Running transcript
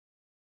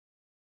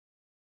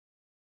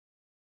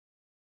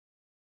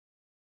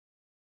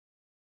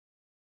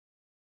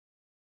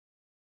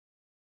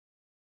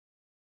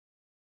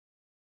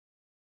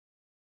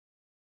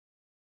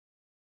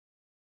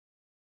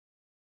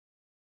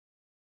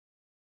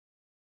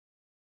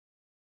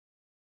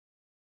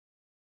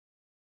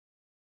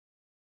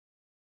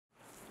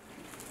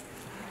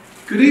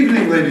Good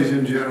evening, ladies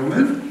and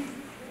gentlemen.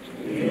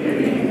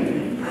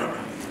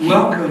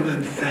 Welcome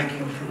and thank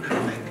you for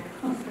coming.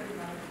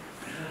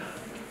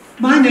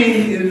 My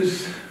name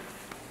is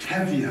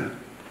Tevye.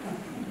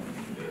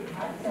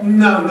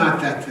 No,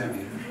 not that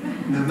Tevye.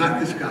 No, not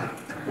this guy.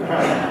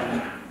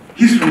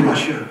 He's from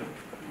Russia.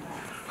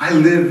 I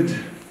lived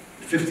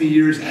 50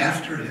 years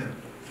after him.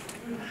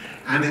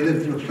 And I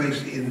lived in a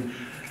place in,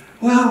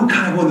 well,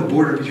 kind of on the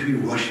border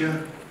between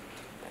Russia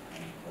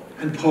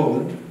and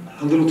Poland,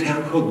 a little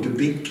town called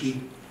Dubinki.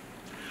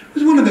 It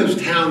was one of those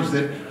towns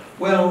that,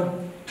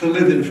 well, to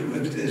live in,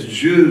 as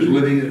Jews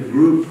living in a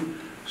group,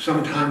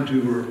 sometimes we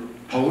were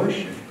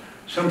Polish, and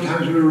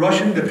sometimes we were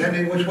Russian,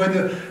 depending which way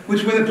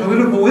the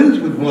political winds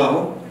would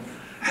blow.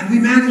 And we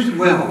managed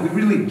well, we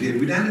really did.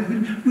 We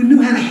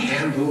knew how to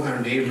handle our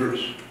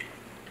neighbors.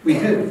 We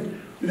did.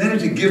 We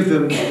managed to give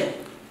them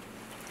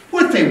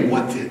what they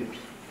wanted.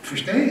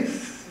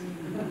 Verstehe?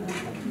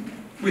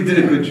 We did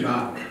a good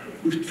job.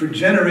 For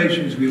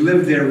generations, we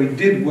lived there, we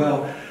did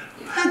well.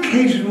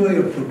 Occasionally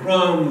a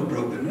pogrom, a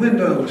broken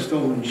window, a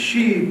stolen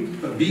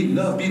sheep, a beating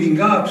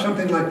up,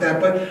 something like that.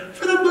 But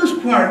for the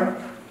most part,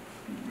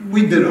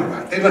 we did all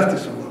right. They left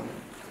us alone.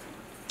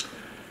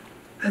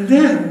 And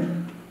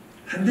then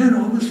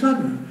all of a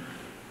sudden,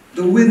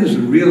 the winds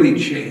really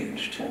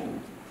changed.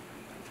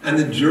 And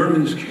the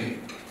Germans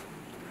came.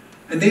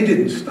 And they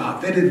didn't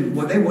stop. They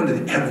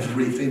wanted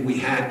everything we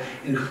had,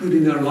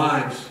 including our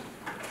lives.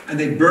 And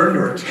they burned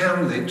our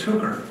town, they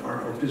took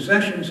our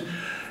possessions,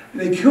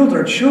 they killed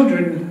our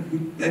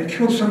children and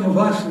killed some of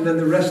us, and then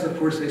the rest, of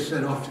course, they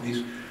sent off to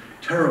these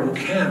terrible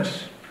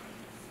camps.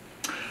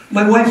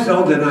 My wife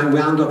Zelda and I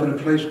wound up in a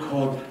place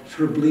called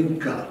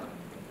Treblinka,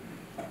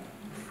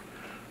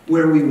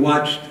 where we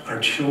watched our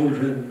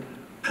children,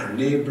 our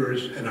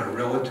neighbors, and our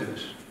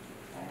relatives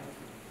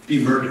be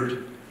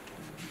murdered.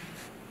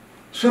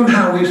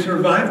 Somehow we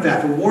survived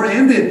that. The war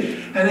ended,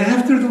 and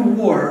after the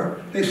war,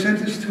 they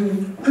sent us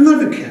to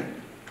another camp,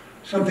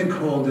 something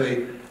called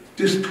a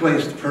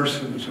displaced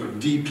persons, or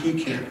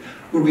DP camp,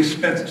 where we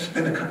spent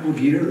a couple of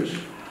years.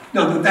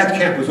 Now, that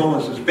camp was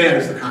almost as bad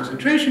as the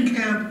concentration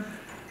camp,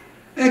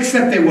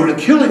 except they weren't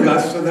killing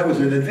us, so that was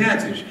an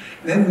advantage.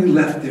 And then we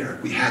left there.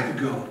 We had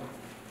to go.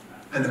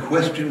 And the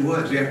question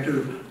was,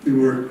 after we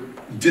were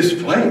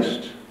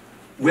displaced,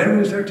 where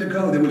was there to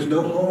go? There was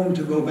no home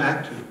to go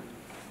back to.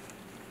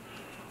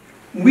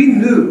 We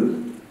knew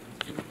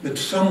that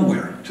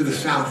somewhere to the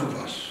south of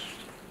us,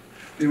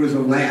 there was a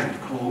land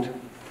called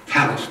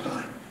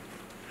Palestine.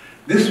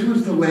 This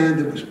was the land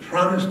that was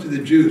promised to the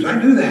Jews.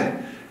 I knew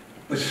that,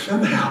 but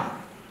somehow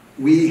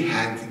we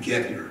had to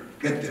get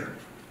there.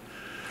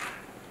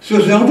 So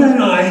Zelda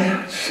and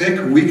I, sick,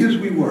 weak as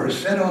we were,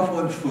 set off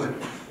on foot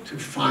to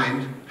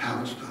find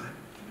Palestine.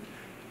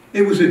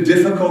 It was a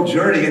difficult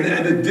journey,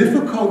 and the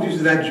difficulties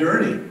of that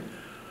journey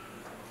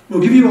will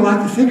give you a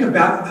lot to think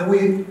about, and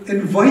we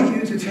invite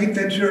you to take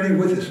that journey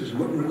with us, is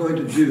what we're going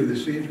to do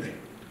this evening.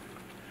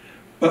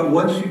 But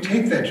once you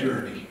take that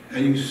journey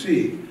and you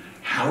see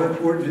how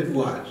important it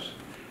was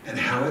and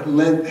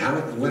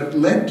what it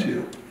led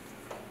to,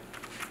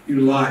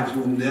 your lives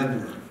will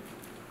never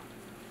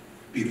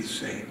be the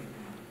same.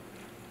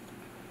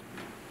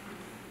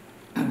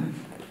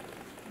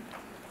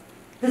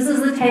 This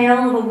is the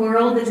tale of a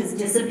world that has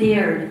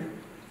disappeared.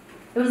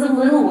 It was a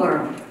little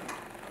world,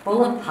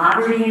 full of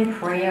poverty and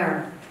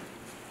prayer,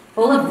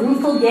 full of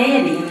rueful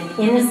gaiety and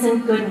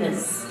innocent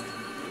goodness.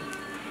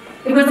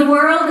 It was a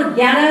world of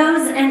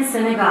ghettos and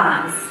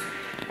synagogues,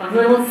 of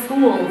little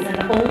schools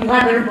and old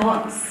leather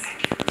books,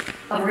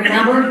 of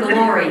remembered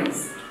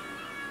glories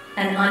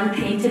and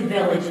unpainted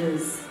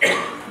villages.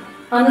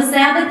 On the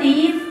Sabbath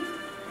Eve,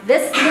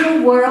 this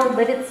little world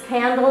lit its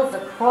candles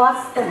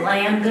across the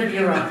land of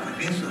Europe.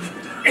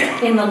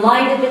 In the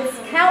light of its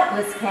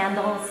countless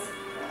candles,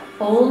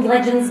 old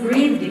legends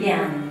breathed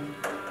again,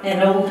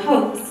 and old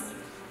hopes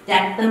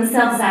decked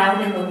themselves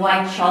out in the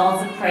white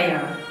shawls of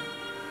prayer.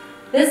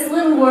 This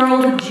little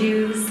world of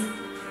Jews,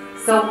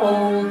 so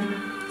old,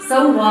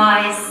 so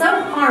wise,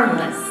 so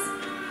harmless,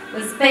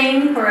 was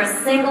famed for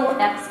a single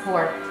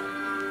export: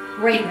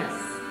 greatness.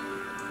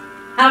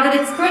 Out of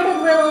its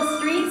crippled little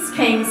streets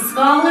came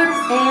scholars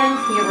and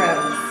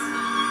heroes,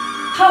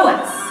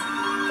 poets,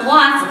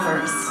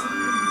 philosophers,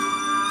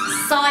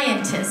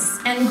 scientists,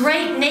 and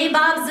great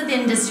nabobs of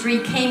industry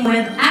came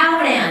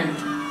without end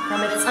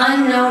from its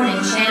unknown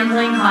and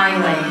shambling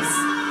highways.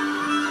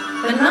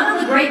 But none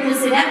of the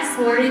greatness it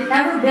exported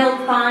ever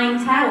built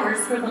fine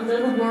towers for the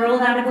little world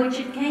out of which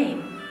it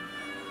came.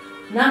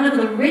 None of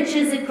the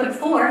riches it put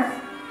forth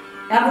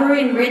ever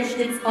enriched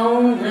its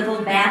own little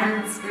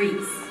battered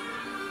streets.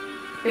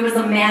 It was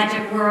a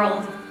magic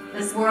world,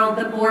 this world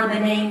that bore the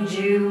name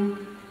Jew,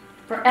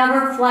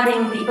 forever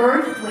flooding the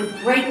earth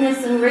with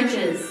greatness and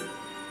riches,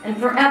 and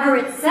forever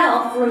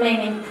itself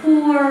remaining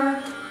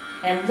poor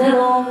and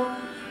little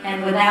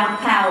and without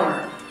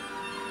power,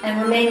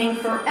 and remaining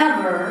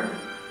forever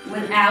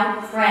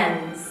without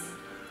friends.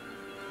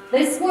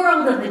 This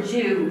world of the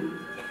Jew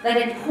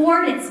that had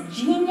poured its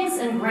genius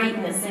and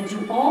greatness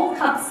into all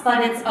cups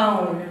but its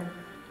own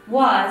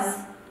was,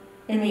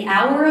 in the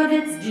hour of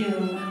its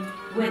doom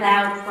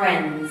without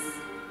friends.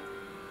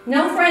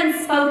 No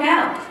friends spoke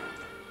out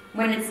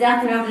when its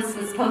death notice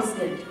was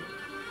posted.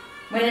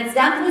 When its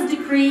death was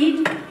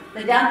decreed,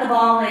 the death of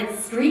all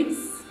its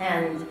streets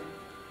and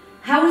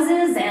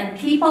houses and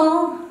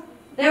people,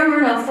 there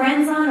were no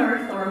friends on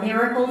earth or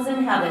miracles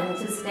in heaven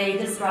to stay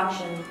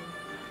destruction.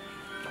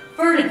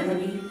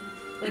 Furtively,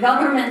 the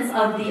governments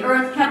of the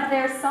earth kept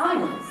their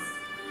silence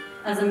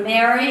as a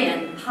merry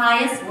and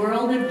pious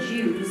world of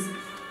Jews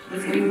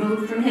was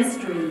removed from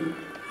history.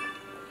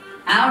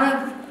 Out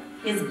of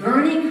his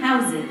burning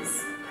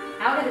houses,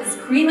 out of his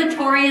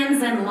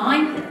crematoriums and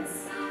lime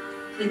pits,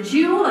 the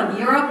Jew of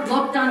Europe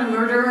looked on a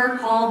murderer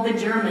called the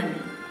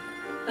German.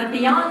 But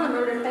beyond the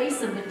murder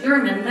face of the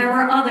German, there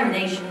were other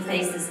nation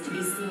faces to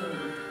be seen.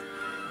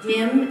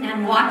 Dim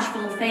and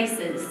watchful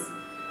faces,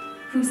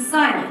 whose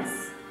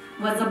silence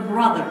was a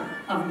brother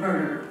of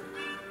murder.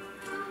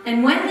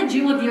 And when the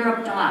Jew of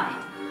Europe died,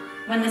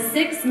 when the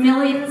 6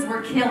 millions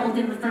were killed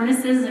in the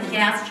furnaces and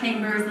gas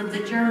chambers of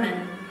the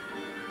German,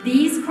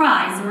 these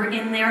cries were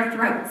in their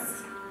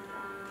throats.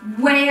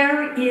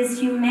 Where is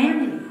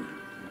humanity?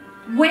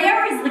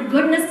 Where is the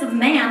goodness of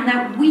man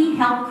that we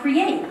helped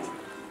create?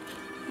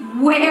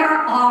 Where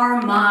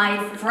are my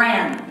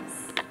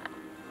friends?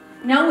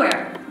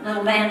 Nowhere,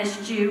 little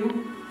vanished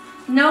Jew.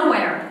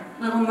 Nowhere,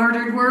 little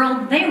murdered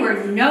world. They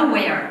were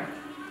nowhere.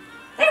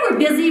 They were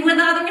busy with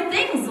other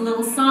things,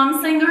 little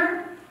psalm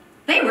singer.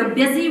 They were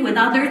busy with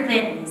other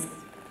things.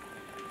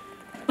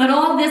 But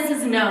all this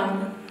is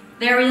known.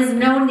 There is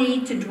no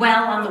need to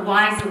dwell on the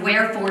whys or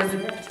wherefores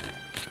of it.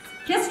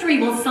 History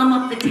will sum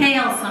up the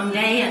tale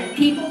someday, and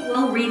people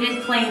will read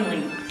it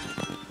plainly.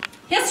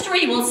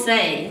 History will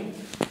say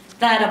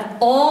that of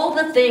all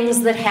the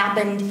things that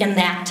happened in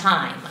that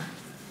time,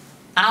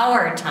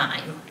 our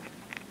time,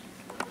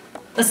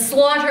 the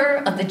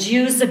slaughter of the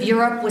Jews of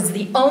Europe was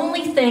the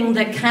only thing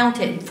that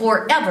counted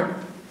forever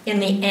in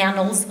the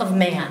annals of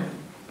man.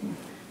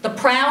 The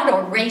proud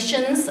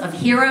orations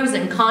of heroes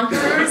and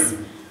conquerors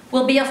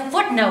will be a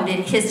footnote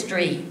in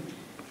history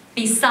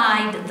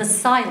beside the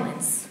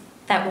silence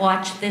that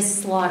watched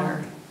this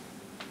slaughter.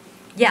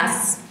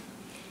 Yes,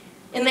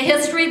 in the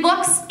history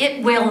books,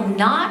 it will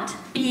not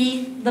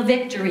be the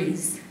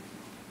victories.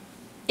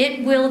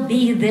 It will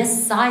be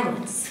this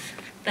silence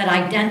that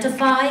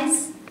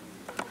identifies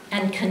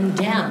and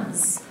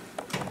condemns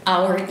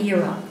our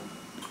era.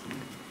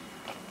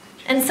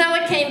 And so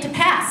it came to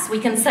pass, we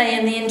can say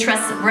in the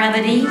interest of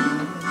brevity,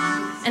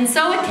 and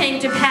so it came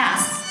to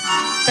pass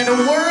that a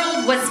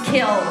world was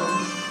killed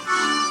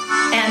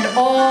and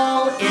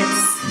all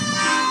its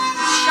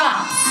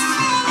shops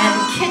and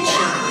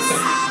kitchens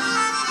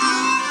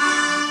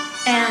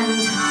and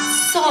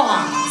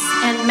songs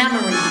and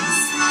memories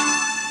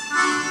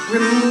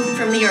removed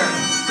from the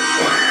earth.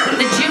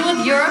 The Jew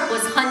of Europe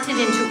was hunted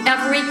into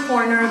every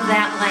corner of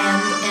that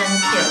land and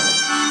killed.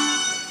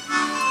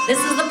 This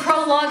is the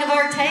prologue of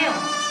our tale,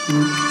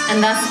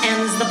 and thus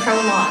ends the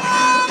prologue.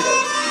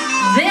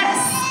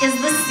 This is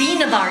the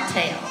scene of our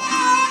tale.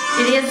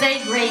 It is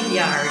a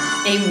graveyard,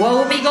 a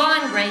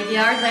woe-begone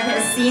graveyard that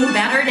has seen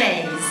better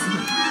days.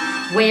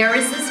 Where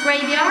is this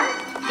graveyard?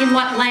 In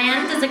what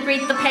land does it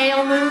greet the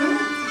pale moon?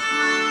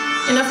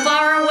 In a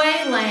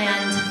faraway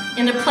land,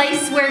 in a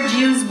place where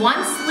Jews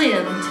once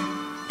lived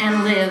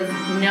and live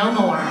no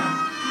more.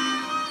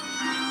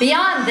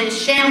 Beyond this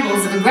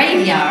shambles of a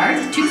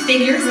graveyard, 2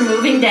 figures are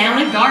moving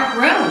down a dark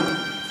road.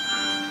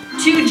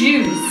 2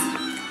 Jews,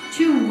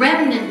 2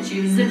 remnant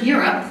Jews of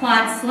Europe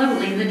plod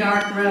slowly the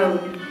dark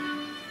road.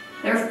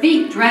 Their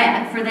feet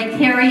drag, for they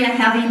carry a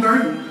heavy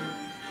burden.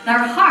 Their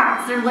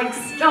hearts are like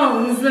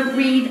stones that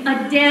read,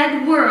 "A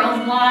dead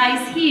world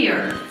lies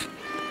here."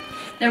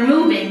 They're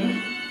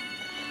moving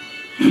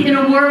in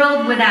a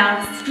world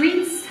without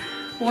streets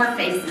or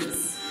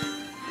faces.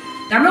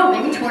 They're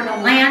moving toward a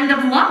land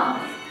of love,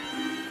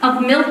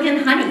 of milk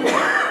and honey,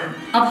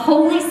 of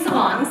holy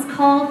songs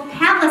called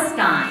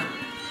Palestine.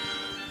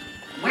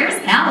 Where's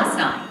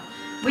Palestine?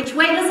 Which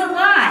way does it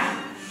lie?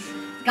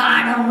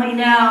 God only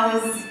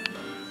knows.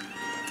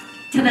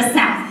 To the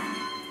south,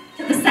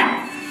 to the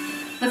south.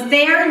 The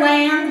fair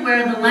land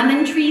where the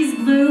lemon trees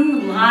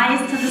bloom lies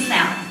to the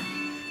south.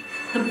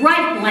 The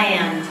bright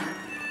land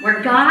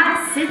where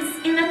God sits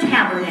in a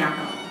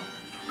tabernacle,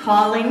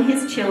 calling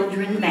his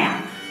children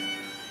back.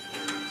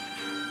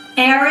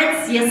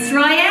 Eretz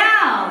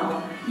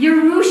Yisrael,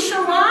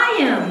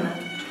 Yerushalayim.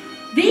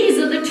 These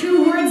are the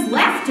 2 words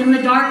left in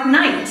the dark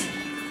night.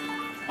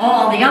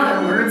 All the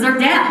other words are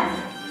dead.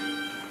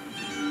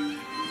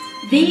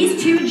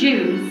 These 2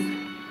 Jews,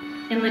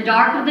 in the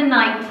dark of the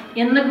night,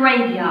 in the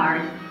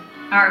graveyard,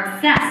 are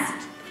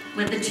obsessed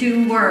with the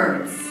 2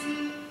 words.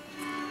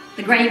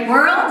 The great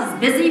world is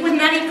busy with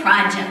many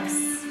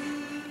projects.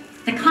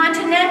 The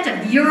continent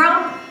of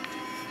Europe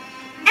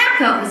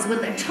echoes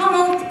with the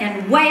tumult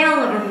and wail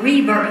of a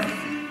rebirth.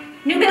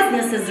 New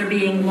businesses are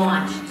being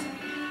launched.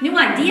 New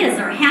ideas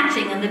are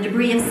hatching in the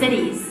debris of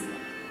cities.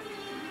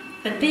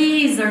 But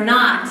these are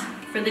not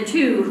for the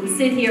 2 who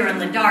sit here in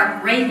the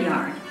dark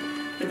graveyard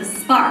with the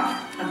spark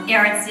of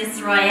Eretz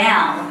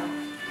Yisrael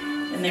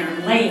in their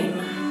lame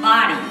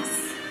bodies.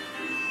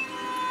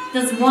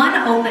 Does one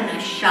open a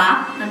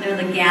shop under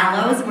the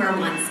gallows where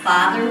one's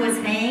father was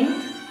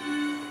hanged?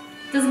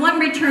 Does one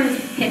return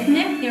to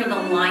picnic near the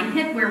lime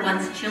pit where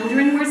one's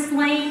children were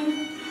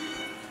slain?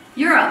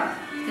 Europe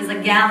is a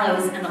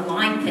gallows and a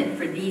lime pit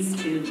for these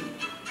two.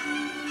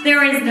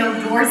 There is no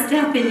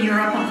doorstep in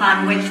Europe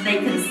upon which they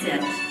can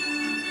sit.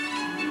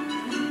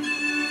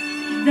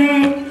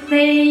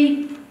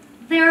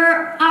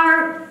 There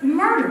are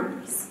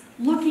murders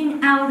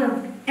looking out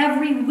of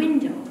every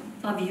window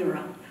of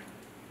Europe.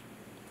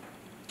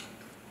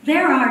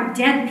 There are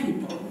dead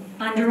people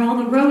under all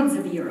the roads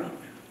of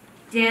Europe,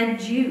 dead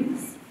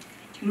Jews,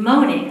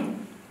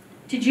 moaning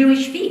to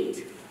Jewish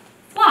feet,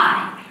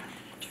 fly,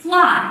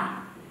 fly.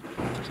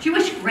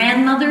 Jewish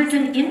grandmothers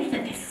and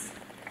infants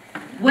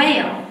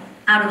wail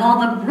out of all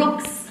the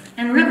brooks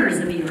and rivers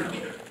of Europe,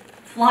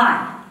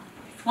 fly,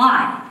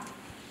 fly.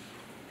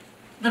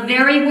 The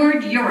very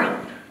word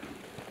Europe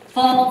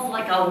falls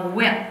like a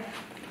whip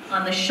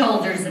on the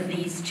shoulders of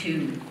these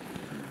two,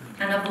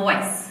 and a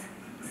voice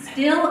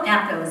still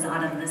echoes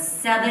out of the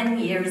 7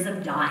 years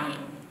of dying.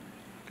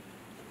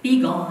 Be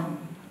gone,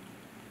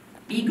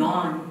 be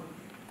gone.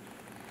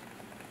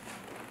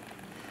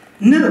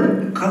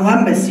 No,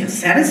 Columbus, you're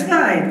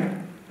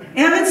satisfied.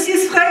 Eretz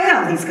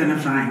Yisrael he's gonna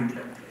find.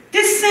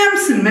 This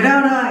Samson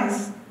without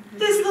eyes.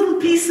 This little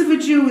piece of a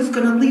Jew is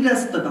gonna lead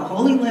us to the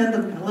Holy Land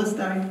of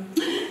Palestine.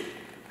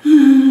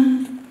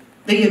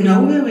 Do you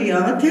know where we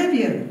are,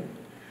 Tevye?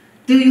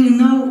 Do you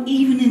know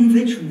even in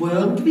which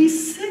world we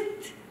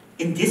sit?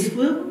 In this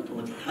world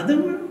or the other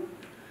world?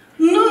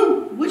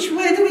 No, which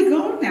way do we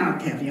go now,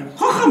 Tevye?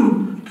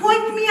 Chochem,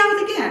 point me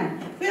out again.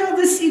 Where are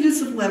the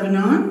cedars of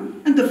Lebanon?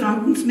 And the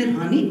fountains mid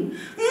honey?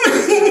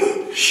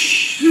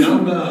 Shh,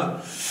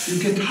 Zelda,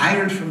 you get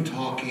tired from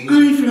talking.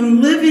 I'm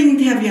from living,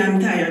 Tevye. I'm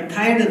tired.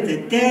 Tired of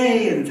the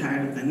day and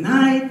tired of the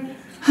night.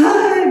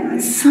 Hi, my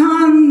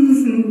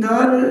sons and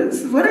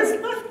daughters. What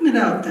is left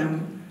without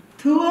them?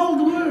 2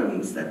 old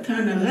worms that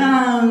turn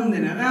around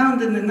and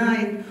around in the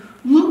night,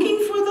 looking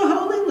for the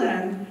Holy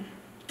Land.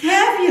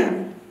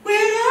 Tevye,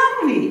 where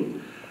are we?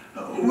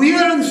 We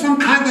are in some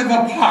kind of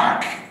a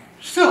park.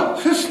 Still,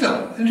 sit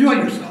still. Enjoy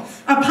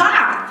yourself. A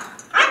park?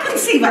 I can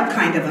see what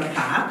kind of a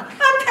park.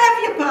 A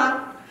Tevye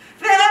park.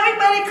 Where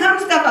everybody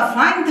comes to have a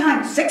fine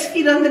time, 6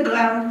 feet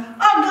underground.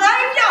 A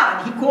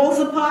graveyard, he calls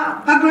a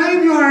park. A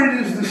graveyard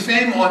is the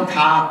same on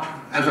top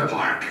as a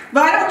park.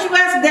 Why don't you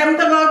ask them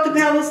to go to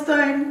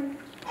Palestine?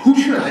 Who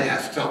should I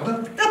ask,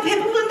 Zelda? The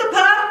people in the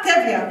park,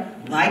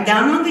 Tevye. Lie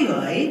down on the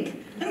earth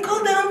and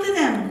call down to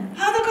them.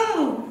 How to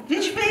go?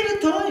 Which way to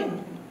turn?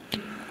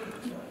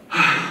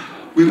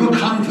 We will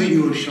come to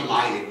you,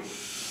 Shalayim.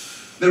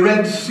 The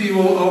Red Sea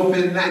will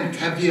open, and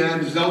Tevye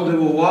and Zelda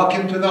will walk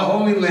into the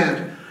Holy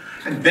Land.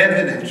 And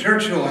Bevan and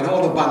Churchill and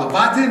all the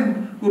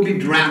Balabatim will be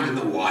drowned in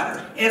the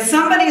water. If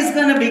somebody is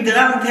going to be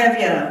drowned,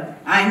 Tevye,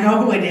 I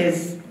know who it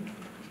is.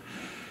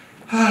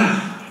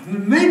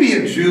 Maybe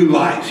a Jew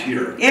lies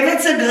here. If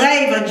it's a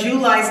grave, a Jew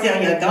lies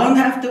there, you don't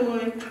have to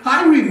worry.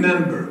 I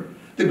remember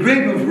the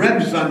grave of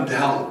Reb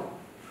Zundel.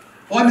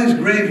 On his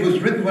grave was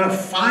written what a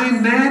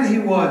fine man he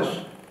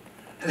was,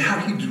 and how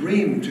he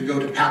dreamed to go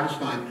to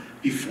Palestine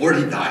before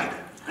he died.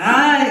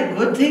 Ah,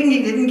 good thing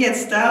he didn't get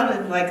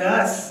started like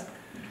us.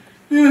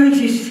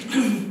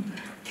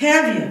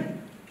 Tevye,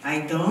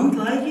 I don't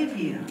like it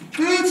here.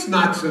 It's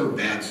not so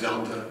bad,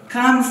 Zelda.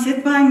 Come,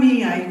 sit by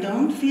me. I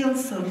don't feel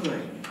so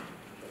good.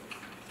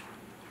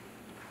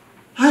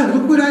 Ah,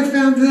 look what I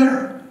found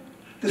there.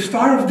 The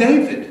Star of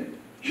David,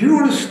 here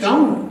on a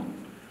stone.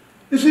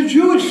 It's a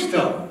Jewish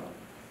stone.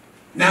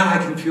 Now I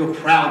can feel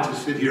proud to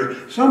sit here.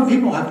 Some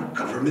people have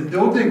government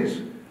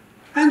buildings,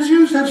 and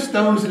Jews have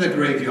stones in a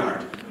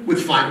graveyard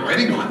with fine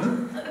writing on them.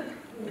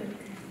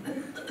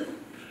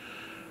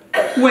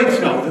 Wait,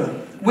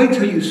 Zelda. Wait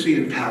till you see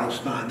in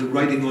Palestine the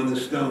writing on the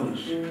stones.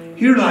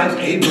 Here lies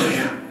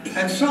Abraham,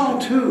 and Saul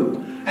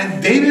too,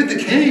 and David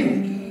the king.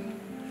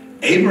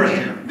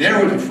 Abraham,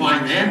 there was a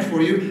fine man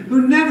for you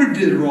who never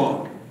did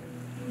wrong,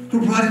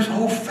 who brought his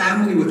whole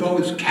family with all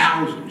his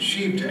cows and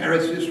sheep to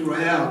Eretz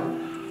Yisrael,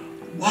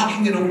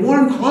 walking in a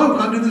warm cloak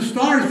under the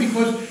stars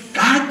because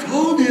God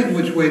told him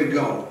which way to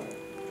go,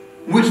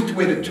 which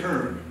way to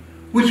turn,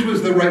 which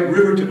was the right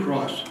river to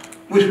cross,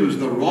 which was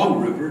the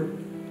wrong river.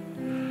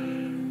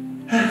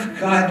 If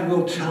God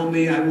will tell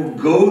me I will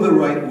go the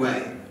right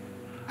way,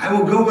 I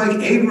will go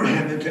like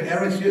Abraham into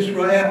Eretz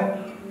Yisrael,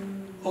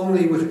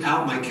 only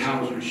without my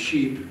cows or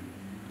sheep,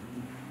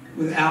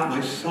 without my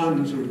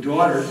sons or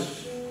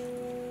daughters.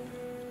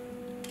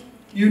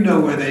 You know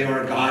where they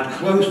are, God,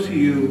 close to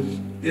you,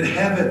 in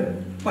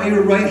heaven, by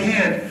your right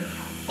hand.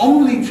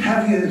 Only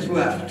Tevye is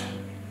left,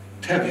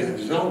 Tevye and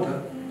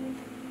Zelda.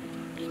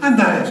 I'm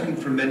not asking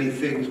for many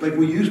things like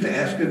we used to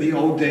ask in the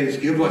old days.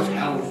 Give us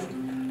health.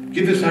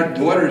 Give us our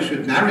daughters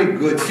should marry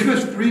good. Give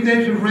us 3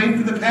 days of rain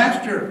for the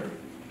pasture.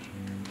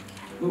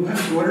 Who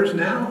has daughters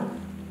now?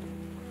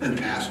 And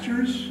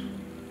pastures?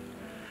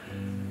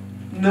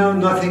 No,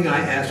 nothing I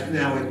ask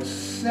now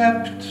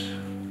except,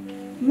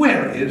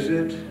 where is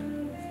it?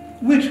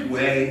 Which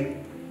way?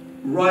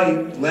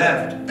 right,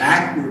 left,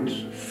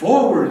 backwards,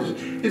 forwards.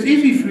 It's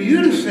easy for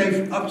you to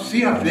say,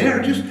 see up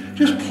there,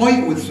 just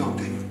point with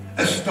something.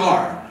 A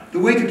star, the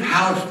way to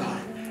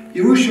Palestine,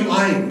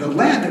 Jerusalem, the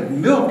land of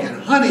milk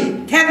and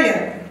honey.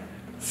 Tevye,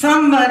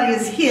 somebody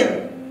is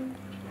here.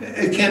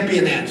 It can't be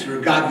an answer.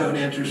 God don't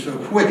answer so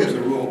quick as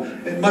a rule.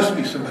 It must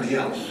be somebody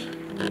else.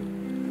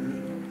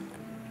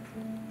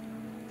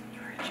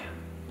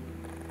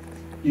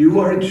 You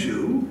are a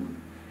Jew?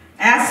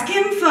 Ask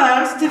him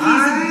first if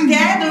he's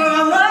dead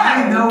or alive.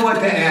 I know what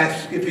to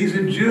ask. If he's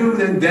a Jew,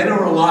 then dead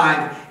or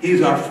alive,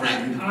 he's our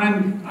friend.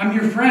 I'm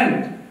your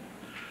friend.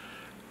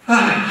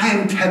 I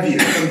am Tevye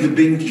from the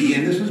Binky,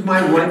 and this is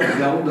my wife,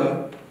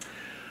 Zelda.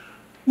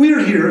 We are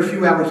here a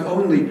few hours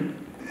only.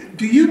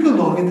 Do you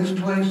belong in this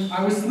place?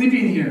 I was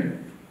sleeping here.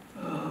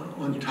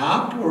 On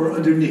top or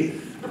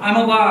underneath? I'm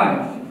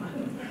alive.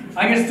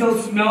 I can still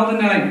smell the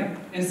night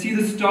and see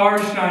the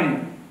stars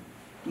shining.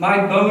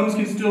 My bones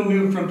can still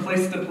move from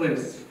place to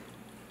place.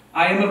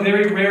 I am a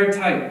very rare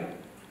type,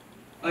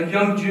 a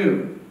young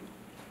Jew,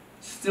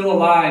 still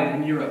alive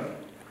in Europe.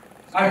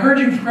 I heard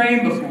you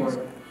praying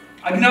before.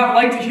 I do not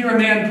like to hear a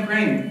man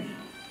praying.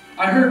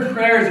 I heard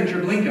prayers in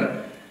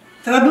Treblinka.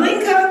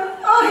 Treblinka?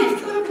 Oh,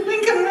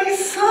 Treblinka, my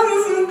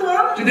sons and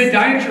daughters. Did they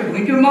die in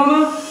Treblinka,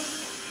 Mama?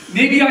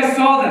 Maybe I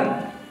saw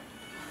them.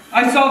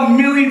 I saw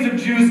millions of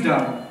Jews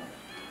die.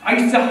 I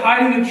used to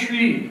hide in a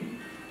tree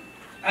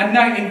at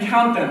night and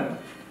count them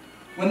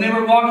when they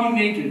were walking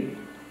naked,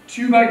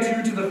 2 by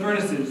 2 to the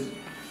furnaces,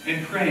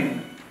 and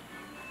praying.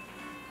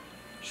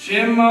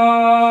 Shema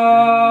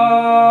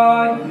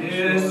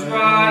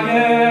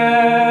Yisrael,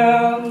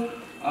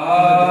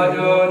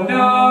 Adonai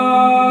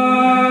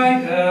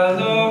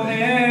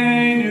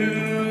Eloheinu.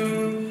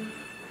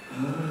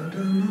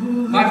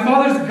 My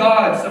father's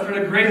God suffered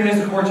a great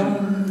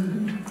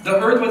misfortune. The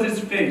earth was his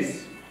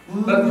face,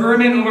 but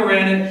vermin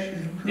overran it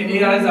and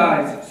ate out his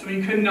eyes, so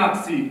he could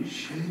not see.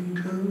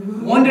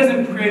 One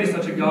doesn't pray to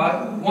such a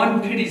God.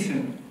 One pities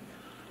him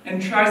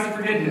and tries to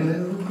forget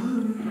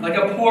him, like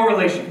a poor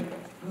relation.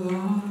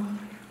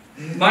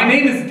 My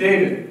name is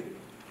David.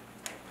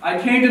 I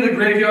came to the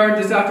graveyard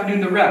this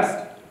afternoon to rest,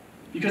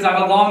 because I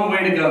have a long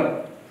way to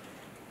go.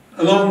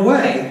 A long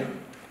way?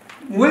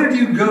 Where do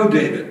you go,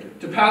 David?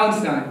 To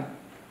Palestine.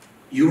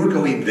 You were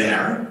going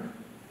there?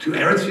 To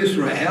Eretz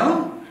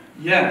Yisrael?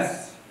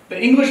 Yes. The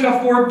English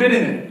have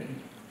forbidden it.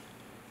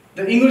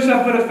 The English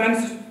have put a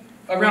fence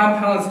around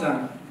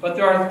Palestine, but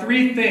there are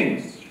 3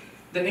 things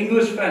the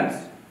English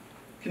fence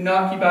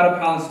cannot keep out of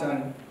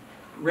Palestine: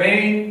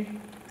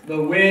 rain,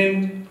 the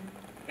wind,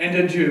 and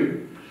a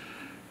Jew.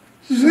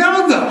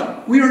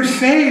 Zelda, we are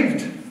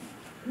saved.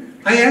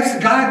 I asked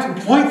God to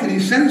point, and he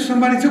sent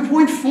somebody to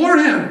point for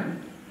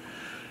him.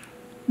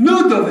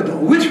 No,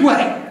 Davido, which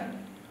way?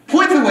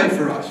 Point the way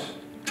for us.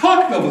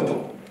 Talk,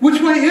 Davido.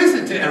 Which way is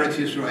it to Eretz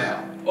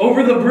Yisrael?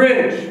 Over the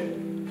bridge.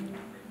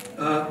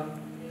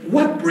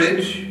 What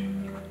bridge?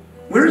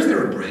 Where is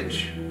there a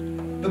bridge?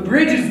 The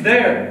bridge is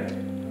there.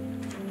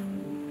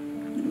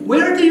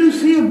 Where do you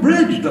see a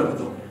bridge,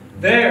 Davido?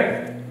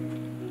 There.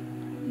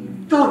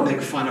 Don't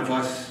make fun of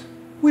us.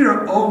 We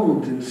are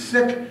old and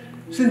sick.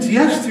 Since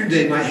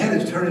yesterday, my head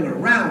is turning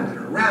around and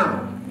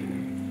around.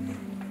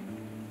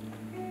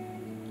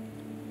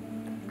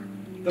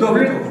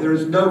 Davido, there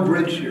is no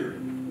bridge here.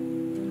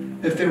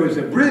 If there was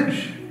a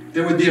bridge,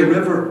 there would be a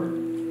river.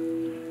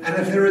 And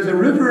if there is a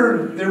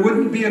river, there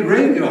wouldn't be a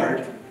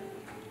graveyard.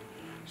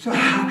 So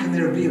how can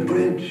there be a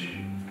bridge?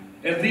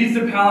 It leads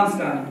to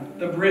Palestine,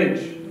 the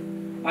bridge.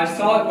 I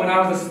saw it when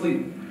I was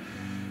asleep.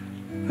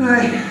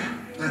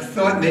 I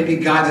thought maybe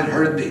God had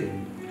heard me.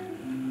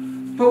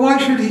 But why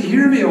should he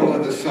hear me all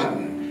of a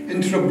sudden?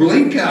 In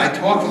Treblinka, I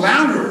talked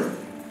louder.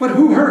 But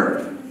who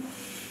heard?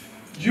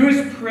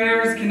 Jewish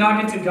prayers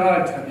cannot get to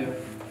God, Tevye,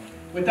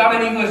 without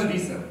an English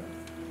visa.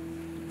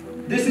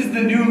 This is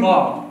the new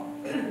law.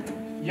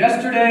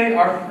 Yesterday,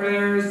 our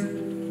prayers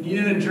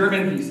needed a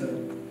German visa.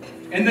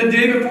 And the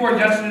day before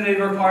yesterday,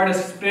 they required a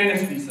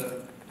Spanish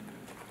visa.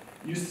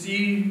 You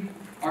see,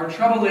 our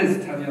trouble is,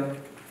 Tevye,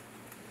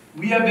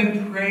 we have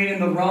been praying in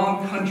the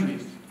wrong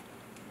countries.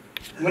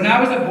 When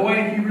I was a boy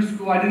in Hebrew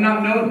school, I did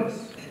not know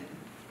this.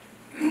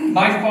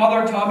 My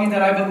father taught me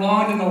that I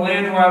belonged in the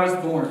land where I was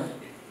born.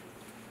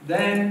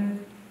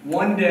 Then,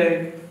 one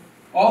day,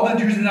 all the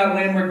Jews in that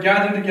land were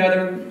gathered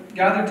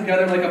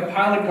together like a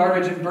pile of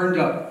garbage and burned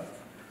up.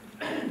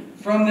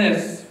 From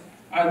this,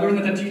 I learned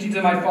that the teachings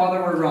of my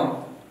father were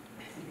wrong.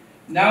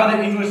 Now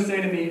the English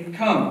say to me,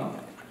 "Come,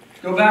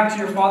 go back to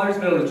your father's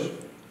village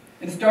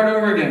and start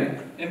over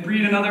again and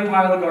breed another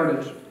pile of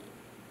garbage."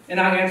 And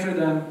I answer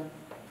them,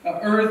 a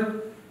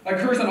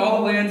curse on all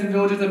the lands and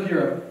villages of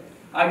Europe.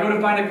 I go to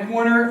find a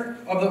corner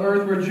of the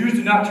earth where Jews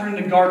do not turn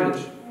into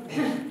garbage,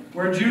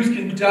 where Jews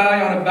can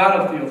die on a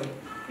battlefield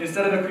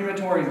instead of a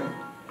crematorium,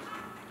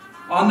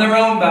 on their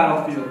own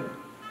battlefield,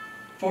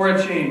 for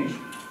a change.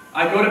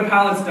 I go to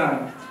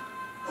Palestine,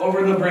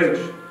 over the bridge.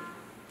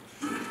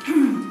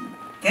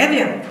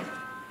 Tevye,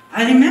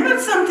 I remembered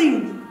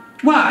something.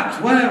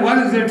 What? What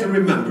is there to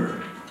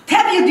remember?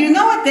 Tevye, do you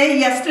know what day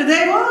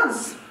yesterday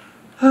was?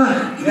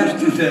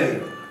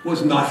 Yesterday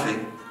was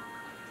nothing.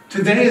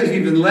 Today is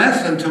even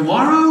less, and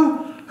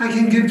tomorrow I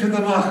can give to the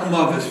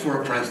Machamovas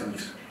for a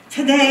present.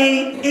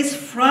 Today is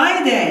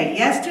Friday.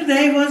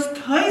 Yesterday was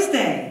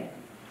Thursday.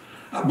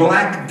 A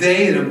black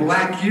day in a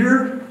black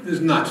year is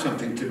not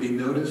something to be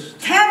noticed.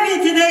 Tavia,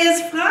 today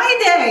is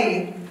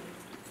Friday.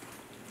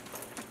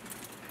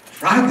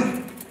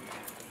 Friday?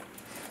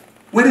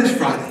 When is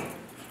Friday?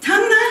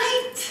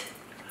 Tonight.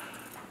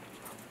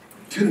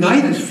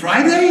 Tonight is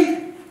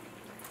Friday?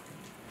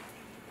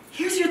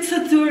 Here's your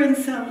tzadur and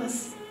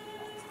Sabbath.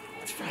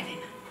 It's Friday night.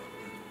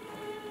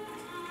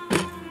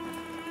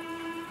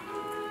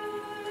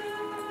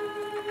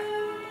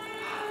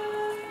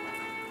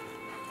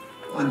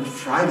 On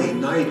Friday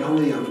night,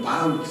 only a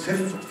Baal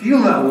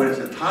Tefillah wears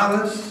a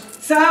talis.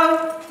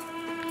 So,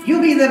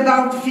 you be the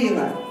Baal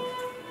Tefillah.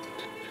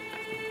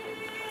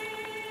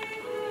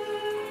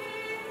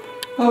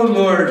 Oh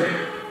Lord,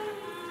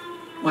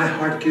 my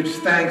heart gives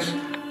thanks.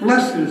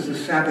 Blessed is the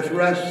Sabbath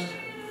rest.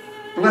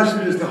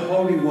 Blessed is the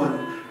Holy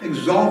One,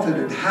 exalted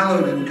and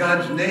hallowed in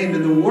God's name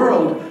in the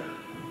world.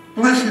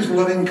 Bless his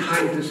loving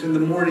kindness in the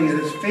morning and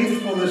his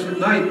faithfulness at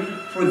night.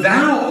 For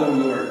thou, O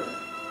Lord,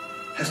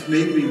 hast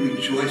made me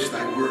rejoice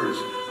thy words.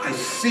 I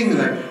sing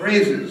thy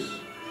praises.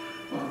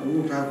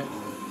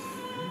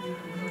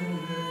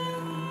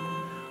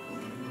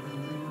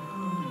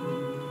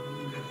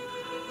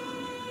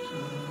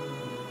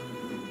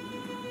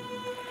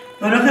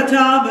 Baruch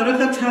atah,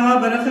 Baruch atah,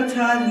 Baruch atah,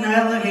 Adonai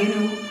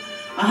Eloheinu.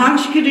 Aham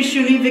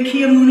shkidishuni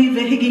v'kiyamuni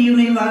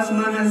v'higiyuni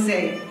lazman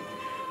hazeh.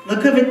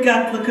 Look of it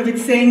gat, look of it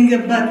saying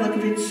gebat, look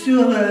of it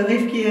sula,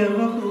 rivki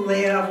rochel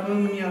leah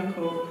v'um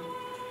Yaakov.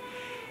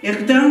 Ich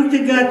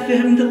dankte Gott für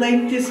ihm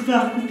gelebtes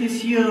Wach und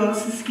des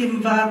Jahres, es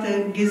gibt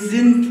Warte,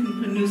 gesinnt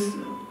und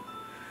Benusse.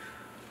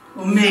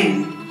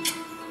 Amen.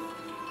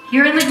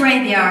 Here in the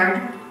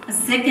graveyard, a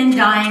sick and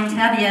dying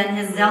Tevye and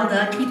his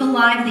Zelda keep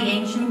alive the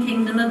ancient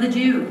kingdom of the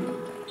Jew,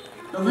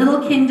 the little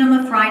kingdom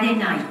of Friday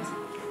night.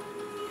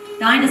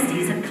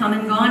 Dynasties have come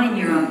and gone in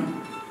Europe,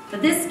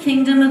 but this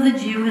kingdom of the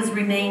Jew has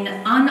remained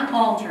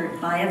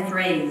unaltered by a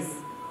phrase.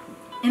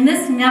 In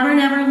this never,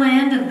 never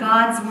land of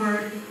God's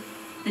word,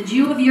 the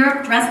Jew of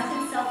Europe dressed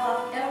himself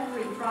up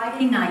every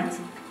Friday night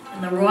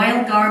in the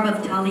royal garb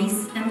of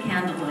talis and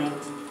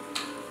candlelight.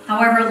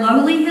 However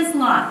lowly his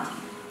lot,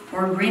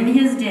 or grim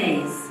his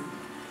days,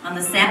 on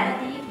the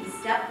Sabbath eve he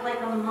stepped like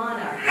a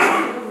monarch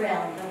into the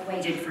realm that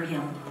waited for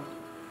him.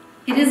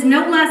 It is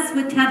no less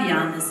with Tevye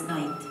on this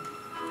night.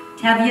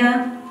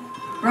 Tevye,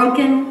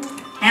 broken,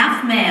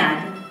 half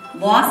mad,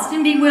 lost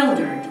and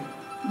bewildered,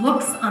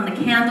 looks on the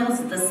candles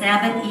of the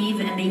Sabbath eve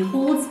and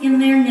beholds in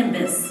their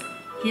nimbus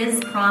his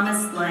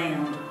promised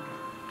land.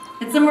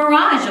 It's a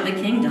mirage of a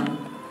kingdom,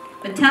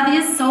 but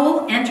Tevye's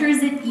soul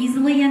enters it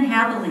easily and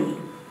happily,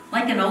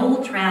 like an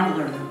old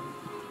traveler.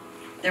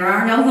 There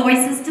are no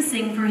voices to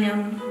sing for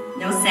him,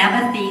 no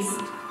Sabbath feast,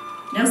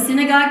 no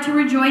synagogue to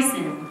rejoice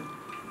in.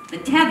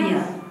 But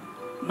Tevye,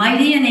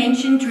 mighty and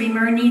ancient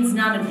dreamer, needs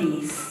none of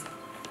these.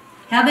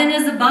 Heaven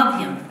is above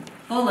him,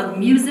 full of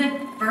music,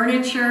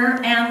 furniture,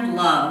 and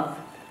love.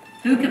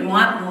 Who can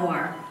want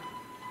more?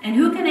 And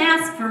who can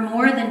ask for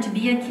more than to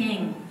be a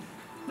king,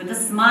 with the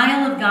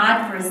smile of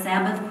God for a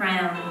Sabbath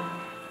crown?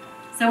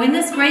 So in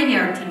this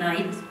graveyard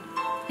tonight,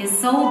 his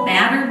soul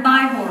battered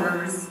by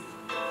horrors,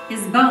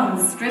 his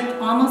bones stripped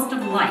almost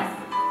of life,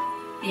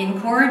 the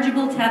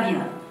incorrigible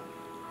Tevye,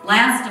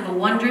 last of a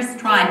wondrous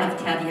tribe of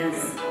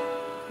Tevyes,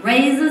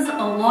 raises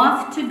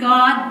aloft to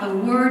God the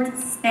word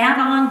spat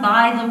on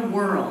by the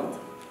world,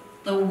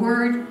 the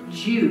word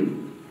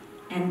Jew,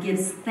 and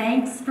gives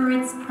thanks for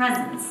its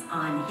presence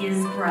on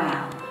his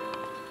brow.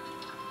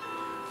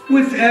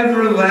 With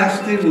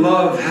everlasting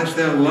love hast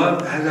thou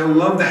loved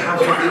the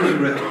house of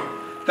Israel,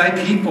 thy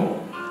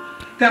people.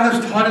 Thou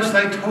hast taught us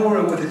thy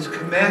Torah with its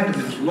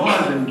commandments,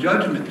 laws, and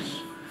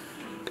judgments.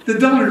 The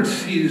dullard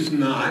sees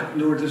not,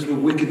 nor does the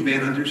wicked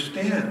man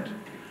understand.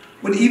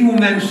 When evil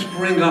men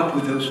spring up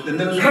with those, and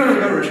those who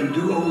flourish who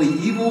do only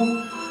evil,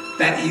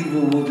 that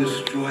evil will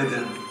destroy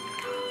them.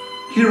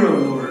 Hear, O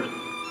Lord,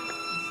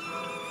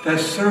 thy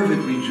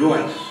servant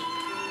rejoice.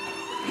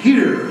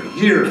 Hear,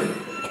 hear,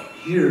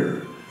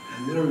 hear.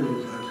 And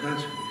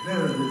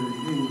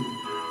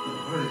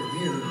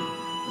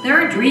there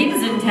are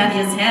dreams in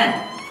Tevye's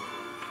head.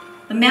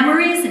 The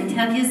memories in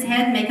Tevye's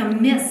head make a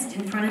mist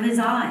in front of his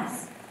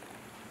eyes.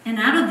 And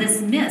out of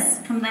this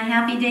mist come the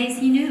happy days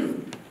he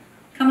knew.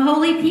 Come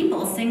holy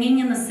people singing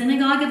in the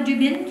synagogue of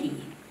Dubinki.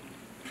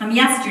 Come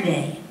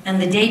yesterday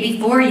and the day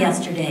before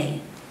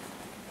yesterday.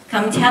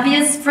 Come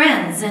Tevye's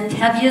friends and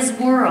Tevye's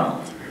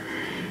world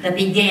that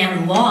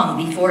began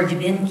long before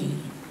Dubinki,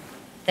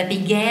 that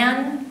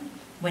began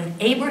when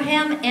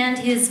Abraham and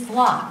his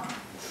flock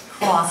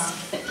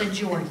crossed the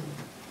Jordan.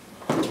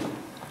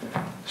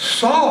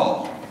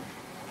 Saul,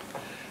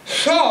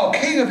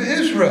 king of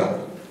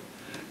Israel.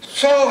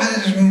 Saul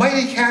and his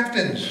mighty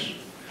captains.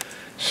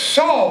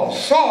 Saul.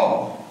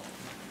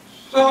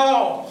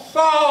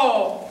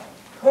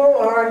 Who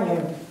are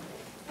you?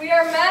 We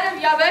are men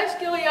of Yabesh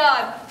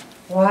Gilead.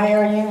 Why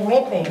are you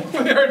weeping?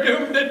 We are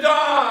doomed to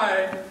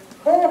die.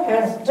 Who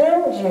has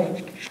doomed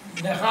you?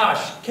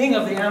 Nahash, king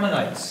of the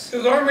Ammonites.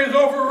 His armies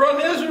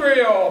overrun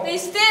Israel. They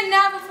stand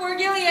now before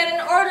Gilead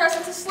and order us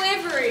into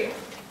slavery.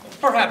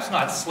 Perhaps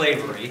not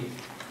slavery.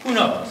 Who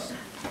knows?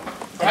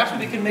 Perhaps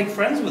we can make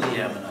friends with the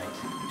Ammonite.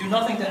 Do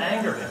nothing to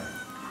anger him.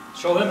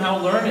 Show him how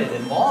learned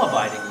and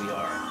law-abiding we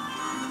are.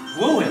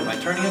 Woo him by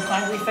turning a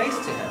kindly face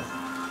to him.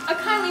 A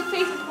kindly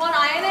face with one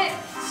eye in it?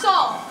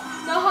 Saul,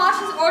 Nahash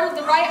has ordered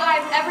the right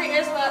eye of every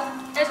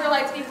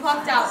Israelite to be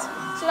plucked out,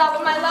 so that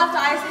when my left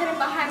eye is hidden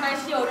behind my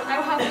shield, I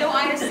will have no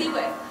eye to see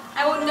with.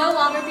 I will no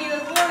longer be the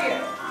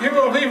warrior. He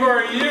will leave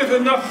our youth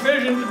enough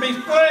vision to be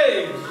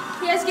slaves.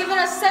 He has given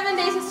us 7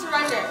 days to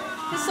surrender.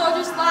 His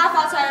soldiers laugh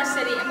outside our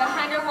city, and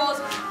behind our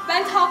walls,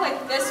 men talk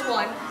like this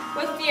one,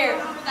 with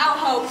fear, without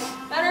hope.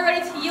 Men are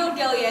ready to yield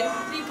Gilead,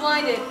 to be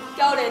blinded,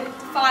 goaded,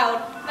 defiled.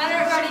 Men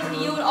are ready to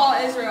yield all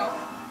Israel.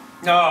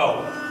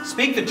 No,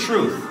 speak the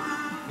truth.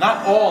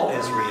 Not all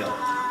Israel.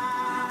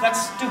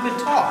 That's stupid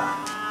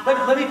talk.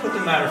 Let me put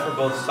the matter for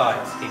both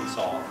sides, King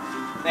Saul.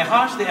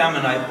 Nahash the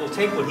Ammonite will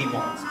take what he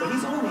wants, but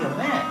he's only a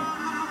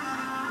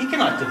man. He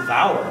cannot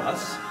devour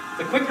us.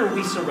 The quicker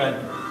we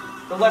surrender,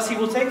 the less he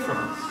will take from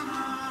us.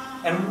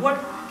 And what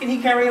can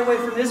he carry away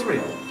from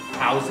Israel?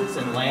 Houses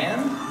and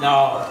land?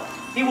 No.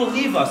 He will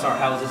leave us our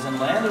houses and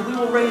land, and we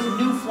will raise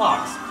new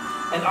flocks.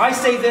 And I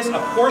say this, a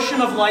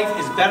portion of life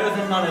is better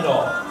than none at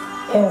all.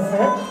 Is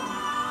it?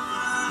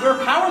 We're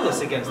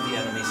powerless against the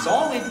enemy,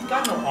 Saul. We've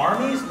got no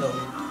armies, no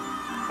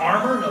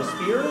armor, no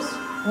spears.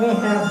 We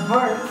have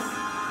hearts.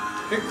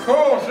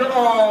 Because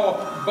all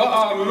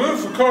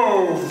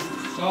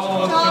Ba'amufkov.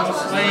 Saul shall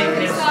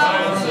slay his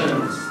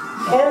thousands.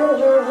 And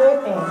you're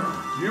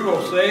weeping. You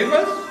will save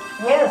us?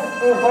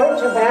 Yes, we go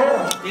to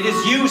battle. It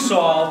is you,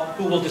 Saul,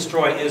 who will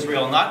destroy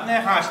Israel, not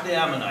Nahash the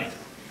Ammonite.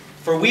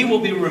 For we will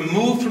be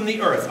removed from the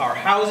earth, our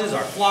houses,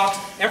 our flocks,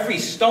 every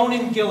stone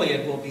in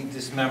Gilead will be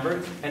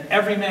dismembered, and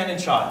every man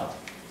and child.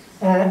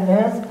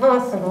 That is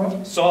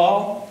possible.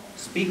 Saul,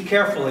 speak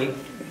carefully.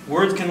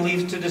 Words can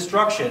lead to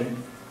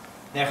destruction.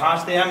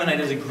 Nahash the Ammonite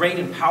is a great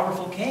and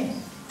powerful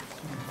king.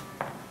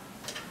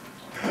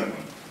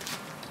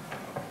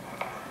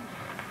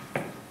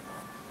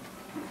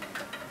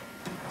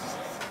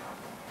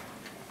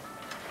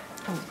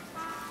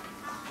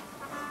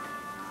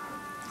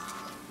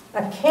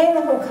 A king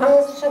who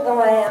comes to the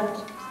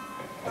land,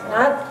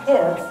 not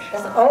his,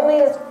 is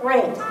only as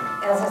great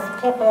as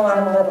his people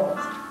are little.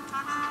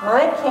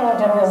 My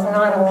kingdom is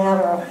not a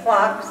matter of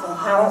flocks and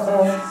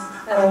houses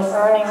and the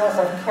earnings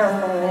of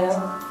careful men.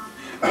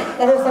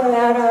 It is a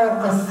matter of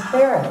the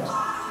spirit.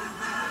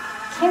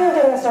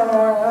 Kingdoms are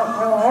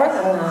no more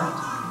than that.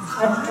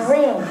 A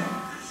dream,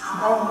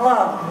 a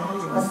love,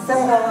 a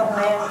symbol of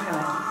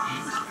mankind.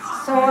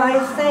 So I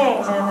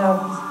say, men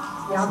of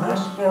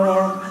Yabesh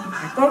Gilead,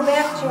 go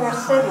back to your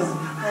city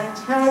and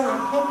tell your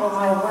people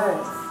my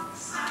words.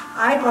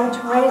 I go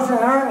to raise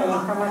an army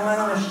from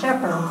among the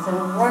shepherds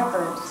and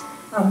workers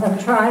of the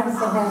tribes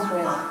of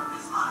Israel.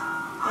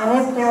 And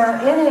if there are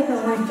any who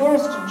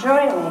refuse to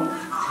join me,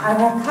 I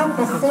will cut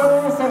the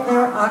sinews of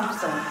their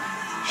oxen,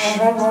 and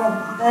they will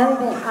then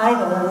be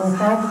idle and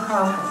without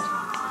profit.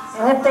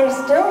 And if they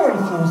still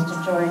refuse to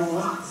join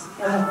me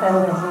and defend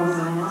their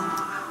homeland,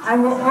 I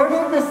will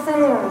order the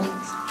sinews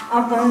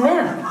of the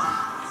men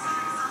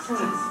to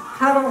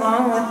cut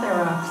along with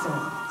their oxen.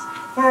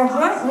 For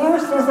what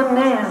use is a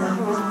man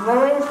who is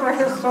willing for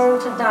his soul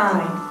to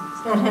die,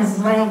 that his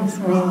legs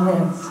may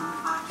live?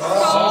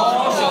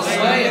 Saul shall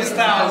slay his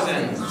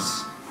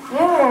thousands.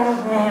 You old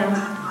man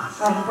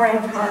of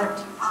brave heart,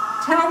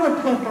 tell the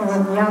people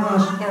of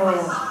Yabesh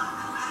Gilead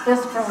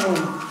this for me,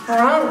 for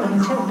I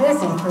am too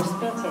busy for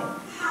speaking.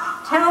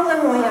 Tell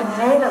them we have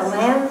made a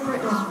land for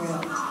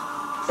Israel,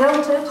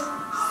 built it,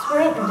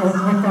 sweetened it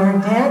with our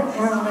dead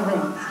and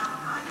living,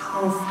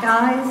 and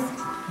skies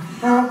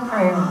full of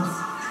prayers.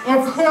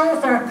 Its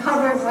hills are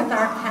covered with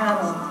our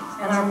cattle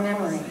and our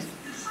memories.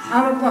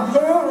 Out of the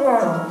whole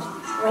world,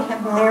 we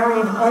have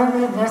married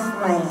only this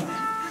land,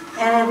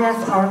 and it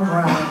is our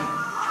bride.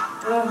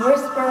 We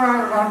whisper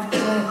our love to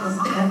it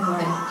at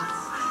night.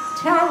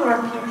 Tell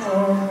our people,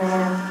 old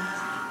man,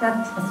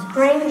 that a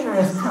stranger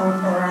has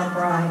come for our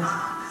bride,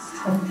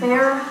 the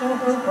fair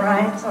Hebrew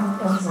bride of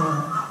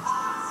Israel.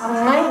 A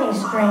mighty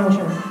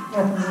stranger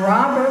with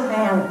robber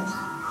banners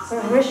who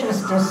wishes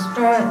to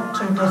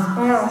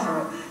despoil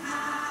her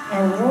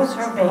and use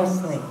her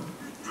basely.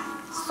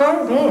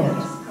 So be it,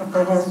 if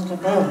it is to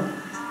be.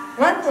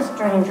 Let the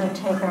stranger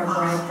take our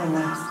bride from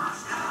us,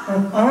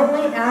 but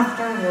only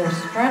after we're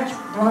stretched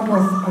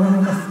bloodless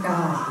in the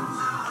sky.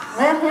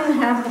 Let him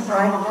have the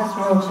bride of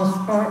Israel to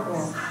sport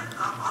with,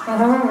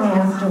 but only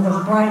after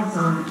the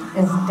bridegroom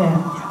is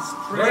dead.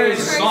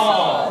 Praise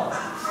Saul!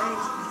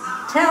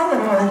 Tell the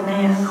old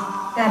man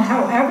that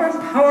however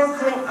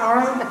powerfully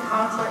armed the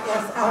conqueror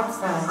is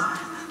outside,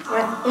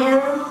 within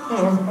he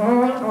is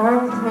only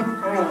armed with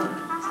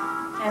greed,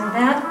 and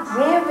that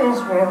we of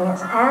Israel are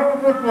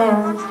armed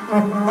within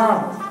with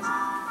love.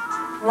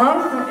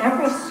 Love for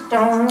every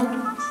stone,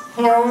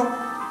 hill,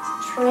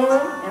 tree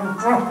and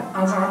brook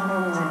of our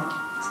homeland,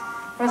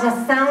 for the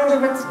sound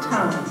of its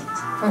tongue,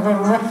 for the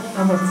look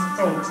of its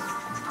face.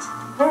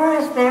 Who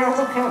is there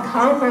who can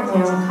conquer the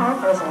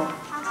unconquerable,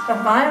 the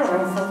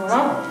violence of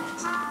love?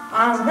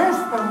 On this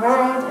the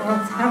world and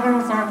its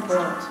heavens are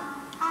built.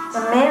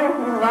 The man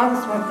who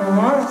loves what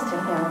belongs to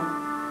him,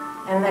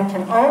 and that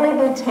can only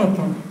be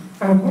taken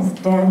from his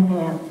dead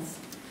hands.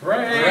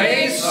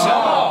 Praise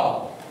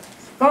Saul!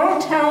 Go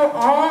tell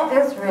all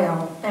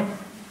Israel that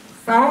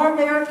Solel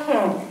their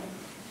king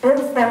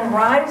bids them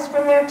rise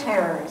from their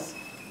terrors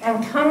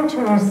and come to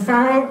your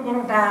side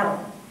in battle.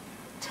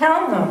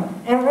 Tell them,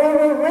 and we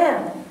will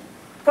win.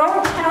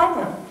 Go tell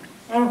them,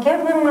 and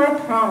give them my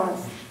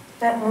promise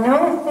that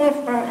no thief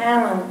from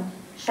Ammon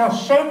shall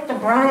shake the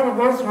bride of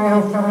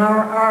Israel from our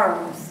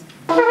arms.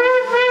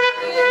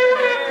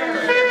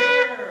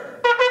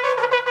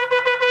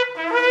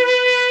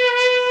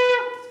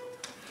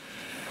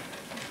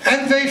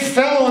 And they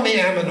fell on the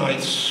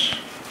Ammonites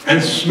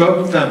and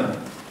smote them,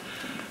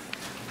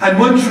 and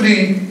won for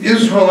the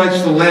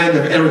Israelites the land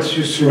of Eretz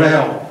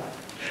Yisrael.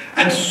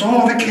 And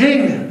Saul the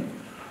king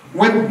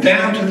went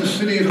down to the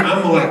city of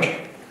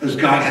Amalek, as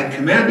God had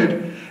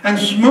commanded, and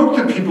smote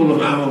the people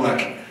of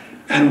Amalek,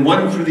 and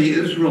won for the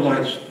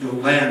Israelites the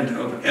land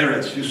of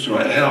Eretz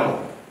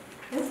Yisrael.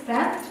 Is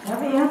that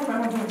Tevye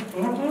from the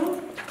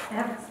thinking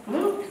that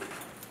speaks?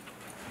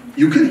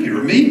 You can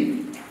hear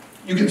me?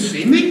 You can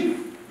see me?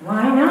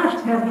 Why not,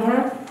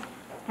 Tevye?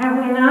 Have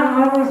we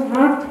not always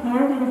walked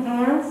hand in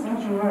hand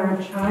since you were a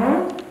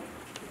child?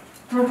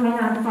 Did we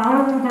not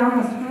follow you down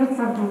the streets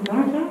of the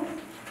thinking?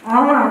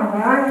 All our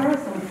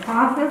warriors and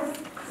prophets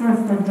since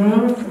the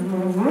days of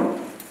your youth?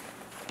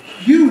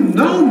 You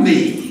know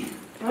me.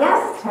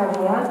 Yes,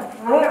 Tevye,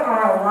 we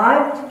are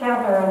alive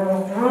together in the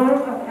dream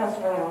of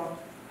Israel.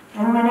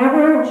 And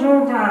whenever a Jew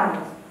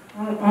dies,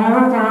 we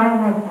all die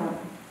with him.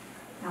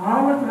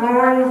 All the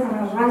glories and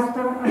the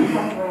wisdom of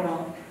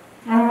Israel.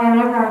 And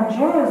whenever a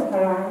Jew is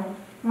born,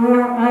 we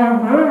are all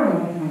born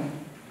with him.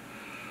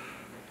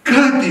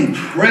 God be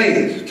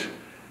praised.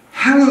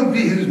 Hallowed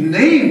be his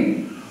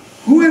name.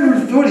 Whoever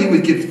thought he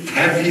would give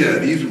Tevye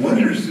these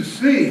wonders to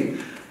see?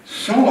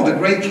 Saul, the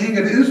great king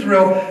of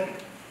Israel.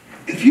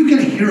 If you can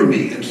hear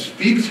me and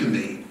speak to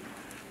me,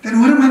 then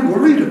what am I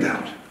worried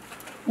about?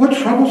 What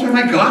troubles have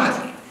I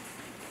got?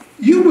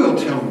 You will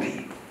tell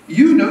me.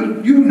 You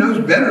knows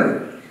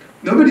better.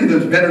 Nobody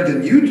knows better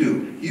than you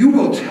do. You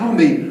will tell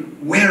me,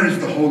 where is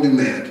the Holy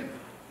Land?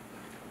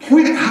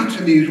 Point out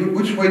to me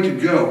which way to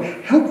go.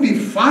 Help me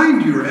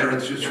find your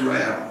Eretz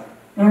Yisrael.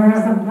 There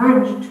is a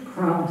bridge to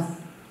cross.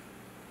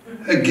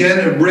 Again,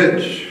 a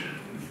bridge.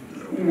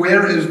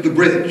 Where is the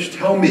bridge?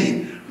 Tell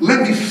me.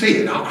 Let me see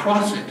it. I'll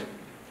cross it.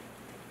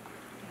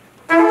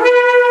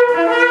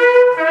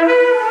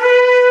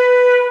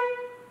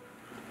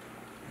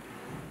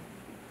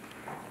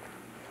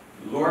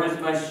 The Lord is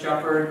my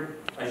shepherd,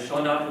 I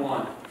shall not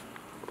want.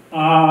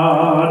 Adonai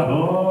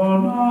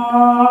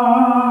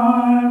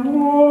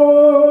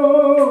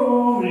Lo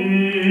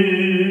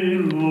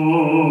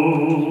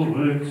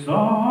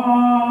Exar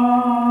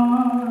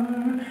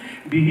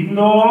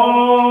Bino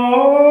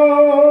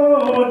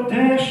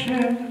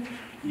Deshet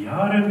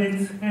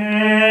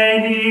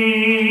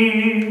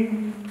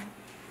Yarmitzeni.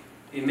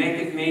 He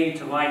maketh me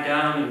to lie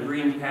down in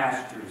green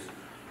pastures.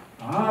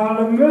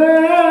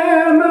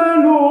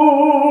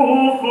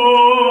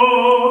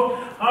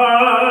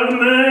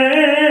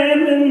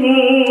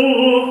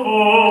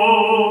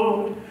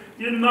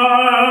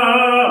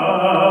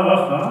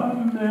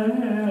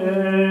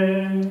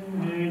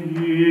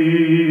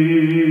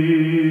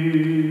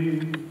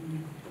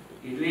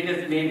 He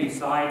leadeth me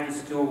beside the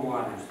still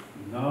waters.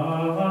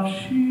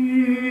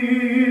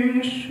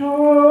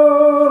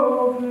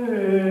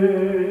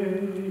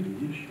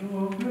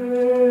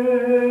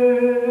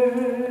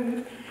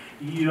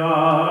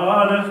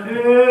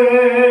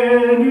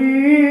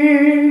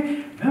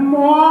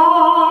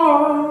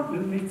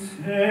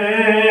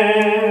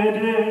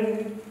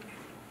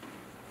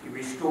 He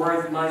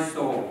restoreth my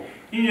soul.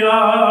 He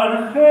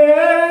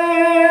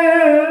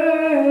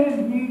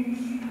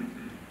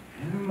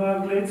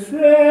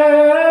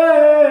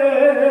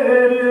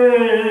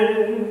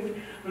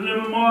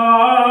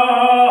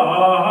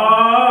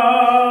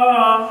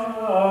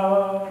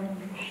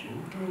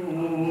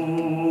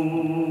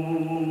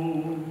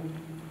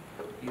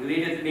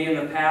leadeth me in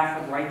the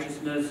path of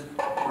righteousness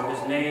for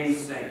his name's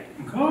sake.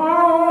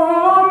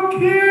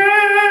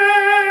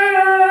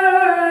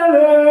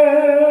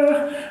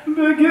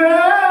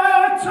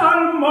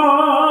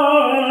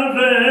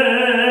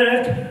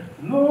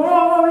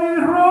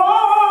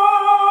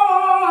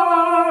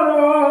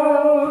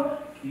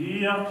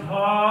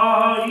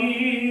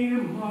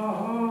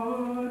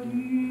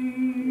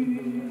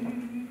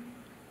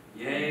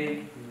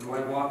 Yea, though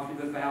I walk through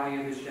the valley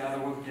of the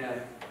shadow of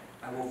death,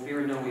 I will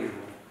fear no evil.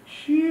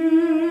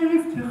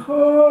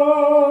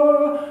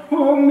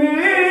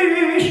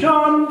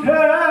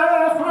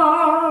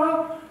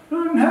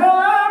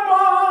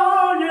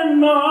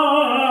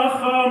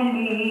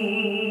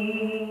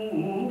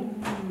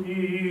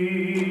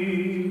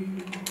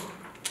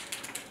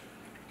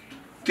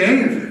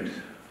 David,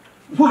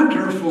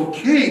 wonderful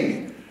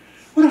king,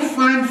 what a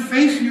fine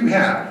face you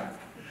have.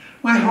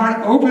 My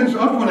heart opens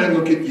up when I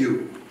look at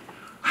you.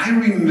 I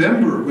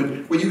remember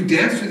when you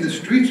danced in the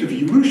streets of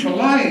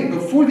Jerusalem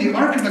before the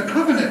Ark of the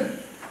Covenant.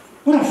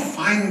 What a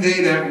fine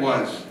day that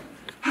was.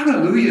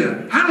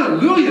 Hallelujah,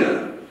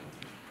 hallelujah.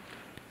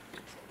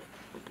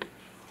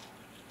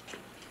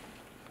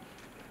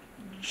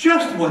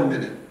 Just 1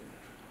 minute.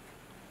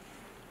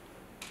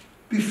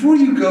 Before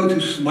you go to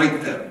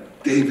smite them,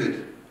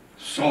 David,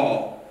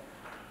 Saul,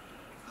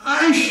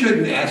 I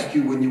shouldn't ask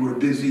you when you were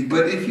busy,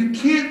 but if you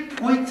can't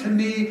point to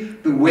me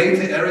the way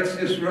to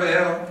Eretz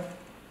Israel,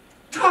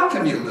 talk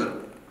to me a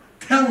little.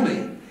 Tell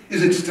me,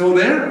 is it still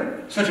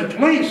there? Such a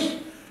place,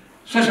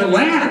 such a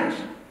land.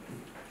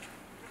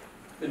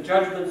 The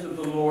judgments of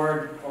the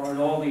Lord are in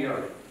all the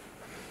earth.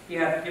 He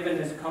hath given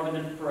his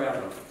covenant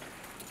forever.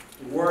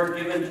 The word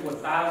given to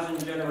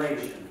 1,000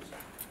 generations.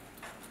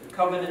 The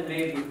covenant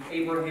made with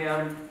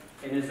Abraham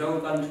and his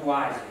oath unto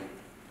Isaac,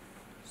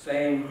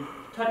 saying,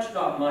 touch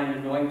not mine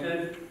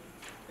anointed,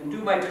 and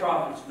do my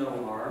prophets no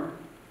harm.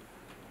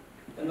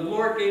 And the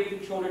Lord gave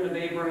the children of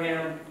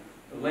Abraham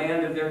the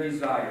land of their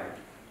desire.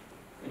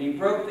 And he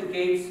broke the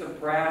gates of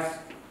brass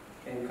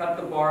and cut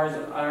the bars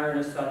of iron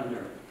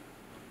asunder.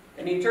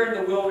 And he turned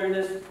the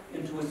wilderness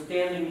into a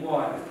standing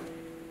water,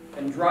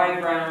 and dry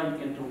ground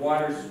into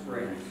water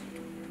springs.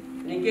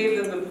 And he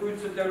gave them the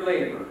fruits of their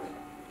labor,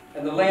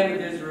 and the land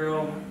of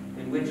Israel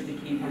in which to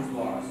keep his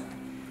laws.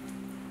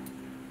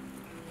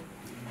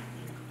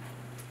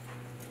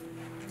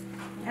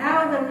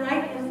 Now the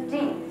night is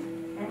deep,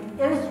 and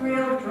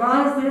Israel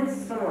draws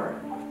its sword.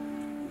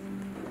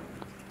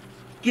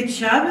 Good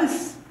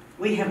Shabbos.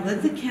 We have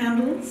lit the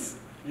candles.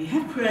 We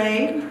have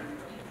prayed.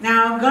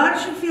 Now, God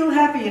should feel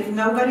happy if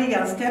nobody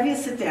else. Tevye,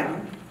 sit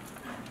down.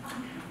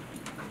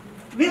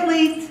 We'll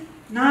eat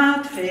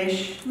not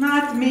fish,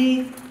 not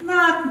meat,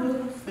 not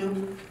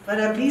soup, but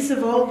a piece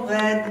of old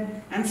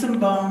bread and some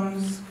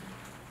bones.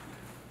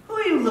 Who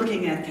are you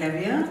looking at,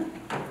 Tevye?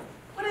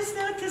 What is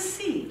there to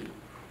see?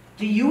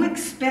 Do you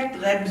expect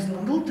Reb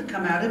Zundel to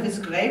come out of his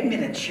grave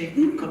with a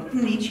chicken cooked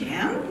in each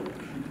hand?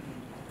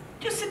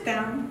 Just sit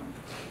down,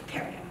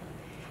 Tevye.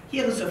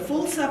 Here is a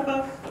full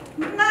supper,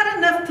 not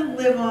enough to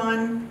live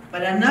on,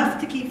 but enough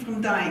to keep from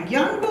dying.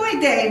 Young boy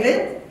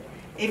David,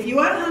 if you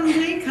are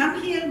hungry,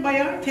 come here by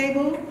our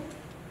table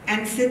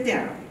and sit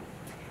down.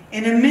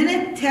 In a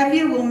minute,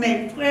 Tevye will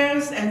make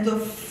prayers and the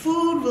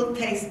food will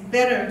taste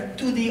better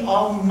to the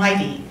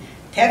Almighty.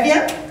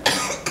 Tevye,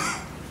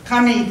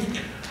 come eat.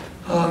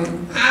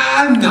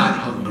 I'm not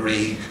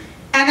hungry.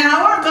 An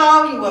hour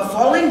ago, you were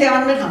falling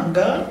down with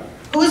hunger.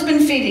 Who's been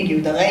feeding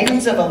you? The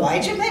ravens of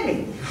Elijah,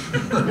 maybe?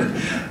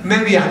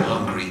 Maybe I'm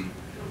hungry,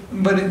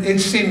 but it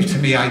seems to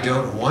me I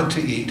don't want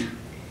to eat.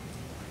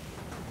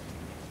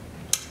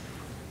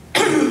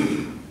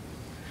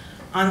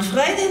 On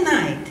Friday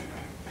night,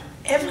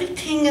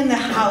 everything in the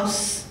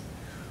house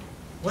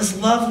was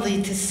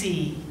lovely to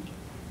see.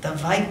 The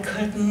white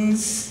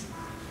curtains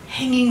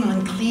hanging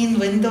on clean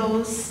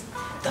windows,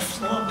 the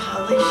floor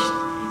polished,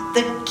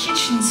 the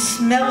kitchen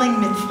smelling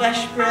with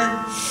fresh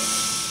bread,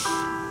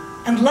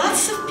 and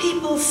lots of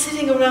people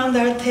sitting around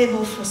our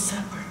table for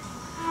supper.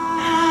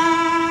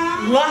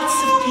 Lots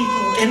of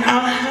people in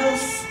our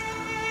house.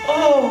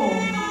 Oh,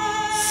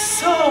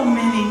 so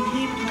many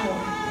people.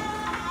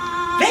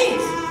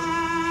 Wait,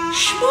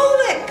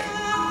 Shmulik,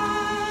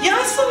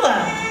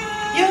 Yasala,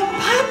 your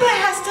papa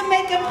has to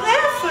make a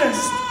prayer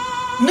first.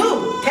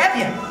 No,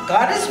 Tevye,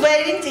 God is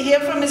waiting to hear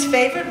from his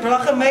favorite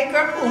bracha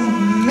maker,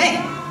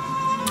 Ume.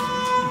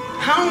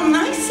 How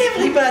nice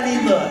everybody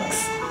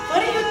looks.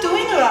 What are you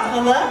doing,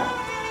 Rachala?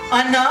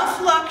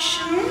 Enough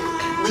lakshan,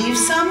 leave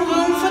some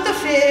room for the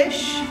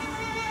fish.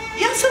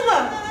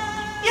 Yasala,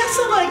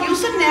 Yasala,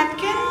 use a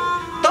napkin.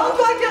 Don't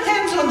wipe your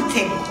hands on the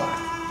tablecloth.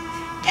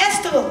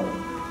 Esther,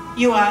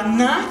 you are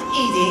not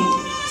eating.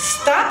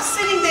 Stop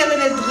sitting there in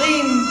a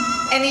dream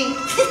and eat.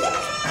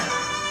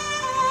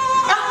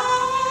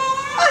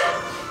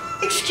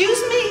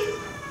 Excuse me.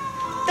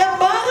 The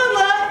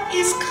Barala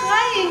is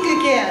crying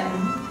again.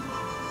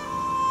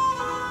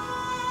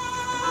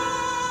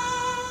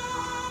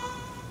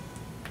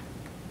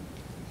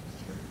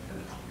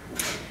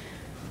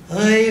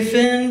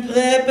 Reifen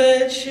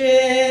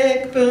Preppercheck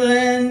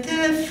brennt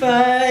der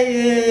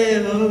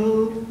Feier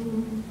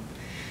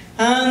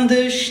an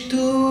der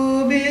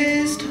Stube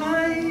ist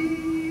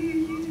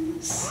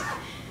heiß,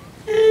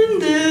 in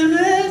der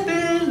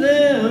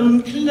Rebelle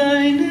und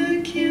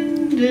kleine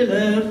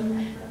Kinderlach,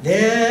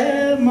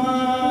 der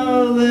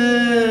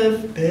Malef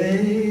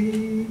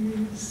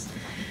Beis.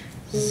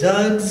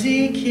 Sag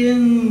sie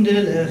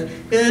Kinderlach,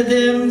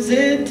 dem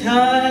sie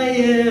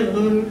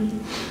teilen,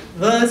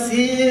 was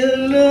ihr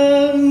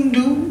lang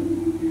du,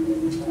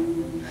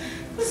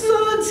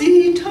 so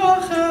sie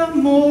toch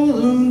amol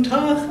und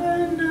toch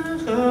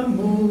nach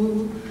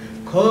amol,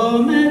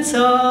 kommet's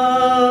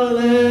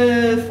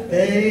Alef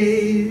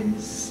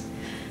Beis.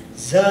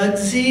 Sag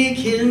sie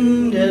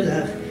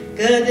Kinderlach,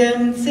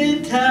 gedem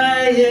sie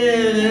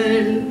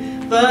teilen,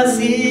 was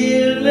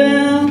ihr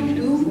lang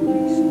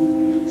du.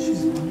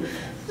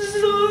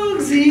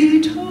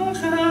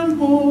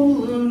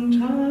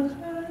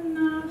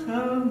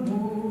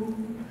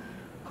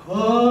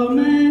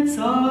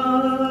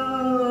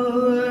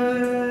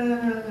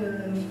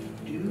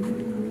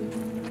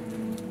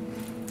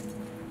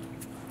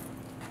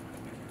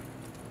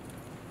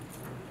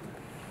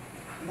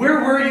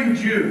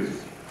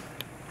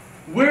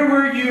 Where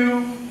were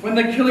you when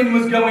the killing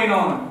was going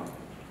on?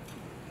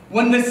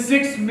 When the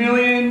 6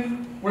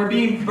 million were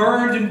being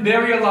burned and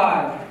buried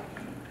alive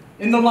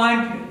in the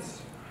lime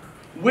pits?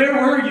 Where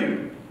were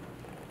you?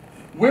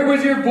 Where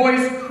was your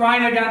voice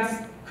crying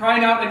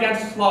out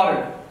against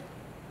slaughter?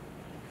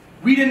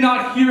 We did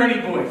not hear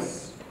any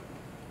voice.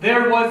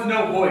 There was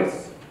no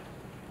voice.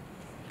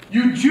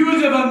 You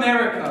Jews of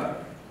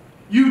America,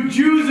 you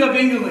Jews of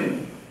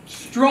England,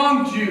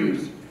 strong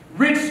Jews,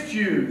 rich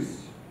Jews,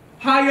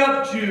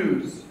 high-up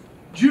Jews,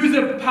 Jews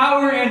of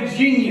power and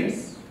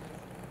genius,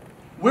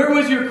 where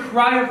was your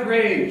cry of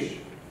rage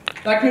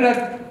that could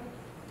have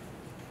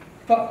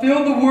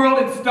filled the world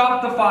and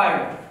stopped the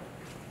fire?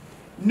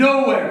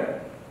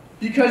 Nowhere,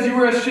 because you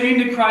were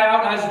ashamed to cry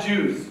out as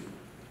Jews.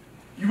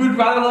 You would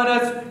rather let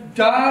us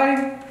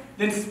die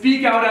than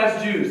speak out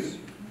as Jews.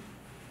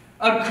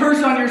 A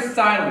curse on your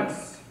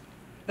silence,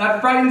 that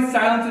frightened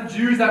silence of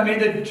Jews that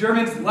made the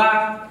Germans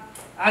laugh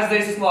as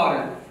they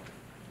slaughtered.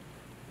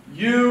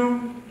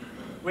 You,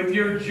 with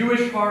your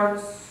Jewish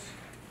hearts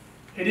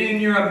hidden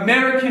in your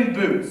American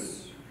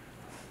boots,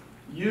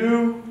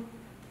 you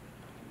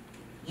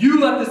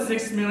let the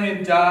 6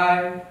 million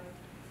die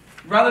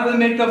rather than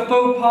make the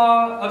faux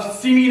pas of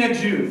seeming a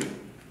Jew.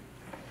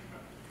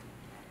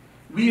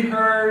 We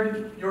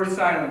heard your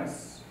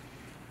silence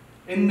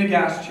in the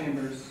gas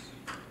chambers,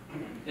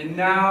 and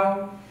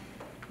now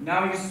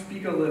you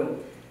speak a little.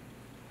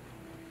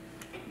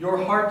 Your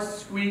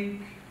hearts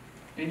squeak,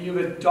 and you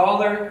have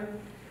 $1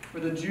 for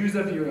the Jews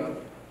of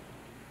Europe.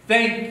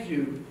 Thank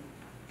you.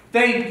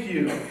 Thank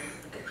you.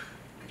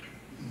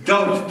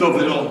 Don't,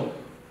 Dovidal.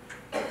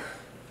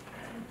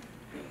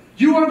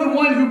 You are the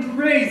one who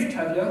prays,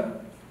 Tevye.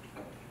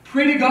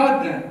 Pray to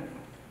God then,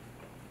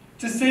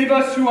 to save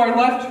us who are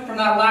left from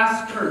that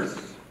last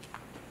curse.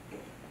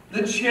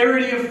 The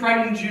charity of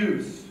frightened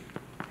Jews,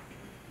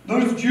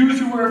 those Jews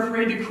who were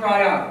afraid to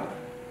cry out,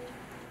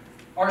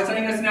 are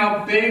sending us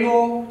now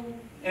bagel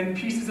and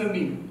pieces of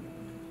meat.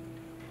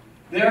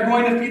 They are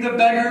going to feed the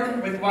beggar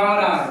with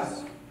wild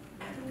eyes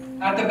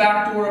at the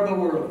back door of the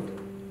world.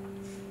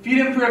 Feed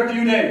him for a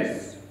few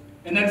days,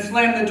 and then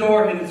slam the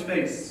door in his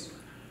face.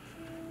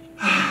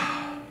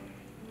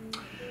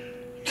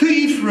 To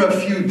eat for a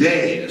few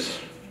days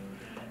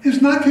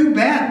is not too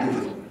bad,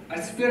 Dovidal. I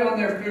spit on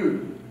their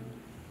food.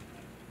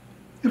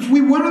 If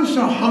we weren't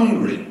so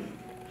hungry,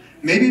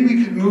 maybe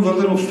we could move a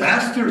little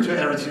faster to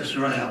Eretz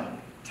Yisrael.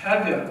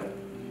 Tevye,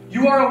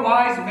 you are a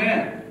wise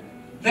man.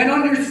 Then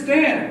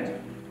understand.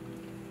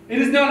 It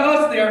is not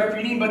us they are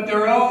feeding, but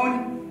their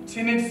own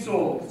timid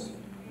souls.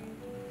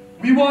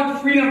 We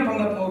want freedom from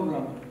the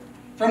pogrom,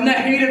 from the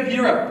hate of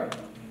Europe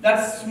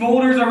that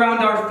smolders around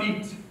our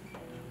feet.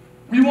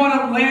 We want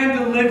a land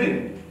to live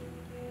in,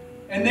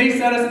 and they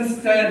set us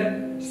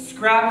instead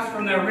scraps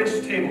from their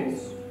rich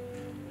tables.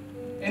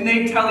 And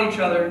they tell each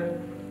other,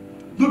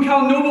 look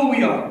how noble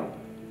we are,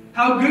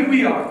 how good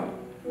we are.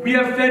 We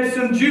have fed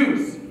some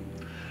Jews.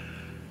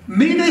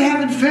 Me they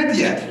haven't fed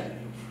yet.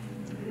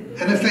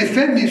 And if they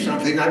fed me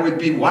something, I would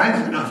be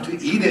wise enough to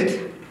eat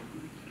it.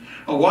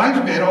 A wise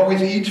man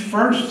always eats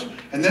first,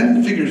 and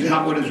then figures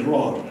out what is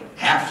wrong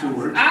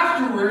afterwards.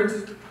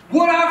 Afterwards?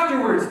 What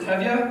afterwards,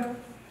 Tevye?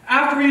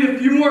 After we eat a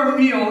few more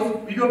meals,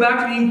 we go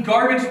back to being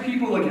garbage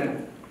people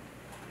again.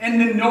 And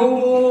the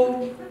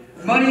noble,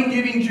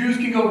 money-giving Jews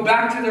can go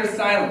back to their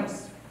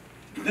silence.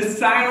 The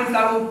silence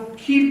that will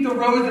keep the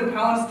roads of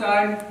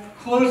Palestine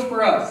closed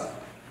for us,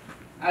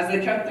 as they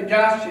kept the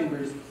gas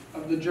chambers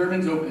of the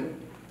Germans open.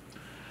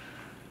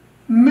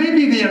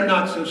 Maybe they are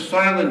not so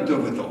silent,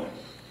 Dovidal.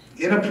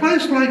 In a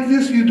place like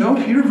this, you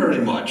don't hear very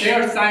much. They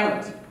are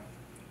silent.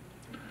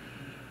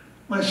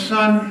 My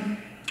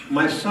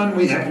son,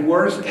 we have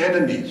worse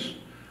enemies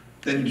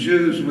than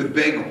Jews with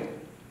bagel.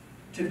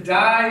 To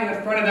die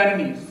in front of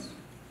enemies,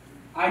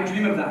 I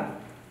dream of that.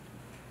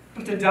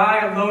 But to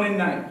die alone at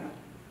night,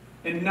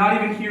 and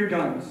not even hear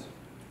guns,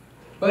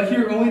 but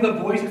hear only the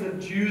voices of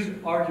Jews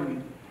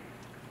arguing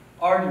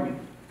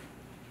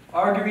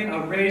a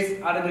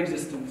race out of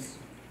existence.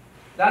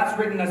 That's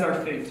written as our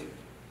fate.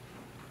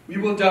 We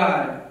will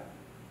die,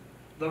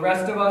 the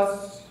rest of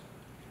us,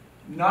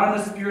 not in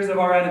the spears of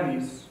our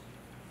enemies,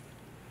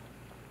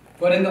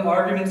 but in the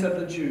arguments of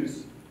the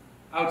Jews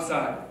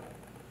outside.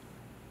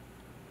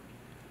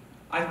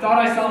 I thought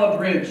I saw a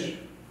bridge.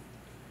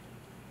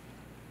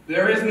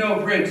 There is no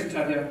bridge,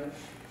 Tevye.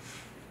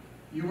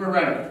 You were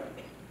right.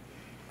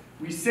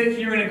 We sit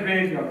here in a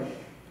graveyard,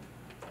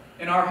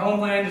 and our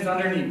homeland is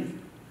underneath.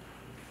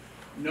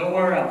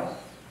 Nowhere else.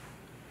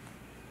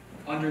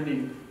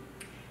 Underneath.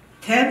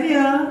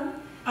 Tevye,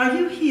 are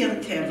you here,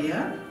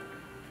 Tevye?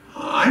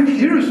 I'm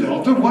here,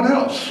 Zelda. What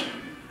else?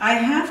 I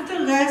have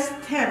to rest,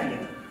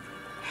 Tevye.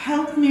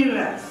 Help me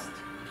rest.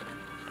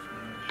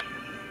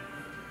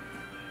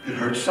 It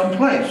hurts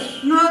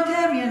someplace. No,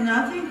 Tevye,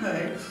 nothing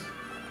hurts.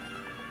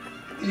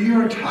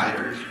 You're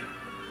tired.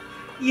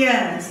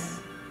 Yes,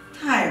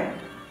 tired.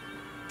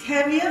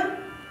 Tevye,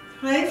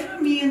 pray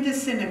for me in the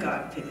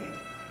synagogue today.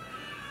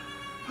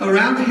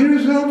 Around here,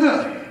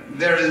 Zelda,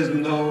 there is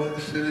no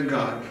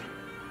synagogue.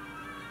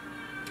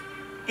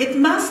 It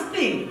must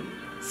be.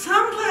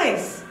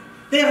 Someplace.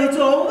 There's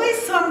always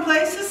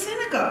someplace a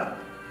synagogue.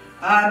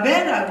 I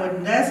bet I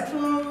wouldn't ask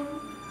for.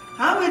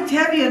 How would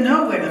Tevye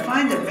know where to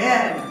find a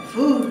bed and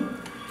food?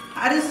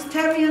 How does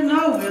Tevye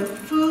know where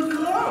food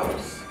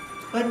grows?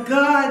 But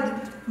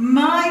God,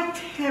 my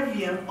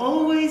Tevye,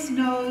 always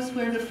knows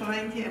where to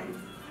find him.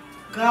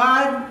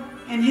 God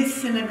and his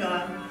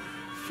synagogue,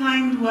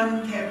 find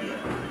one Tevye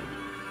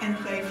and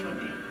pray for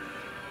me.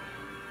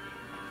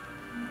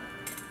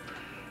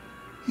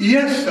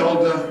 Yes,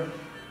 Elder,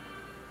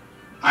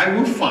 I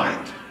will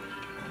find.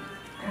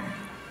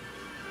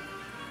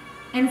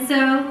 And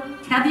so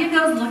Tevye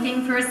goes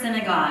looking for a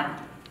synagogue,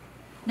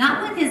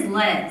 not with his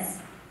legs,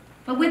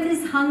 but with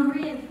his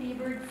hungry and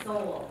fevered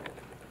soul.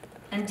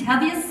 And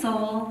Tevye's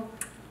soul,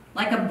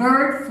 like a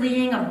bird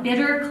fleeing a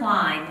bitter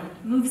climb,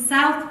 moves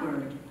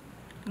southward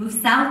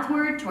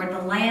toward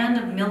the land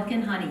of milk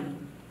and honey.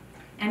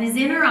 And his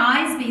inner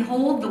eyes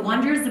behold the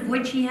wonders of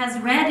which he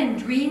has read and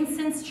dreamed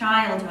since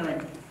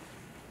childhood.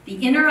 The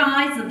inner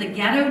eyes of the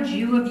ghetto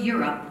Jew of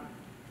Europe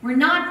were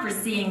not for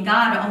seeing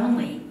God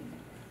only,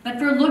 but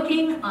for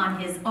looking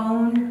on his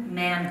own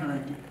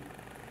manhood.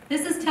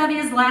 This is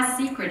Tevye's last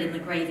secret in the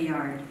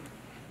graveyard,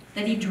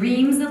 that he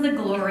dreams of the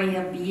glory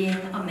of being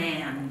a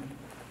man.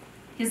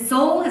 His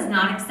soul has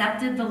not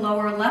accepted the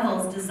lower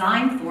levels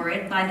designed for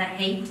it by the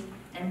hate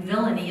and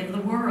villainy of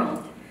the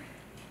world.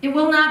 It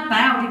will not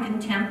bow to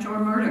contempt or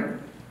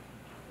murder.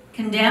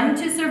 Condemned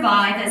to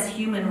survive as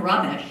human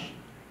rubbish,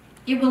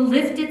 it will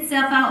lift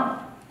itself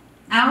up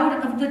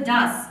out of the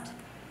dust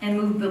and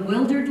move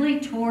bewilderedly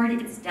toward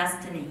its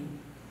destiny,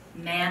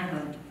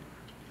 manhood.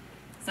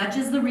 Such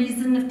is the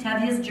reason of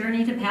Tevye's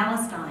journey to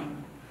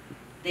Palestine.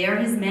 There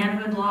his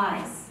manhood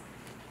lies.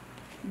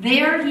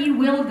 There he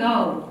will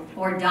go,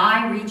 or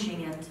die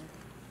reaching it,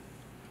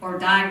 or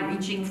die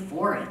reaching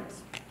for it.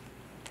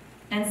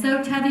 And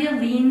so Tevye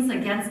leans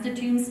against a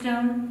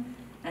tombstone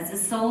as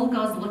his soul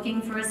goes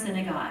looking for a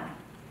synagogue,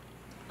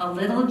 a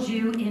little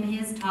Jew in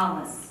his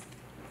tallis,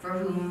 for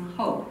whom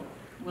hope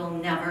will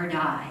never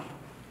die.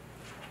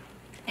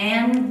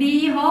 And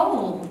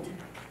behold,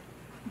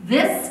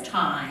 this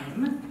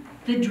time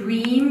the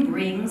dream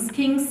brings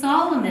King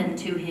Solomon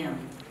to him.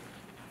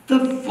 The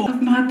voice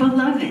of my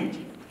beloved.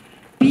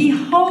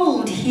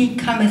 Behold, he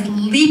cometh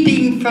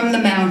leaping from the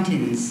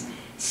mountains,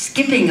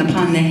 skipping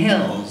upon the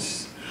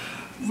hills.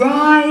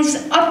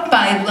 Rise up,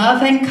 my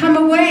love, and come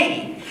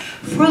away,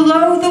 for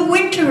lo, the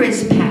winter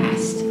is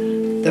past,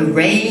 the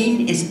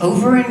rain is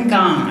over and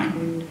gone.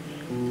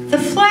 The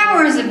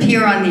flowers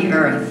appear on the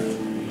earth,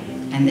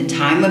 and the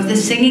time of the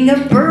singing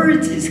of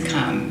birds is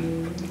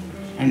come,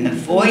 and the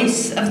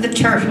voice of the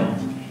turtle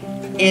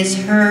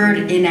is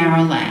heard in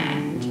our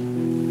land.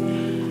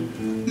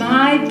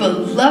 My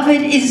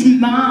beloved is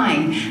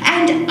mine,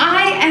 and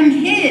I am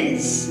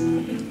his.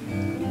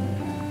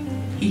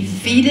 He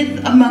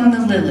feedeth among the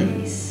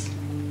lilies.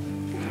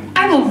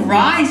 I will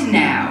rise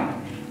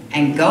now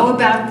and go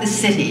about the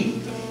city.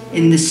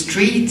 In the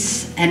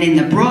streets and in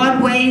the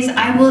broad ways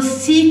I will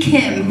seek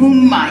him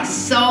whom my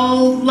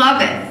soul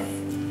loveth.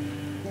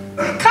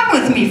 Come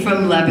with me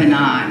from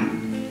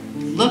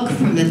Lebanon. Look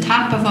from the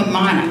top of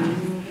Amana,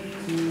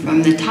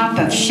 from the top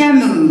of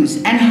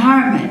Shemuz and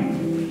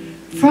Harmon,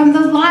 from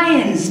the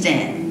lion's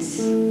dens,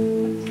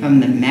 from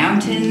the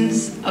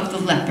mountains of the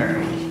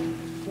leopard.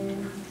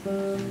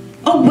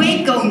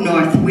 Awake, O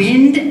north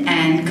wind,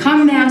 and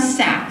come thou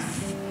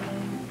south.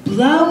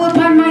 Blow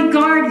upon my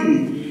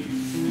garden,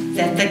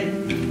 that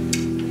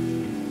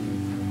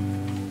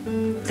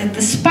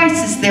the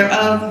spices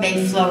thereof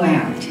may flow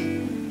out.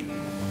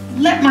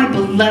 Let my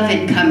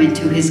beloved come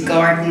into his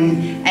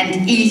garden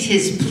and eat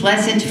his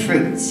pleasant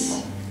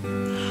fruits.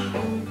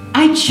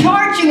 I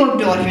charge you, O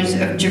daughters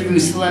of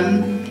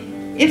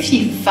Jerusalem, if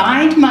ye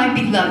find my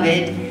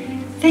beloved,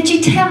 that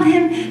ye tell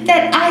him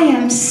that I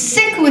am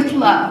sick with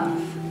love.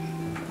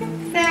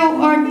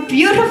 Thou art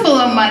beautiful,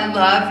 O my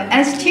love,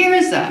 as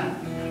Tirzah,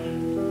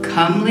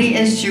 comely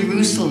as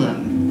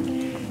Jerusalem,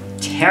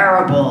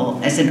 terrible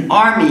as an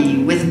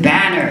army with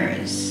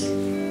banners.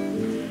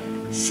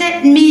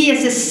 Set me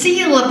as a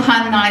seal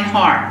upon thy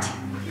heart,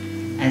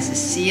 as a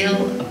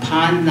seal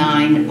upon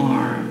thine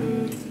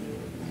arm.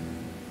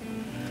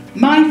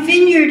 My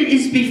vineyard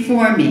is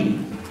before me.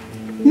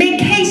 Make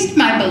haste,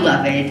 my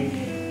beloved,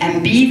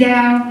 and be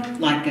thou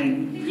like a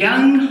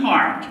young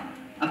hart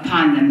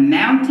upon the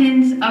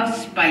mountains of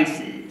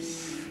spices.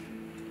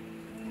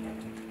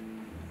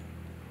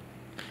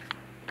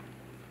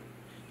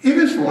 It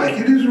is like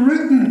it is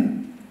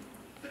written.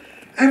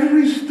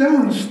 Every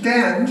stone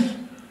stands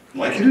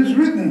like it is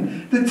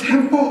written. The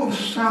temple of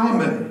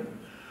Solomon.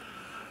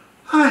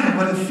 Ah,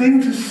 what a thing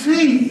to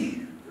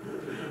see.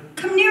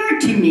 Come nearer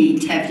to me,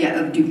 Tevye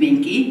of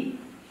Dubinki.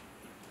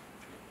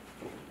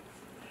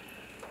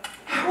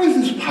 How is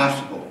this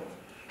possible?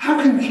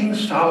 How can King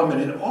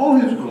Solomon in all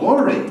his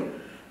glory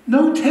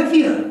know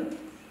Tevye?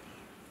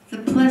 The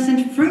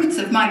pleasant fruits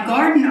of my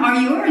garden are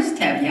yours,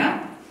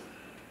 Tevye.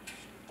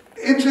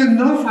 It's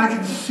enough I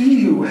can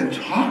see you and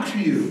talk to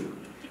you.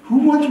 Who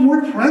wants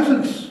more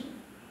presents?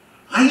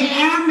 I I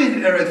am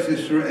in Eretz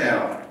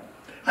Israel.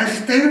 I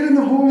stand in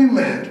the Holy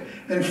Land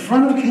in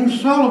front of King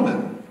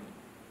Solomon.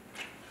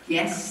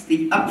 Yes,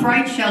 the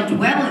upright shall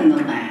dwell in the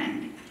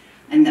land,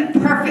 and the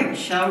perfect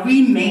shall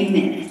remain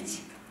in it.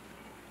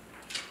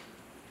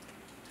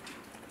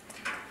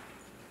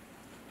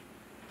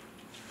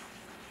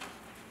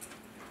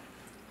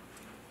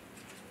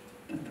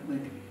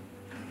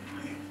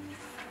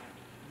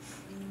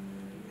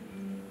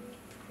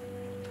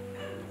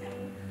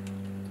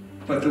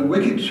 But the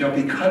wicked shall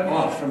be cut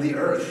off from the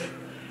earth,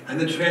 and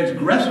the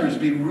transgressors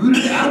be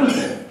rooted out of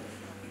it.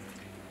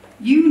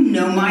 You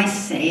know my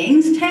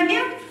sayings,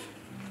 Tevye?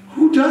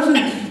 Who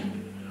doesn't?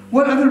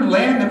 What other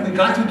land have we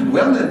got to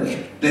dwell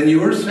in than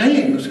your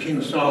sayings,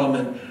 King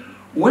Solomon?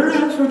 Where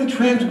else are the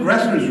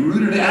transgressors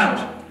rooted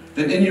out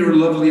than in your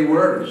lovely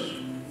words?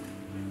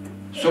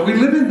 So we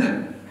live in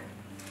them,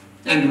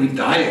 and we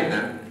die in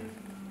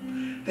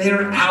them. They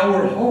are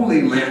our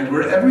holy land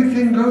where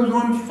everything goes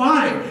on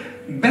fine,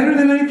 better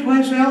than any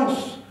place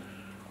else.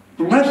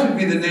 Blessed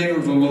be the name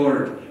of the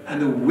Lord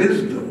and the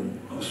wisdom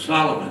of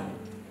Solomon.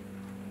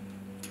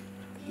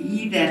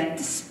 He that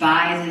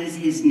despises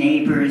his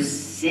neighbor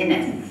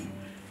sinneth,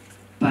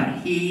 but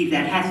he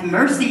that hath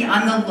mercy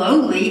on the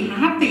lowly,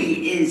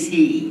 happy is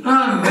he.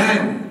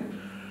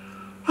 Amen.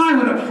 Ah,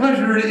 what a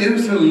pleasure it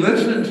is to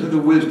listen to the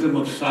wisdom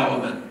of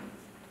Solomon.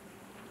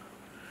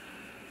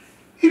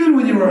 Even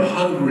when you are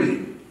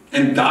hungry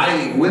and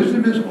dying,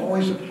 wisdom is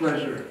always a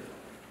pleasure.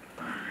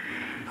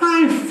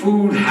 I have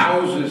food,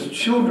 houses,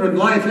 children,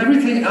 life,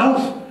 everything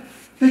else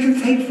they can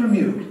take from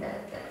you.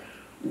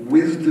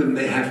 Wisdom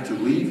they have to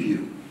leave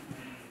you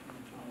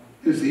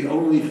is the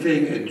only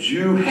thing a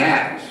Jew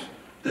has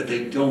that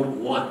they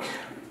don't want.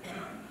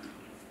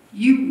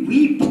 You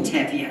weep,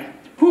 Tevye.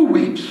 Who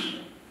weeps?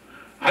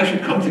 I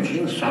should come to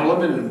King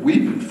Solomon and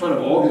weep in front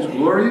of all his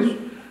glories?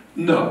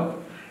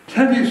 No.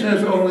 Tevye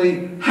says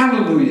only,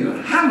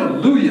 hallelujah,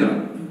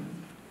 hallelujah.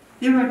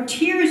 There are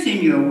tears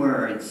in your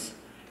words.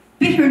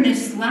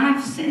 Bitterness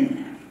laughs in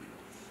them.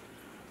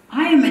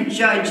 I am a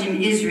judge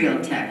in Israel,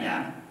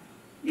 Tevye.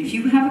 If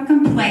you have a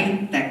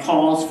complaint that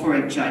calls for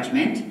a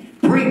judgment,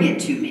 bring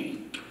it to me.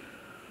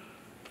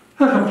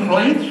 A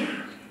complaint?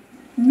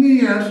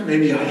 Yes,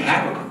 maybe I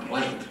have a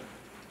complaint.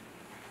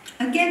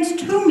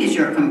 Against whom is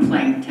your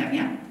complaint,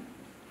 Tevye?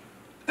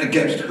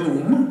 Against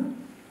whom?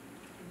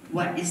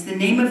 What is the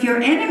name of your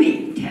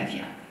enemy,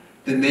 Tevye?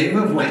 The name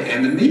of my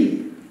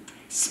enemy?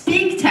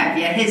 Speak,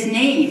 Tevye, his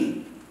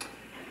name.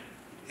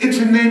 It's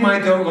a name I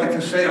don't like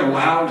to say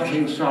aloud,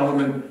 King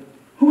Solomon.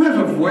 Who has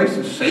a voice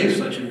to say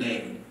such a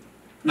name?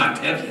 Not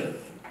Tevye.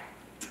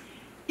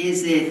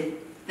 Is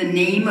it the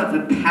name of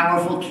a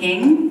powerful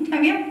king,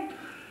 Tevye?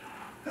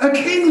 A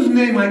king's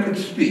name I could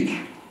speak,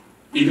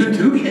 even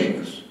two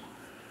kings.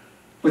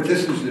 But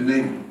this is a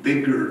name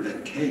bigger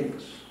than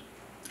kings.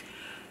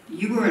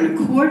 You are in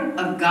a court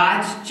of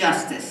God's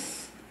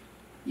justice.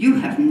 You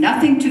have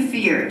nothing to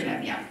fear,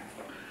 Tevye.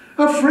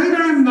 Afraid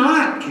I am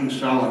not, King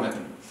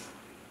Solomon,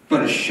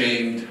 but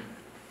ashamed.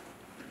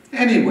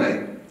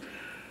 Anyway,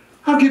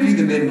 I'll give you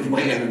the name of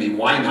my enemy.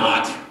 Why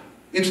not?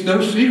 It's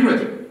no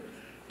secret.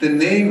 The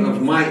name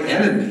of my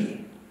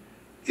enemy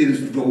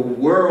is the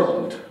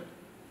world.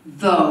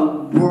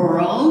 The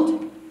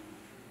world?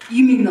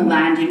 You mean the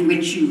land in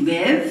which you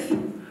live?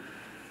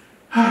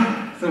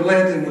 The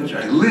land in which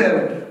I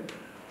live,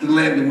 the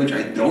land in which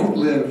I don't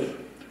live,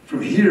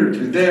 from here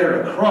to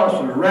there, across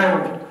and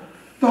around,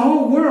 the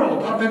whole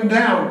world, up and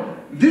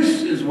down.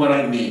 This is what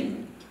I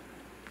mean.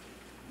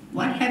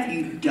 What have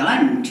you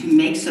done to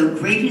make so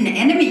great an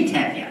enemy,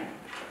 Tevye?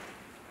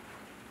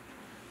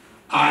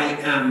 I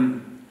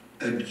am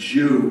a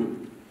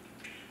Jew.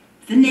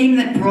 The name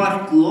that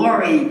brought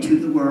glory to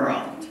the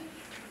world.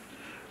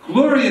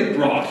 Glory it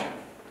brought,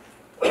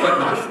 but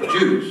not for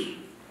Jews.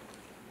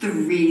 The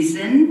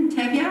reason,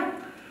 Tevye?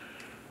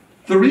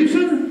 The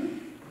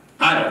reason?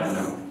 I don't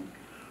know.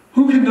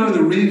 Who can know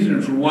the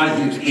reason for why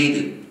he is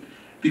hated?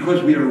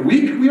 Because we are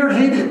weak, we are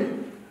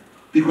hated.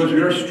 Because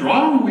we are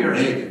strong, we are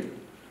hated.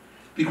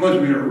 Because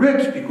we are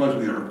rich, because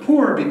we are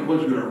poor,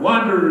 because we are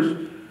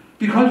wanderers,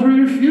 because we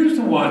refuse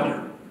to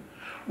wander.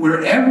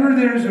 Wherever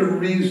there's a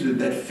reason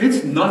that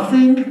fits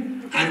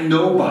nothing and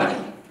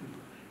nobody,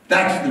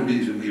 that's the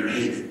reason we are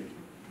hated.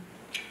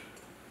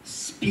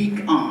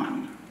 Speak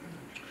on.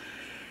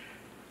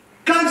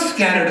 God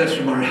scattered us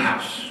from our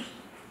house.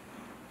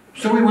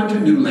 So we went to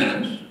new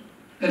lands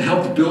and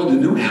helped build the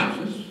new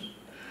houses.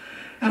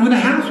 And when the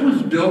house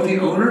was built, the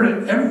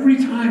owner every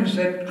time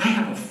said, I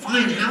have a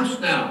fine house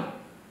now.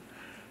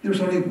 There was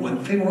only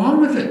one thing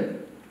wrong with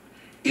it.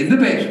 In the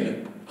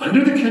basement,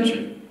 under the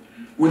kitchen,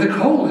 where the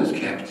coal is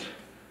kept,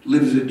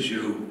 lives a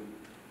Jew.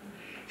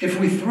 If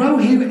we throw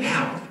him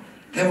out,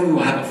 then we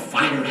will have a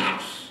finer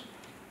house.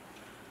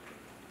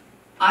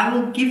 I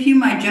will give you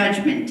my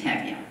judgment,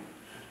 Tevye.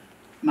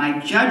 My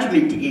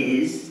judgment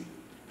is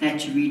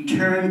that you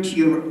return to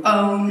your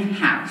own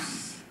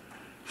house.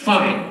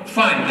 Fine,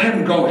 fine, I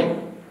am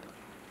going.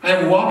 I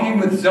am walking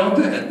with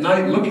Zelda at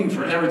night looking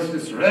for Eretz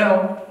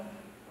Israel.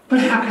 But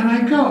how can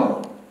I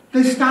go?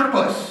 They stop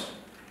us.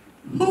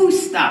 Who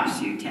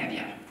stops you,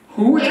 Tevye?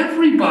 Who?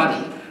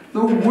 Everybody.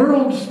 The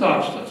world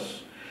stops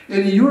us.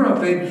 In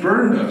Europe, they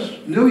burned us,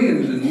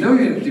 millions and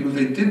millions, because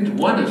they didn't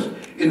want us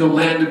in the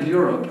land of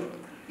Europe,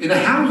 in the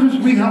houses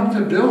we helped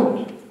to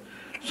build.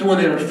 So when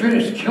they were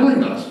finished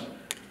killing us,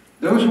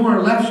 those who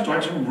are left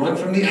start to run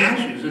from the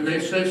ashes, and they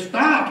say,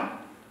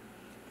 stop.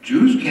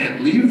 Jews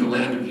can't leave the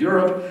land of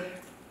Europe,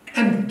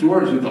 and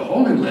doors of the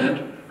Holy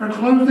Land are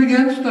closed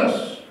against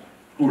us,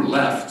 who are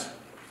left.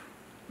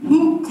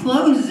 Who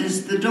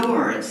closes the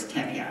doors,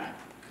 Tevye?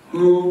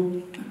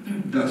 Who?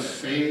 The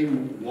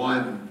same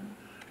one.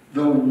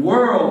 The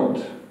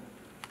world.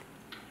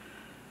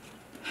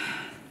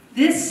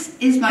 This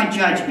is my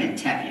judgment,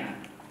 Tevye.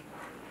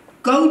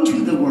 Go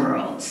to the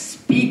world,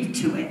 speak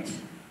to it.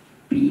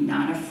 Be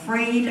not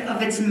afraid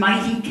of its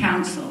mighty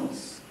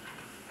counsels.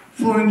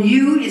 For in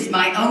you is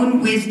my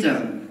own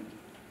wisdom,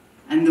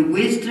 and the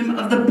wisdom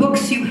of the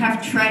books you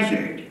have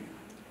treasured,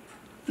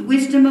 the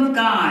wisdom of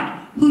God,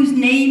 whose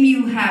name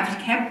you have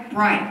kept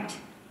bright.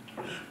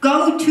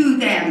 Go to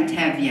them,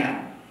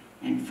 Tevye,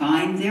 and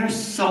find their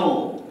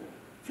soul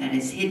that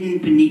is hidden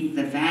beneath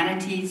the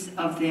vanities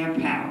of their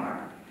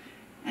power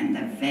and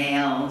the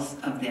veils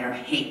of their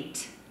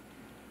hate.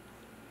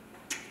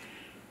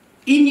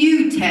 In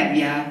you,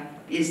 Tevye,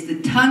 is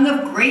the tongue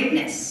of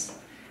greatness,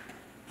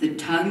 the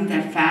tongue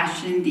that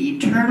fashioned the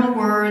eternal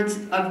words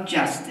of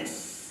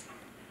justice.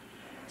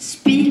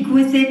 Speak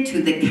with it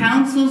to the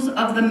counsels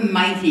of the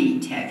mighty,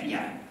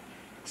 Tevye.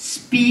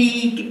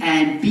 Speak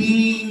and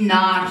be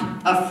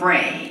not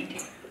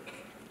afraid.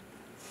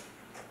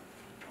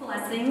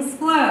 Blessings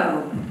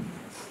flow,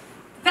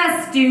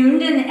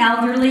 festooned and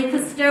elderly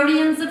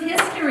custodians of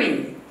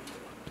history.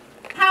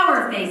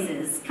 Power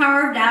faces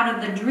carved out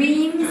of the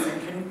dreams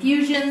and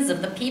confusions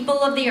of the people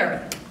of the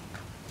earth.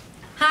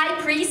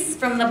 High priests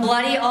from the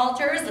bloody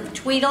altars of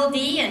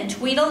Tweedledee and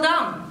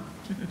Tweedledum.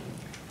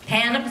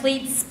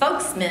 Panoplied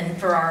spokesmen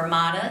for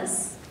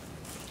armadas,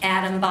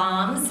 atom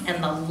bombs,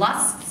 and the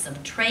lusts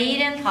of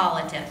trade and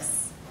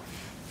politics.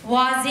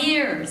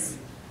 Wazirs,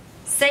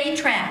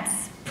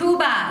 satraps,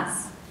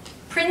 poobahs,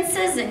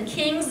 princes and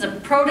kings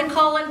of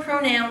protocol and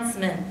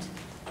pronouncement.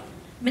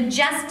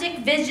 Majestic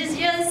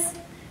visages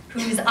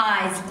whose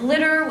eyes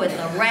glitter with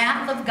the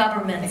wrath of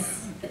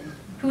governments,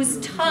 whose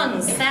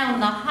tongues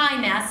sound the high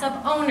mass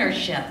of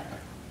ownership.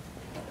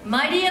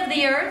 Mighty of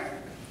the earth,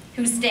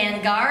 who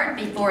stand guard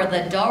before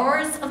the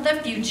doors of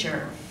the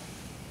future.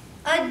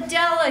 A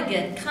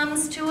delegate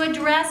comes to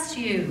address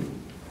you.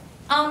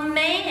 A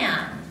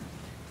man,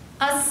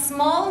 a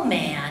small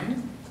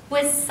man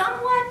with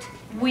somewhat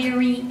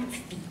weary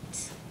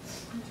feet.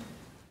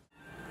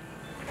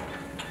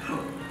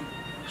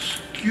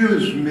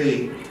 Excuse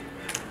me.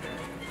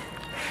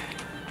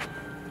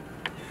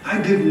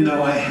 I didn't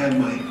know I had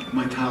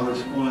my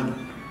tallis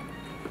on.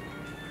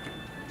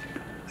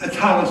 A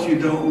tallis you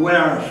don't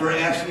wear for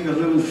asking a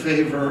little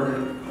favor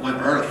on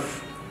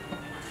earth.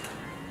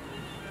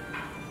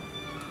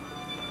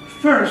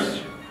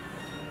 First,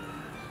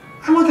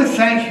 I want to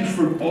thank you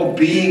for all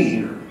being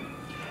here.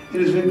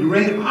 It is a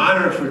great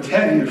honor for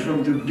Tevye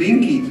from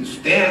Dubinki to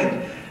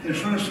stand in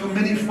front of so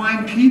many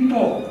fine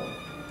people.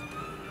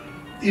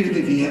 Even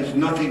if he has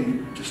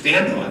nothing to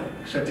stand on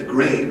except a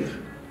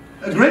grave.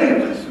 A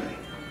grave, I say.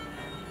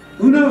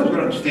 Who knows what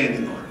I'm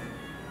standing on?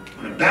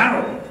 On a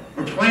barrel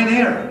or plain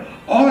air.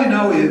 All I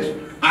know is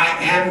I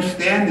am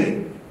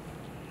standing.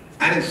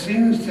 And it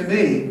seems to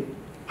me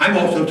I'm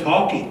also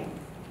talking.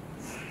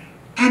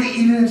 And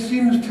even it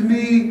seems to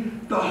me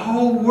the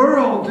whole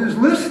world is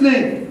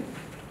listening.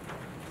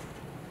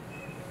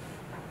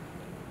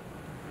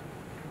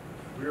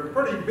 We're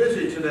pretty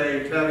busy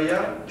today,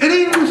 Tevye. It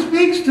even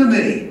speaks to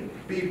me.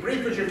 Be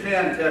brief as you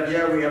can,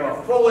 Tevye. We have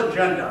a full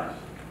agenda.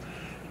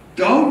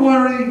 Don't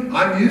worry,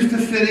 I'm used to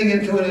fitting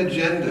into an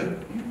agenda.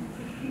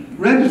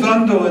 Reb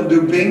Zundel and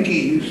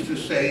Dubinki used to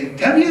say,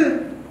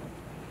 Tevye,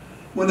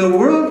 when the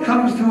world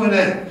comes to an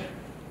end,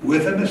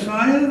 with a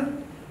Messiah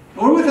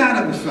or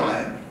without a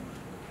Messiah,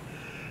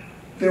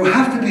 there will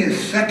have to be a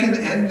second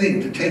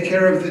ending to take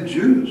care of the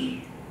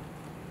Jews.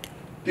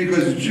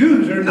 Because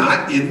Jews are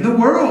not in the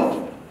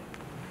world.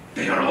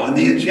 They are on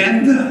the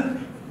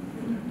agenda.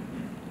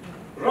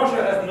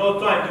 Russia has no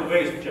time to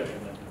waste, gentlemen.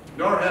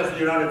 Nor has the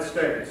United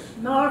States.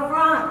 Nor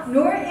France,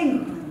 nor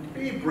England.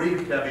 Be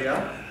brief,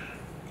 Tevye.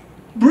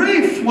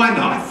 Brief? Why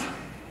not?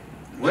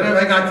 What have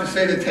I got to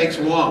say that takes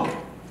long?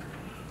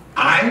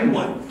 I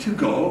want to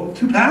go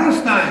to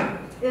Palestine.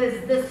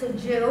 Is this a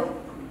Jew?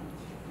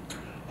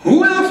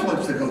 Who else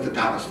wants to go to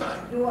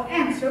Palestine? You will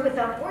answer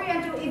without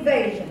Oriental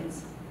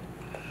evasions.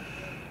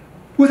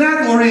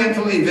 Without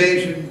Oriental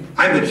evasion,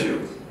 I'm a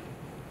Jew.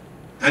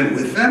 And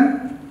with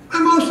them,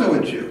 I'm also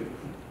a Jew.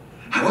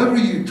 However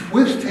you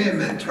twist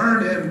him and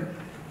turn him,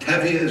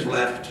 Tevye is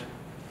left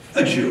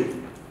a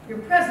Jew. Your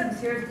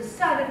presence here is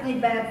decidedly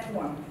bad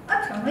form.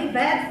 Utterly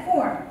bad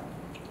form.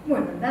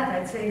 More than that,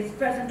 I'd say his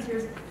presence here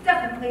is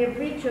definitely a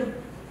breach of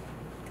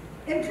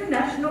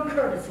international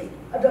courtesy.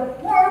 A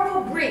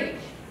deplorable breach.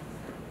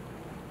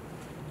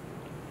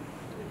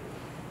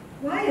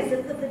 Why is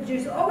it that the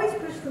Jews always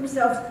push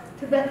themselves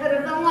to the head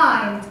of the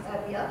line,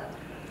 Tevye.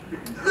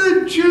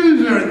 The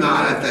Jews are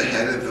not at the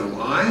head of the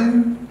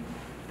line,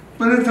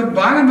 but at the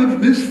bottom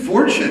of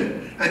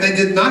misfortune, and they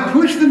did not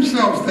push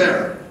themselves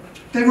there.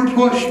 They were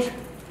pushed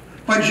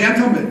by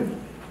gentlemen,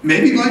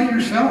 maybe like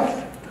yourself,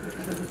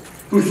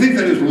 who think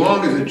that as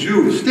long as a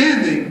Jew is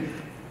standing,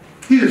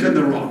 he is in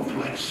the wrong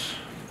place.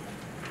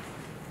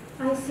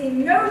 I see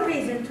no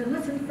reason to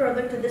listen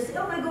further to this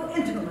illegal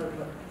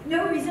interloper.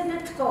 No reason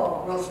at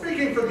all. Well,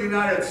 speaking for the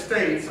United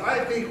States,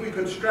 I think we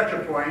could stretch a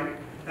point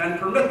and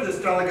permit this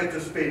delegate to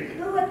speak.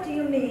 What do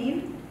you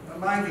mean?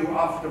 Mind you,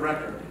 off the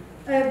record.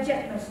 I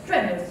object most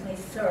strenuously,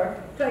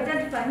 sir, to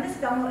identifying this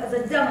fellow as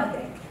a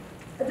delegate.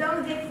 A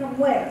delegate from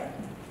where?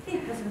 He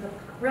has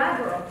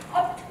rather a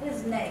pop to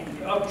his name.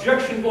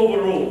 Objection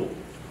overruled.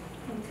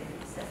 I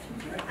take exception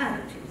to your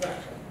attitude,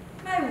 Russia.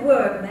 My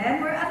word,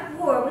 man, we're at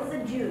war with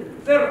the Jews.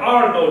 There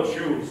are no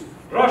Jews.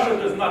 Russia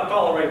does not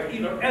tolerate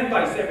either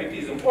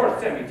anti-Semitism or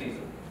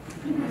Semitism.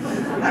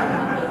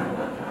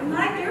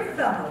 My dear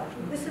fellow,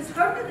 this is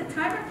hardly the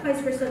time or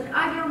place for such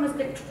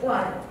idealistic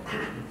twaddle.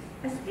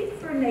 I speak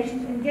for a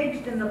nation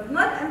engaged in the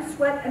blood and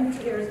sweat and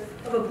tears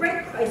of a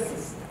great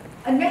crisis.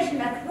 A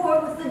nation at war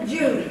with the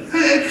Jews.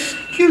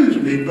 Excuse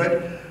me,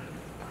 but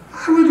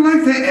I would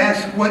like to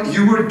ask what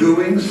you were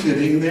doing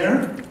sitting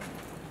there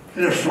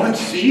in a front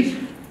seat.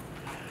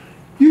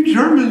 You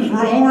Germans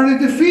were already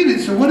defeated,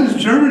 so what is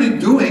Germany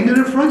doing in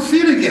a front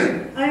seat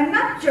again? I am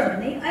not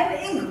Germany, I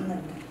am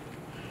England.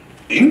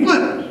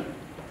 England?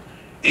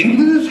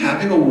 England is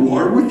having a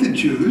war with the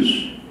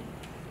Jews?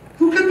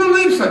 Who can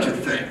believe such a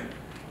thing?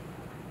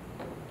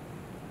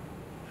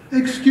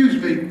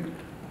 Excuse me,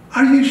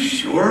 are you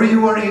sure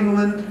you are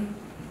England?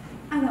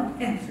 I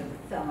don't answer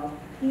the fellow.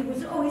 He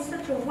was always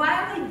such a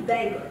wily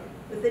beggar,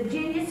 with a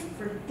genius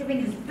for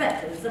giving his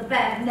betters a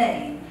bad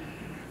name.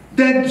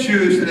 Dead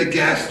Jews in a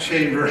gas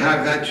chamber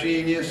have that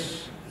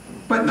genius,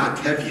 but not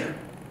Tevye.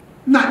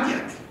 Not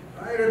yet.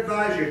 I'd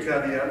advise you,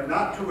 Tevye,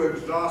 not to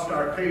exhaust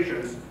our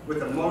patience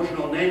with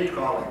emotional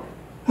name-calling.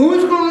 Who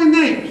is calling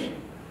names?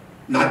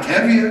 Not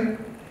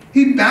Tevye.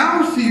 He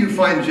bows to you,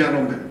 fine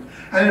gentlemen.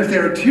 And if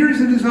there are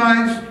tears in his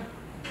eyes,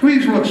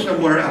 please look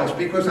somewhere else,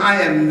 because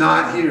I am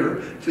not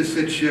here to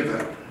sit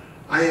shiva.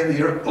 I am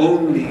here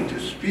only to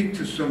speak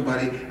to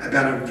somebody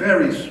about a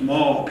very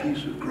small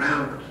piece of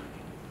ground.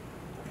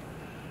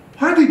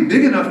 Hardly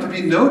big enough to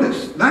be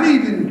noticed, not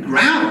even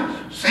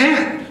ground,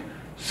 sand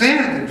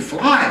and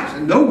flies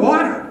and no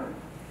water.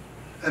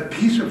 A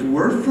piece of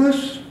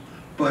worthless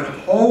but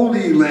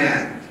holy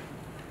land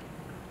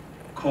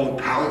called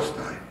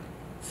Palestine.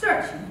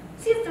 Search him.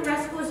 See if the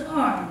rascal is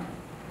armed.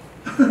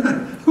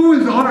 Who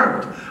is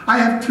armed? I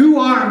have 2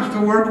 arms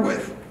to work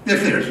with,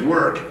 if there's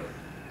work,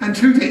 and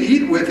 2 to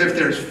eat with if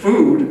there's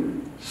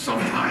food,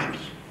 sometimes.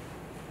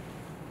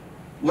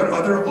 What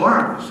other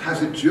arms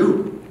has a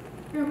Jew?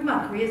 Your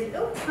mockery is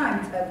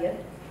ill-timed, Tevye.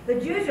 The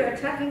Jews are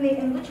attacking the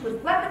English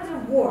with weapons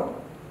of war.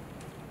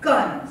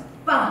 Guns,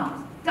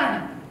 bombs,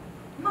 dynamite,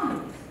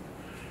 mines.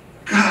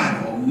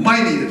 God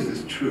almighty, is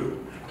this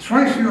true?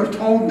 Thrice you have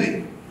told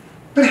me.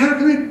 But how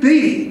can it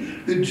be?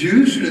 The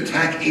Jews should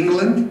attack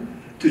England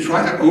to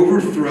try to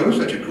overthrow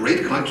such a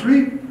great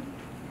country?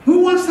 Who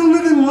wants to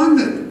live in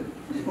London?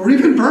 Or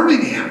even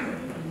Birmingham?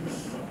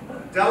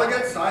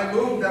 Delegates, I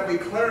move that we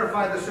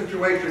clarify the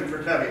situation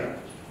for Tevye.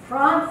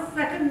 France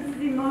seconds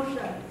the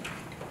motion.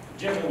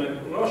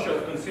 Gentlemen,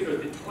 Russia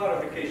considers the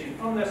clarification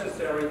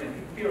unnecessary and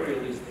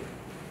imperialistic.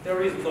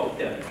 There is no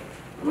Tevye.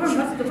 We're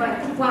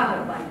Muscovite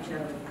twaddle, by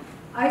Jove.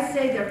 I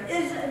say there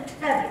is a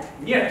Tevye.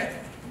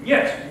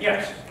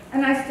 Yes.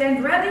 And I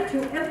stand ready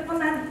to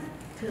implement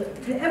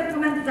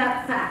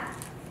that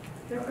fact.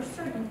 There are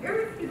certain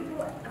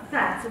irrefutable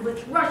facts of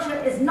which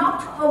Russia is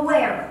not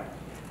aware.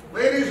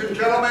 Ladies and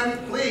gentlemen,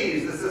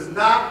 please, this is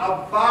not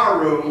a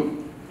bar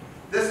room.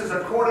 This is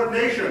a court of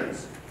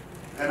nations.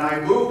 And I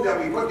move that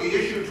we put the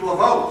issue to a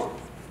vote.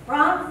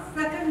 France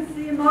seconds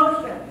the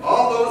motion.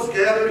 All those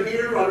gathered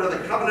here under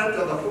the covenant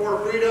of the 4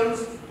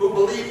 freedoms who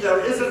believe there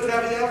is a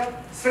Tevye,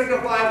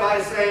 signify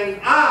by saying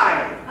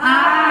aye.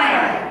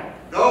 Aye.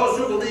 Those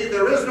who believe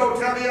there is no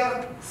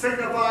Tevye,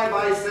 signify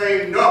by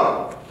saying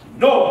no.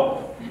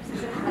 No.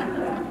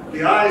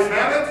 The ayes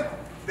have it.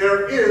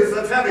 There is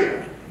a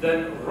Tevye.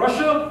 Then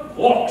Russia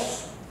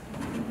walks.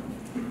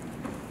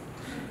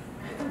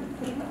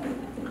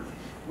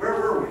 Where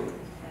were we?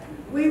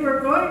 We were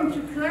going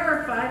to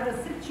clarify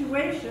the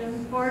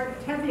situation for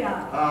Tevye.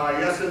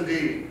 Yes,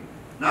 indeed.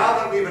 Now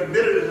that we've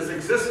admitted his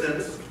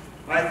existence,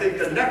 I think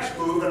the next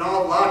move in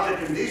all logic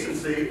and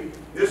decency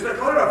is to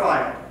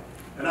clarify it.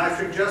 And I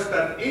suggest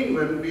that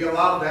England be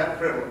allowed that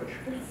privilege.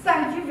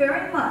 Thank you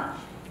very much.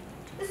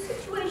 The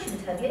situation,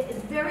 Tevye, is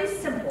very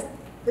simple.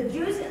 The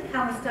Jews in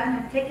Palestine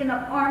have taken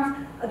up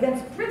arms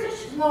against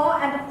British law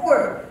and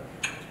order.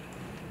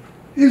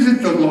 Is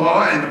it the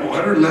law and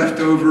order left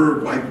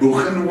over by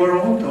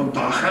Buchenwald or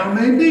Dachau,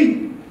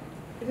 maybe?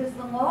 It is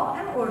the law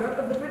and order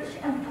of the British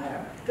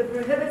Empire that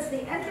prohibits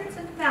the entrance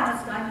into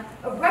Palestine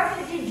of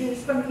refugee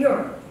Jews from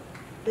Europe.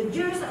 The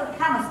Jews of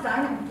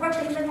Palestine have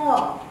broken the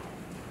law.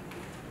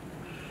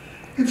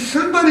 If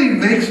somebody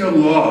makes a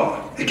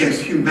law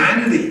against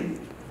humanity,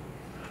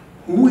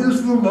 who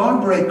is the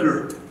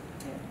lawbreaker?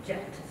 I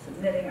object to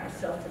submitting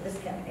ourselves to this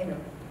campaign of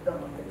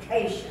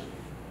vilification.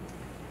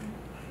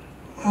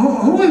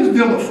 Who is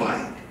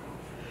vilifying?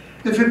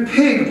 If a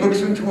pig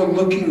looks into a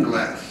looking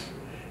glass,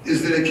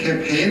 is it a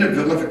campaign of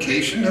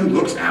vilification who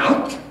looks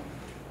out?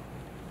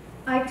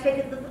 I take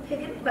it that the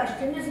pig in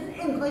question is an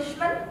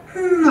Englishman?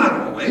 Not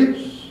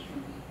always.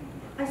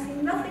 I see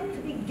nothing to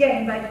be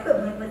gained by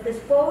quibbling with this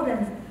bold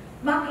and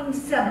mocking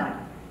Semite.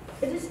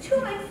 It is too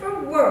late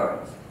for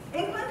words.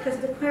 England has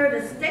declared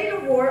a state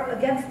of war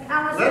against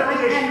Palestine. Let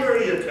me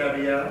assure you,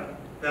 Tevye,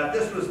 that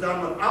this was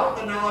done without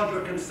the knowledge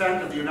or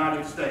consent of the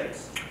United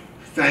States.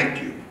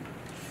 Thank you.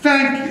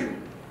 Thank you.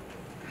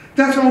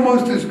 That's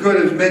almost as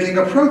good as making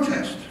a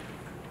protest.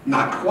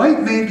 Not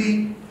quite,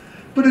 maybe,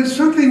 but it's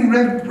something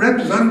Reb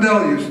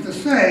Zundel used to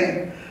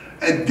say.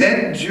 A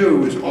dead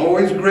Jew is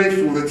always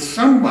grateful that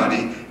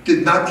somebody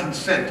did not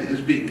consent to his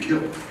being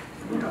killed.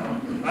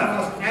 I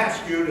must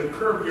ask you to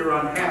curb your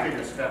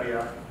unhappiness,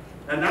 Tevye,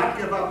 and not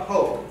give up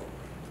hope.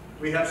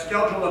 We have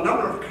scheduled a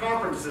number of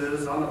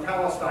conferences on the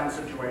Palestine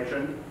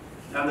situation,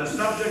 and the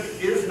subject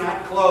is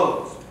not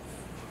closed.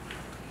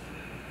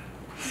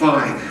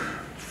 Fine,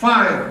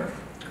 fine.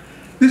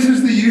 This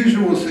is the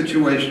usual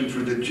situation for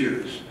the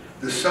Jews.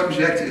 The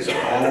subject is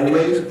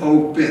always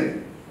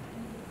open.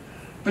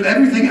 But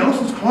everything else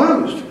is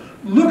closed.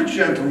 Look,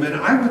 gentlemen,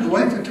 I would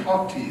like to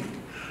talk to you.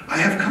 I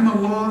have come a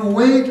long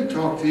way to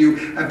talk to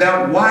you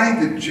about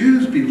why the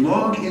Jews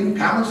belong in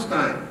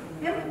Palestine.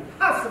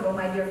 Impossible,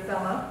 my dear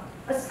fellow.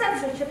 A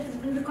censorship has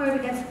been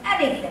declared against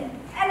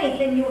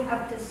anything you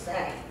have to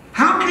say.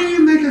 How can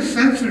you make a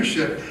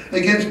censorship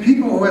against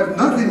people who have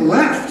nothing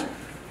left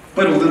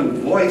but a little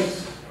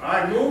voice?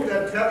 I move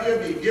that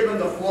Tevye be given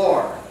the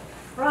floor.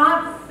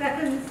 Franz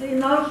seconds the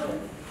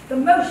motion. The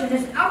motion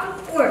is out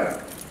of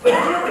order. The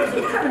Jew is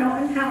a criminal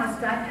in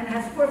Palestine and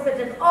has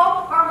forfeited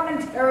all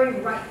parliamentary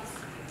rights.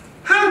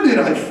 How did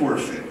I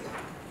forfeit?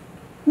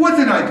 What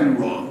did I do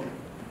wrong?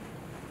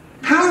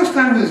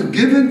 Palestine was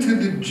given to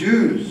the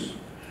Jews,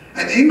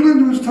 and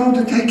England was told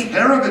to take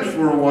care of it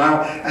for a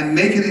while and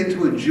make it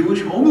into a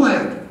Jewish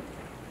homeland.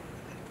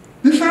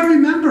 This I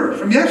remember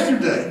from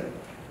yesterday.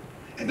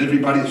 And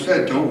everybody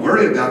said, don't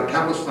worry about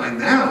Palestine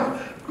now.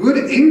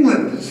 Good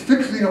England is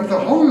fixing up the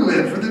Holy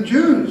Land for the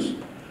Jews.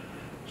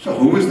 So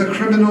who is the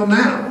criminal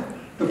now?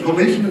 The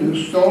policeman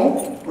who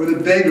stole or the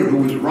beggar who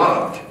was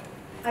robbed?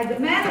 I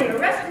demand the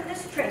arrest of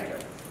this traitor.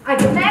 I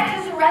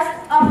demand his arrest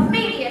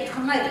immediately.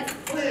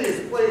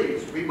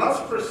 Please, we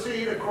must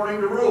proceed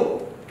according to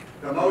rule.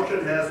 The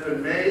motion has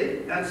been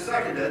made and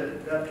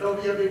seconded that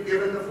Tevye be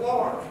given the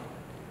floor.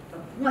 A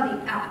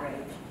bloody outrage.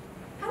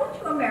 How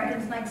would you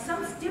Americans like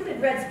some stupid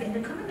redskin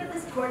to come into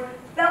this court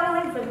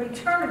bellowing for the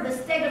return of the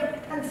state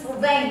of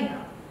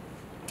Pennsylvania?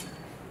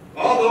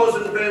 All those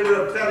in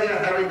favor of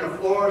Tevye having the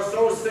floor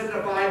so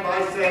signify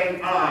by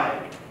saying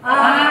aye.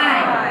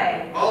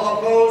 Aye. All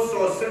opposed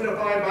so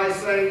signify by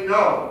saying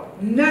no.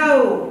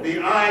 No. The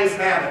ayes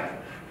have it.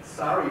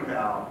 Sorry,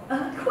 pal.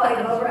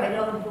 Quite all right,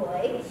 old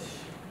boy.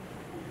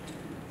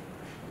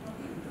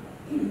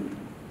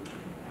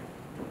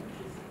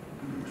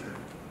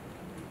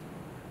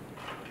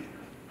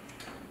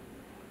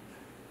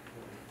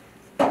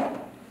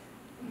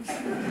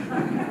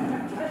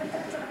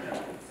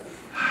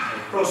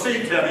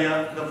 Proceed,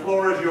 Tevye. The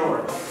floor is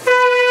yours.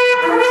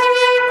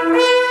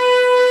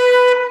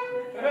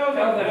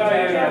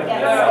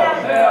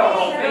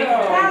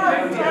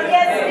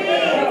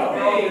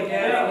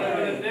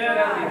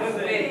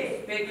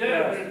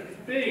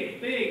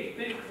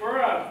 Speak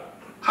for us.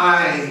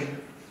 I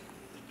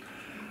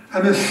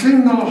am a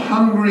single,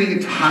 hungry,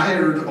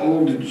 tired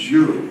old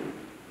Jew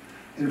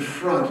in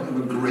front of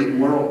a great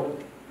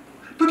world.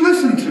 But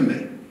listen to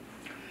me,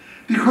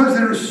 because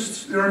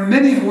there are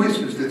many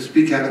voices that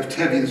speak out of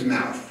Tevye's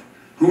mouth.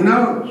 Who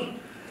knows?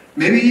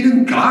 Maybe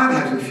even God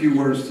has a few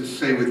words to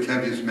say with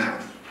Tevye's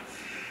mouth.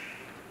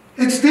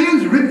 It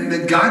stands written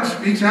that God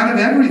speaks out of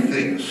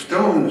everything,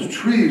 stones,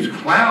 trees,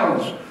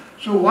 clouds.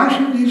 So why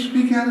shouldn't he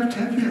speak out of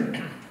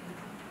Tevye?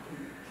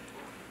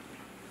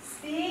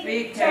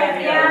 Speak,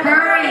 Tevye.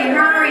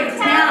 Hurry,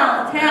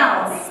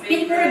 tell.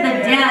 Speak for the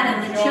dead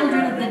and the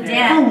children of the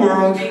dead. Oh,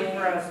 world,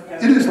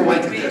 it is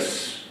like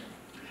this.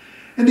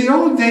 In the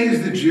old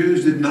days, the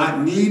Jews did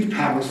not need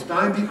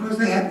Palestine because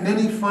they had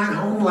many fine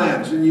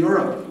homelands in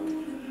Europe.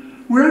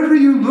 Wherever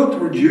you looked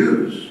were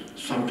Jews,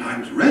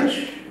 sometimes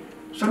rich,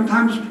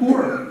 sometimes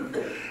poor.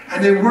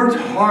 And they worked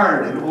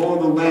hard in all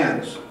the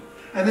lands.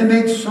 And they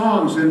made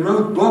songs and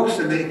wrote books,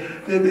 and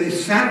they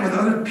sat with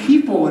other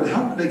people and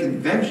helped make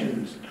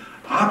inventions,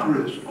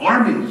 operas,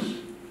 armies.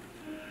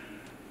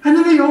 And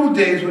in the old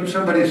days when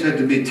somebody said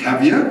to me,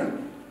 Tevye,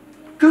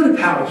 go to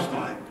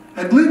Palestine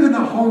and live in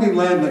the Holy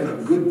Land like a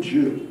good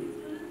Jew.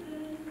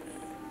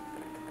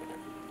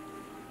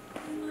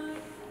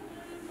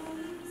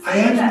 I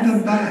answered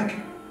them back,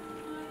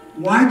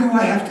 why do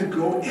I have to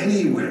go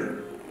anywhere?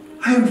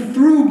 I am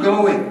through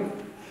going.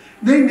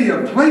 Name me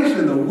a place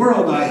in the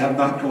world I have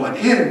not gone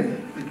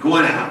in and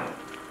gone out.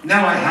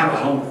 Now I have a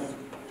home.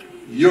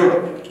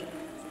 Europe.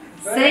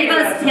 Save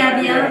us,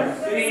 Tevye.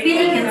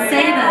 Speak and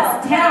save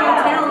us.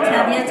 Tell,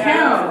 Tevye,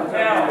 tell.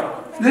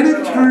 Then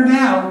it turned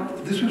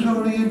out this was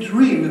only a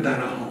dream about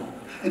a home.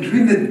 A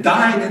dream that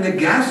died in a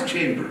gas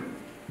chamber.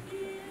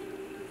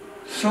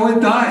 So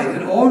it died,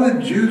 and all the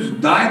Jews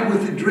died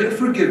with the dream.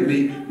 Forgive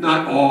me,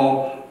 not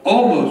all,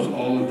 almost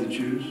all of the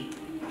Jews.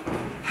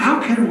 How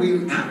can we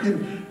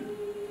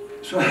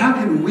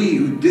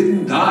who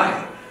didn't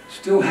die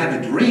still have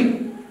a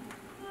dream?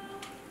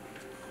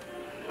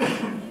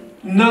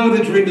 No,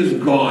 the dream is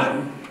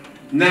gone.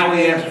 Now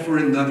we ask for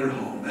another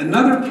home,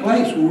 another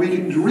place where we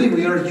can dream.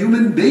 We are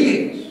human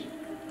beings.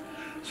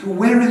 So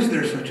where is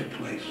there such a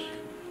place?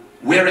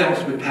 Where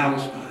else but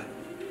Palestine?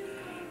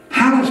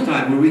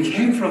 Palestine, where we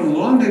came from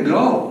long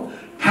ago.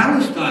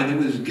 Palestine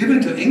that was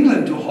given to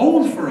England to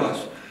hold for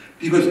us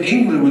because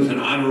England was an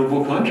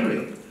honorable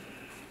country.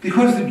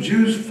 Because the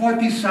Jews fought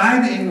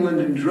beside England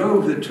and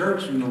drove the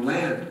Turks from the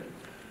land.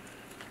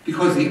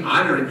 Because the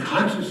honor and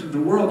conscience of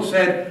the world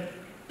said,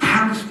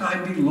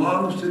 Palestine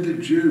belongs to the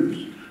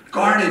Jews.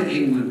 Guard it,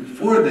 England,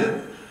 for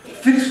them.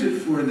 Fix it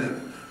for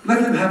them.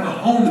 Let them have a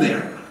home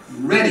there,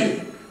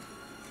 ready.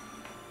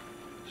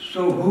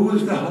 So who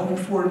is the home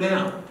for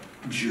now?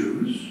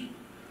 Jews?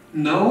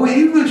 No,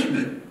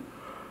 Englishmen.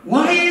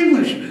 Why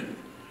Englishmen?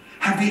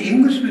 Have the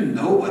Englishmen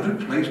no other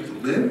place to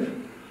live?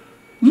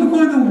 Look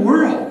on the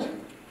world.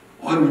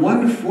 On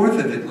 1/4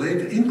 of it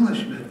lived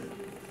Englishmen.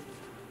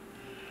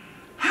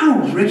 How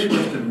rich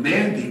must a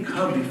man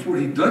become before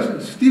he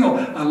doesn't steal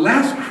a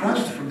last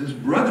crust from his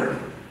brother?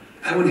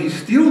 And when he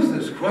steals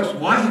this crust,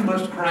 why he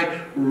must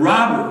cry,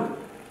 robber,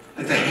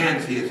 at the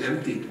hands he has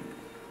emptied.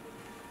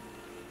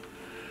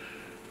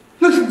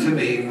 Listen to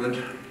me, England.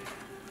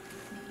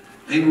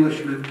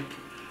 Englishmen,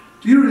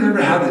 do you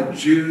remember how the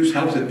Jews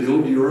helped to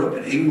build Europe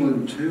and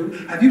England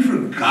too? Have you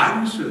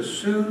forgotten so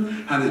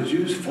soon how the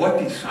Jews fought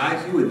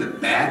beside you in the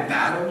bad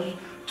battles,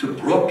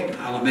 Tobruk and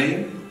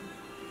Alamein?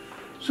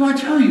 So I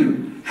tell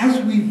you,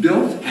 as we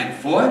built and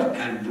fought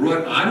and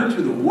brought honor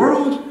to the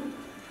world,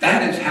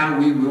 that is how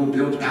we will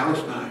build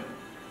Palestine.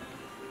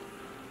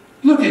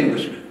 Look,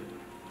 Englishmen,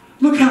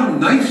 look how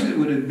nice it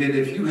would have been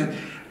if you had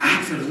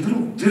acted a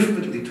little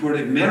differently toward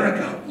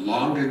America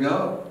long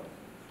ago.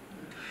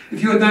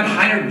 If you had not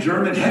hired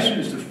German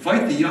Hessians to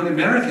fight the young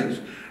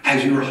Americans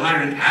as you were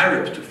hiring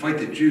Arabs to fight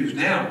the Jews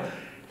now,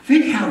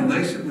 think how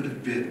nice it would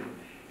have been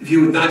if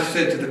you had not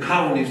said to the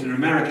colonies in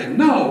America,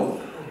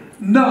 no,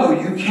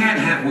 you can't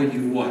have what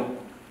you want.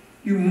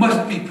 You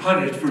must be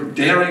punished for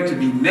daring to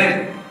be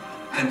men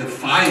and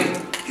defying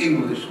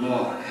English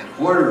law and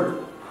order.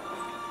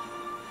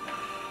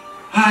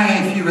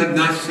 If you had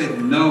not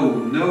said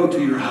no to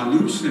your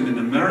Halutzim in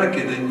America,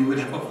 then you would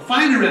have a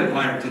finer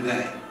empire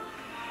today.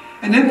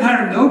 An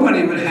empire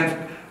nobody would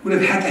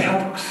have had to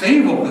help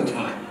save all the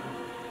time.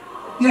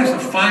 Yes, a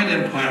fine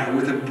empire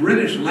with a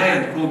British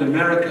land called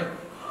America.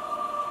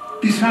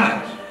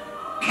 Besides,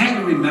 can't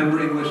you remember,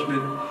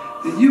 Englishmen,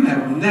 that you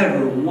have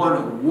never won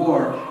a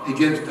war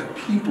against a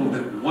people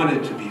that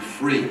wanted to be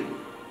free?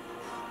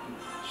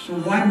 So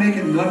why make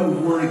another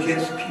war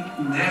against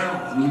people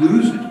now and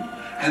lose it?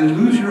 And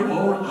lose your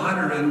own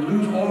honor and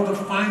lose all the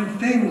fine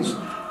things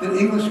that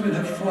Englishmen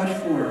have fought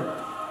for?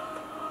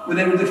 When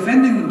they were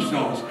defending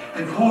themselves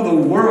and called the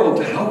world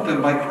to help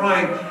them by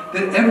crying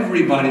that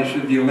everybody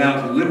should be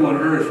allowed to live on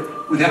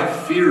earth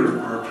without fear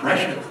or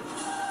oppression.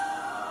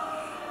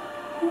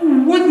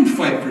 Who wouldn't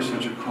fight for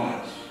such a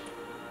cause?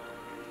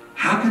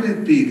 How can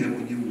it be that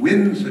when you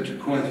win such a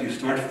cause, you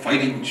start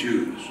fighting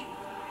Jews?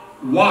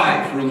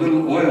 Why, for a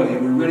little oil, you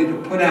were ready to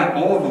put out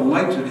all the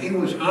lights of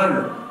English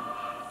honor?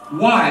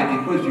 Why?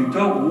 Because you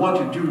don't want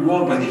to do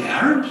wrong by the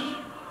Arabs?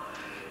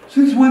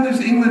 Since when does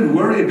England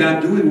worry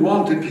about doing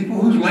wrong to people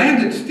whose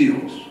land it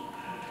steals?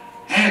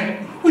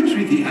 And who would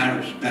treat the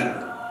Arabs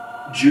better?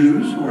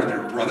 Jews, who are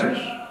their brothers?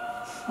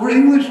 Or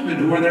Englishmen,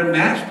 who are their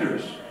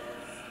masters?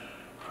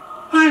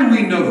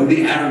 We know who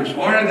the Arabs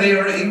are. They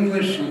are an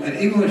English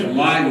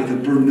lie with a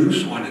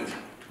burnous on it.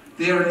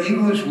 They are an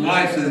English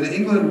lie so that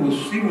England will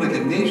seem like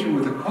a nation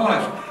with a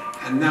cause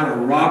and not a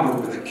robber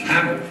with a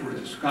camel for a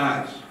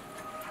disguise.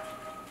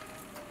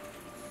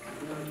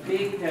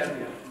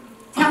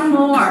 Tell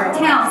more.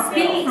 Tell.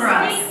 Speak for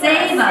us.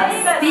 Save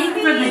us. Speak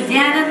for the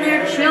dead and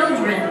their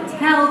children.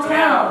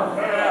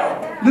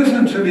 Tell.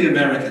 Listen to me,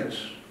 Americans.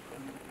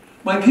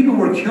 My people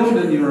were killed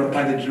in Europe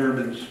by the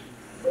Germans,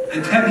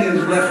 and Tevye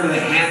is left with a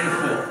handful.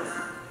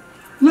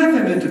 Let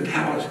them into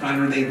Palestine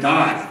or they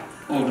die,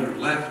 all that are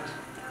left.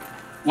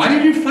 Why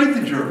did you fight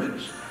the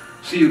Germans?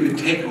 So you could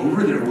take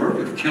over their work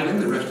of killing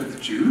the rest of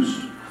the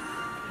Jews?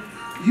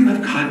 You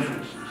have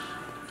conferences.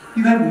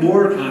 You have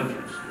more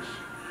conferences.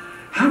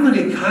 How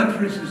many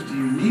conferences do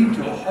you need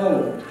to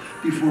hold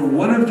before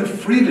one of the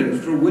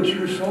freedoms for which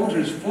your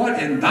soldiers fought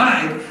and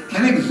died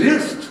can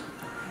exist?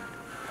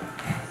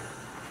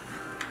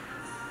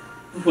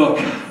 Look,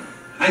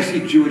 I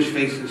see Jewish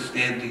faces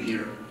standing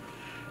here.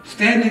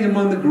 Standing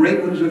among the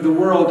great ones of the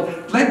world,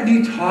 let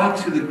me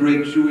talk to the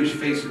great Jewish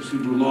faces who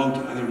belong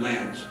to other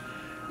lands.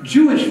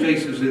 Jewish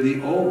faces in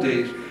the old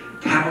days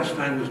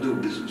Palestine was no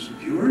business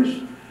of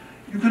yours.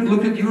 You could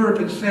look at Europe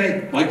and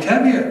say, like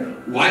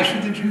Tevye, why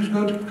should the Jews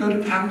go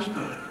to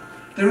Palestine?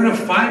 They're in a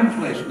fine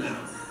place now,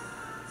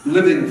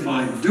 living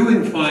fine,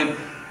 doing fine,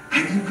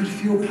 and you could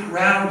feel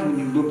proud when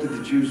you looked at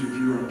the Jews of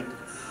Europe.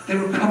 They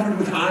were covered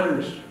with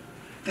honors.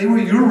 They were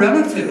your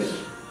relatives.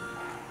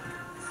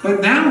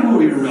 But now who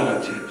are your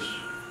relatives?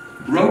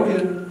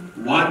 Broken,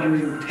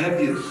 wandering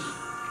Tevyes.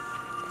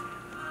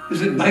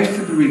 Is it nice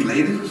to be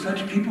related to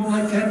such people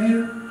like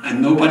Tevye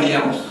and nobody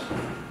else?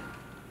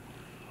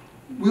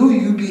 Will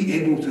you be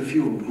able to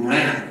feel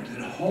grand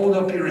and hold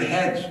up your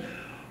heads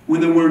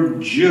when the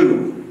word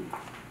Jew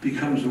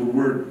becomes a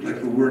word like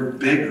the word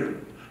beggar,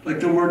 like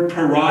the word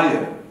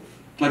pariah,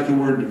 like the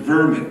word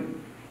vermin,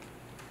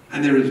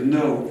 and there is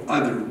no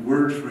other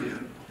word for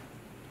him?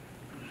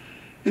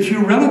 If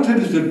your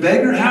relative is a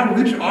beggar, how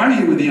rich are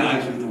you in the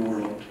eyes of the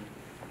world?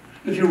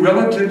 If your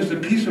relative is a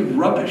piece of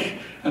rubbish,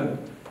 a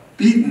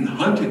beaten,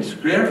 hunted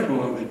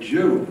scarecrow of a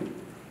Jew,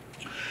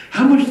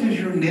 how much does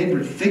your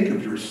neighbor think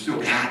of your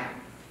silk hat?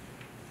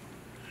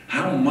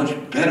 How much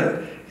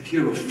better if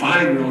you have a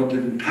fine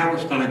relative in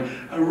Palestine,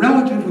 a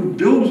relative who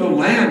builds a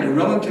land, a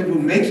relative who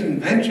makes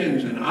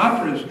inventions and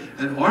operas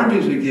and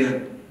armies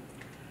again.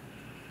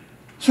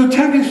 So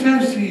Tevye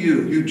says to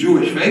you, you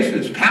Jewish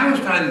faces,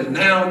 Palestine is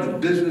now the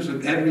business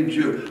of every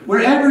Jew,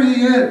 wherever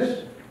he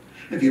is.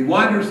 If he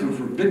wanders through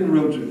forbidden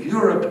roads of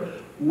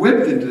Europe,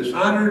 whipped and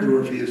dishonored,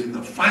 or if he is in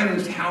the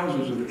finest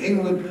houses of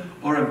England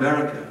or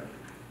America.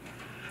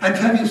 And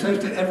Tevye says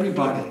to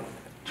everybody,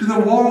 to the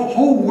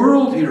whole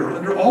world here,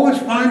 under all its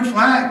fine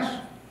flags,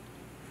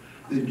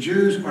 the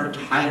Jews are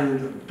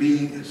tired of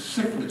being a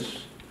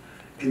sickness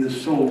in the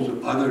souls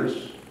of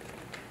others.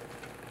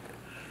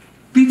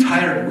 Be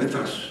tired with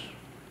us.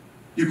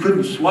 You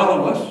couldn't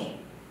swallow us.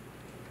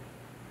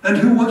 And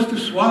who wants to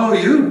swallow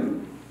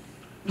you?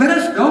 Let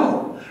us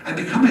go and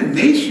become a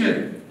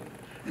nation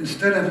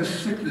instead of a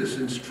sickness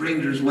in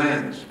strangers'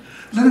 lands.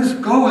 Let us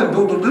go and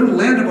build a little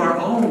land of our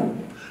own.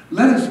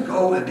 Let us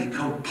go and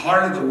become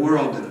part of the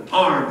world, an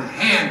arm, a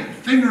hand, a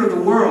finger of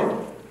the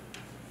world,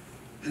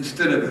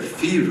 instead of a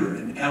fever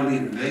in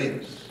alien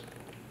veins.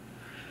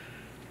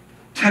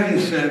 Tevye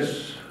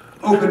says,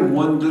 open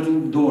one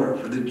little door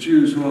for the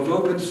Jews who have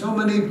opened so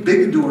many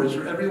big doors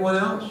for everyone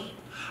else.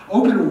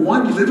 Open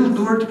one little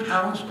door to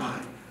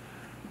Palestine,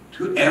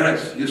 to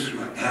Eretz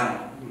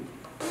Yisrael.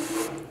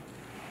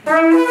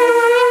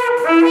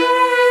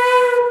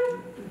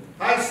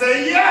 I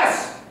say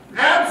yes!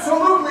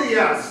 Absolutely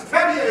yes!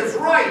 Tevye is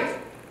right!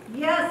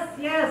 Yes,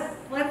 yes,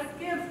 let's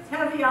give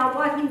Tevye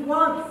what he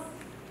wants.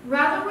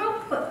 Rather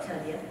well put,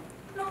 Tevye.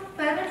 Not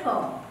bad at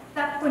all.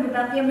 That point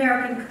about the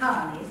American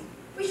colonies.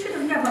 We should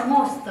have never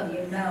lost them,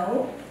 you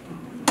know.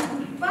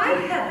 By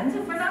heavens,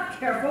 if we're not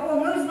careful,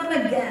 we'll lose them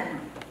again.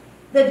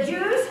 The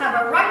Jews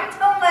have a right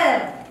to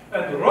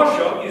live. And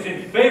Russia is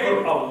in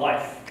favor of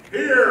life.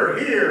 Here,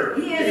 here.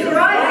 He is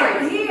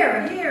right.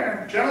 Here,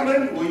 here.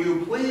 Gentlemen, will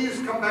you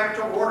please come back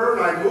to order?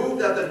 And I move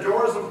that the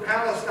doors of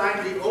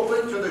Palestine be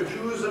opened to the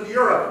Jews of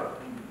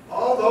Europe.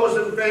 All those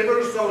in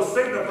favor so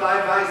signify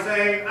by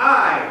saying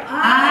aye.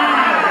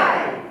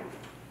 Aye.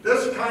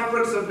 This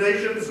conference of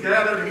nations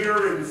gathered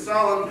here in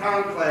solemn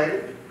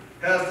conclave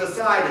has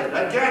decided,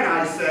 again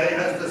I say,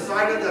 has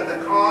decided that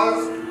the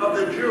cause of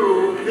the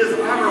Jew is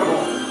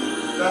honorable,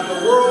 that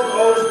the world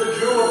owes the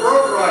Jew a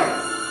birthright,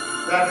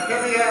 that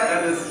Tevye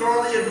and his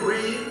sorely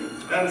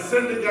aggrieved and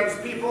sinned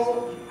against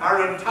people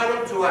are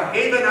entitled to a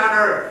haven on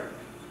earth.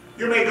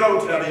 You may go,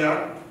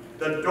 Tevye.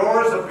 The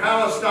doors of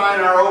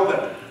Palestine are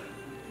open.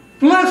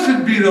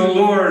 Blessed be the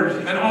Lord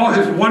and all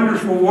his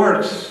wonderful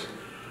works.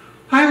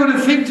 I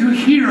would think to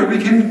here we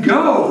can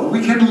go,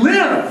 we can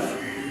live.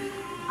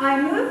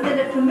 I move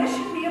that a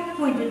commission be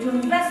appointed to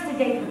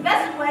investigate the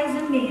best ways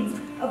and means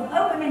of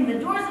opening the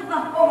doors of the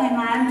Holy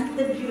Land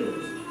to the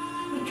Jews.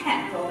 We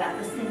can't go about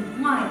this thing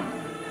blindly,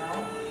 you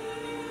know.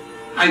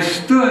 I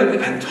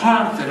stood and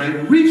talked and I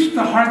reached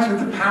the hearts of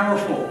the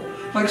powerful,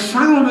 like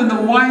Solomon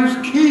the wise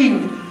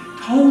king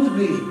told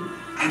me,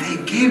 and they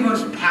gave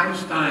us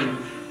Palestine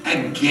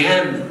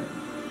again.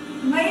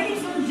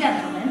 Ladies and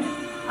gentlemen,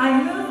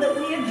 I move that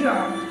we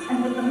adjourn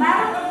and put the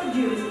matter of the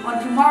Jews on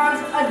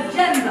tomorrow's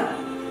agenda.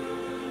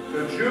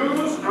 The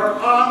Jews are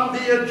on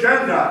the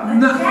agenda.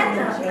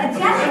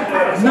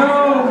 Agenda.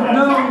 No.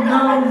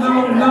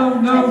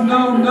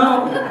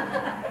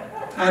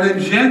 An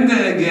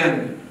agenda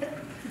again.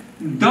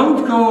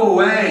 Don't go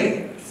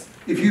away.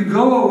 If you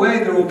go away,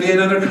 there will be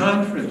another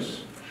conference.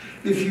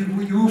 If you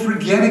will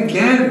forget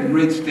again,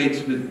 great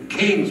statesmen,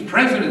 kings,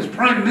 presidents,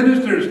 prime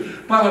ministers,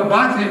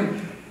 Balabatim.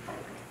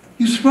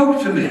 You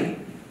spoke to me.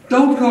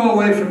 Don't go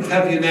away from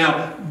Tevye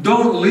now.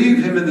 Don't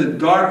leave him in the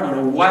dark on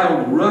a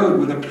wild road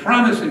with a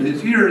promise in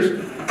his ears,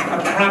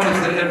 a promise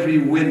that every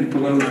wind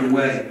blows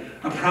away,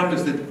 a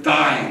promise that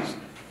dies.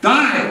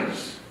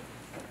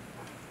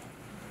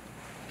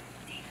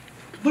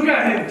 Look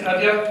at him,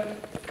 Tevye,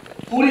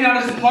 holding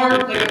out his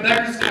heart like a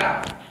beggar's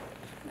calf.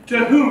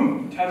 To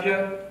whom,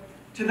 Tevye?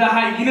 To the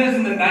hyenas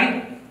in the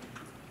night?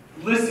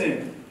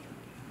 Listen,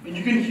 and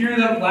you can hear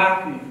them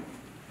laughing.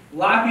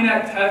 laughing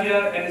at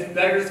Tevye and his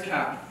beggar's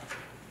cap.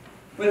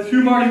 With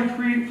whom are you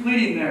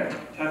pleading there,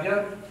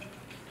 Tevye?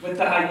 With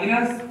the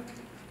hyenas?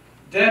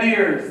 Dead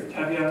ears,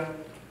 Tevye.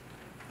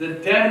 The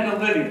dead and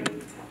the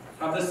living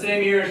have the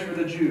same ears for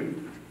the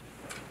Jew.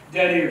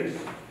 Dead ears.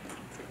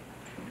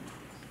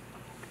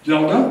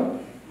 Zelda?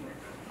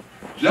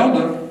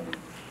 Zelda?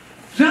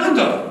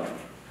 Zelda!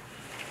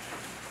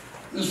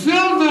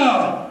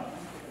 Zelda!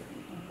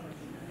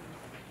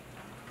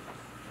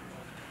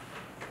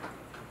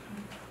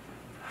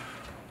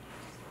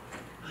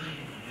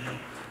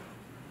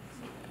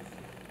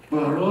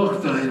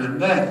 Baruch dein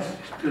Emet,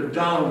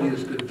 Gadal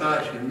is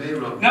Gadash and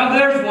Meirah. Now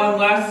there's one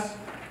less.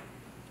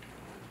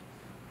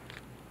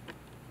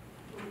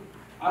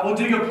 I will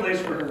dig a place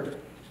for her,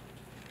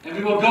 and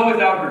we will go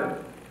without her.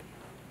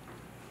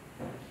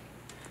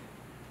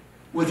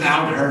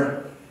 Without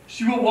her?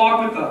 She will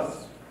walk with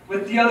us,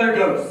 with the other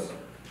ghosts.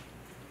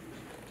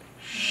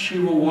 She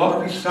will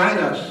walk beside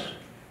us.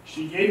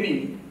 She gave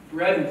me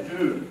bread and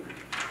food.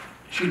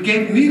 She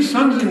gave me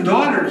sons and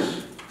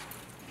daughters.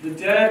 The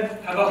dead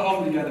have a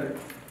home together.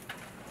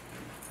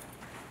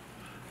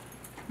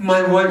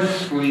 My wife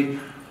sleep.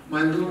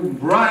 My little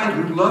bride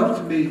who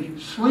loved me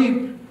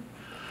sleep.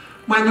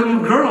 My little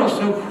girl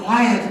so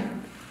quiet.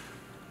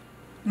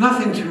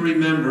 Nothing to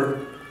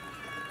remember.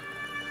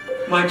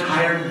 My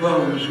tired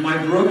bones, my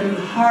broken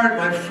heart,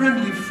 my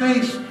friendly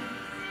face.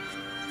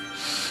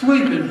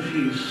 Sleep in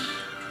peace.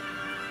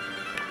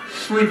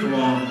 Sleep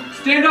long.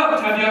 Stand up,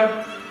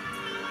 Tevye.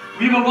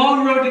 We have a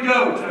long road to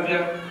go,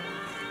 Tevye.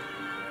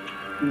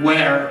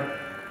 Where?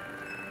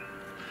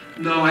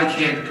 No, I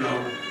can't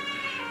go.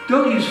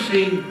 Don't you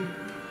see?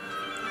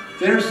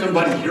 There's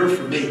somebody here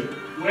for me.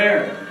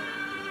 Where?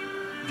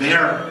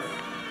 There.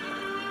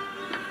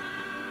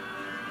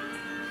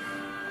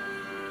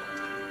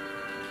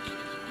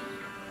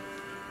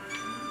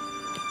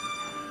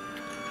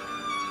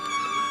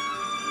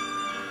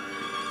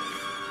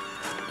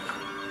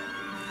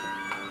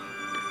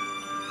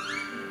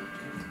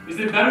 Is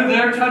it better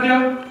there,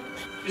 Tevye?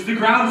 Is the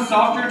ground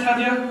softer,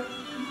 Tevye?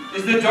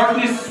 Is the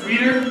darkness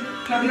sweeter,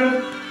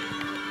 Tevye?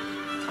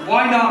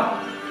 Why not?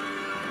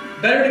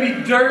 Better to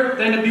be dirt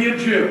than to be a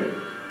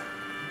Jew.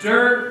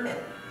 Dirt,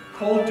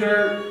 cold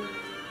dirt,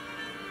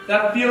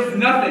 that feels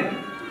nothing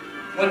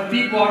when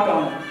feet walk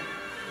on it.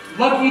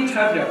 Lucky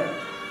Tevye.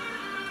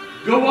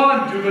 Go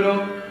on,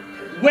 Dugado.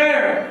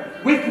 Where?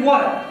 With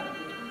what?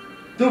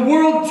 The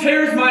world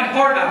tears my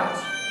heart out,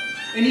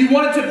 and you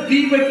want it to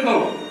beat with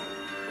hope.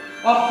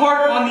 A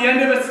heart on the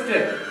end of a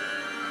stick,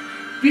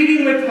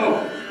 beating with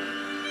hope.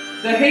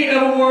 The hate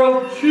of a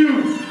world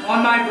chews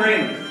on my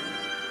brain,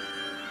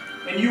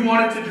 and you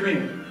want it to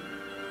dream.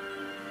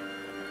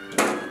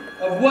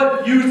 Of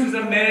what use is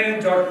a man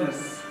in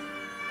darkness?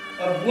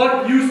 Of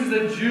what use is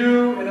a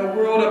Jew in a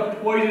world of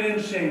poison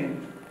and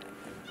shame?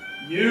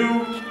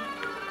 You,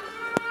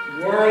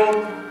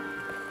 world,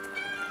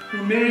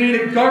 who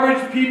made a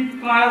garbage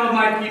pile of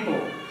my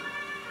people,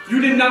 you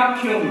did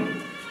not kill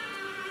me.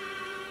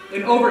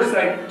 An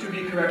oversight to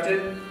be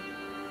corrected.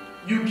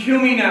 You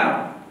kill me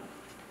now.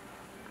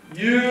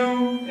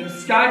 You and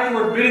sky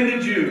forbidden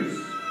the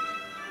Jews.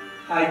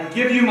 I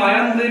give you my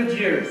unlived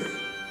years,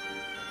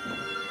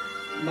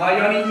 my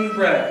uneaten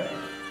bread.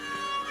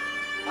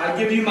 I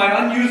give you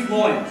my unused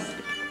loins,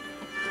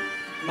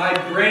 my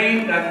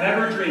brain that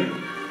never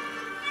dreamed,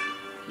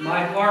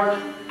 my heart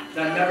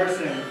that never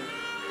sang.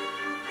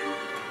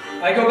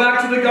 I go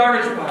back to the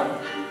garbage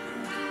pile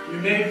you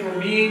made for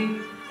me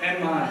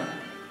and mine.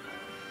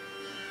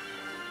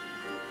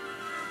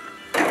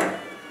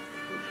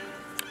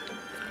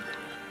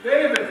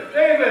 David,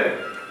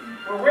 David!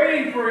 We're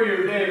waiting for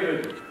you,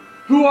 David.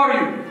 Who are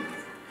you?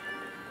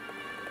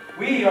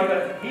 We are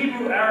the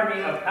Hebrew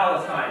army of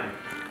Palestine.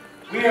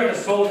 We are the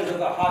soldiers of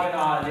the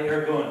Haganah and the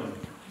Irgun.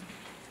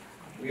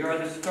 We are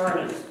the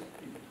sternest.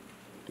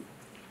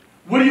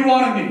 What do you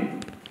want of me?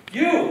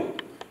 You!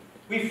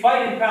 We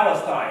fight in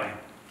Palestine,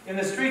 in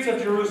the streets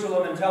of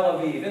Jerusalem and Tel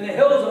Aviv, in the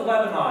hills of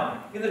Lebanon,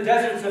 in the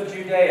deserts of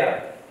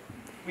Judea.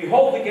 We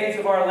hold the gates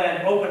of our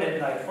land open at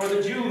night for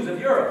the Jews of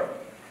Europe.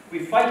 We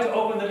fight to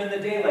open them in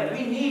the daylight.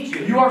 We need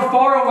you. You are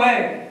far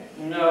away.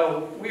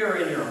 No, we are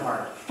in your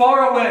heart.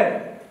 Far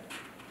away.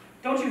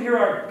 Don't you hear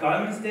our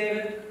guns,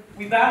 David?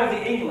 We battle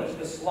the English,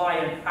 the sly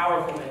and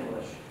powerful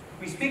English.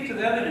 We speak to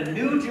them in a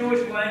new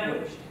Jewish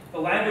language, the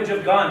language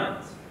of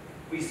guns.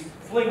 We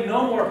fling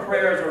no more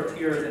prayers or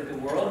tears at the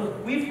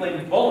world. We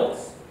fling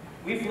bullets.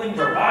 We fling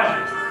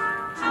barrages.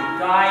 We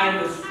die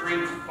in the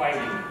streets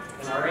fighting,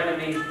 and our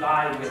enemies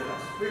die with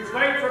us. We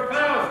fight for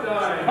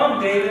Palestine.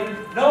 Come, David.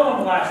 No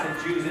one laughs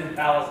at Jews in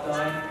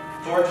Palestine.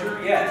 Torture,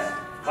 yes.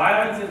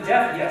 Violence and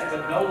death, yes,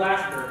 but no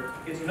laughter.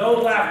 It's no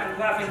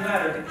laughing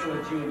matter to kill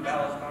a Jew in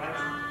Palestine.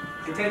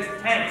 It takes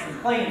tanks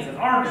and planes and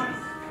armies.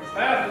 The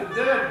path is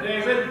dead,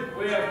 David.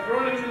 We have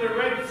thrown into the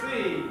Red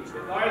Sea.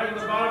 It lies in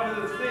the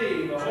bottom of the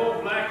sea, the whole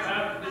black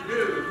path of the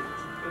Jews.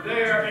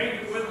 Today our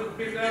ancient wisdom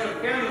speaks out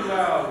of cannon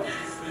loud.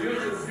 The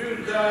youth of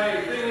Jews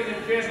die singing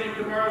and chanting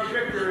tomorrow's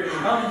victory.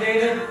 Come,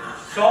 David.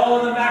 Saul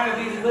and the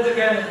Maccabees live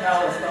again in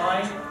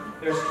Palestine.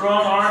 Their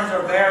strong arms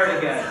are bared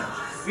again.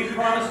 We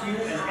promise you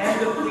an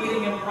end of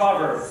pleading in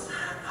Proverbs.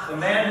 The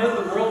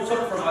manhood the world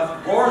took from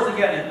us roars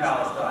again in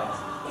Palestine.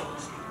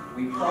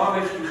 We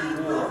promise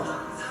you war.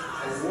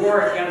 A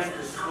war against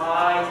the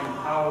sly and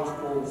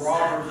powerful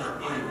robbers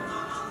of England.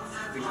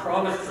 We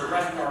promise to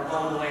wrest our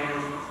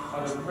homeland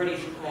of the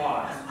British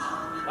claws,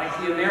 like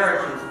the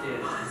Americans did,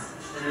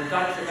 and the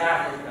Dutch of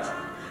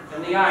Africa,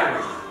 and the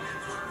Irish.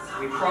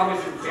 We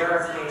promise you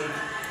barricades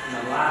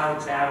and a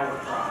loud battle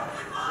cry.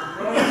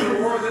 We promise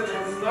a war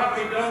that will not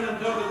be done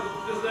until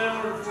the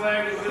disarmed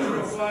flag is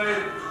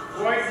disapplied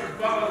white and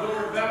spotless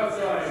over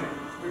Palestine.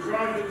 We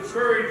promise to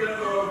discourage them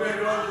to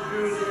avenge all the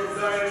Jews who have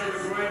died in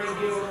the grinding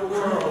heel of the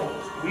world.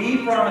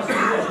 We promise you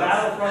a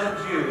battlefront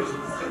of Jews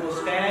that will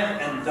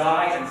stand and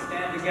die and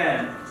stand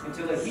again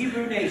until a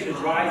Hebrew nation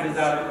rises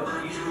out of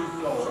the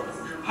Hebrew soul.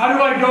 How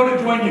do I go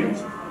to join you?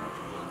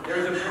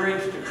 There's a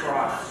bridge to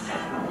cross,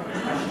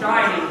 a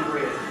shining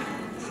bridge.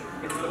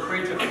 It's the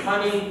bridge of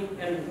cunning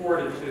and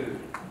fortitude,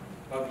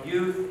 of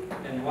youth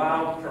and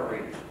wild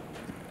courage.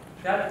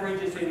 That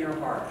bridge is in your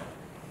heart.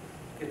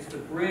 It's the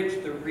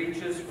bridge that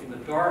reaches from the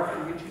dark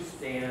in which you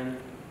stand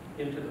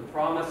into the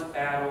promised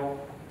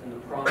battle and the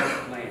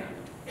promised land.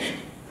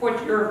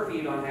 Put your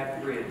feet on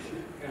that bridge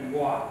and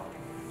walk.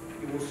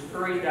 You will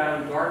scurry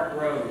down dark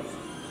roads.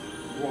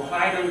 You will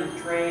hide under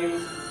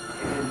trains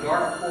and in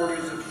dark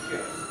quarters of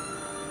ships.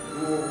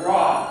 You will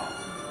rob,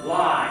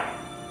 lie,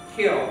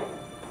 kill,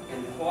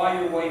 and claw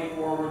your way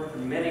forward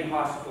through many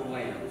hostile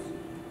lands.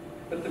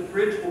 But the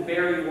bridge will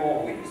bear you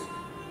always.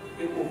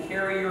 It will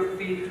carry your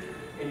feet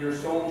in your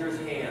soldiers'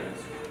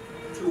 hands.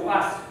 To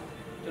us,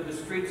 to the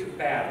streets of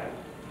battle,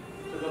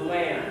 to the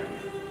land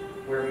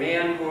where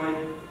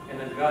manhood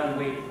and a gun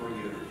wait for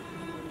you.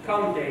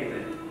 Come,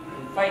 David,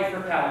 and fight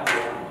for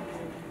Palestine.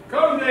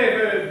 Come,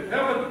 David,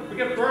 help us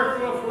get birth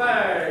to a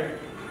flag.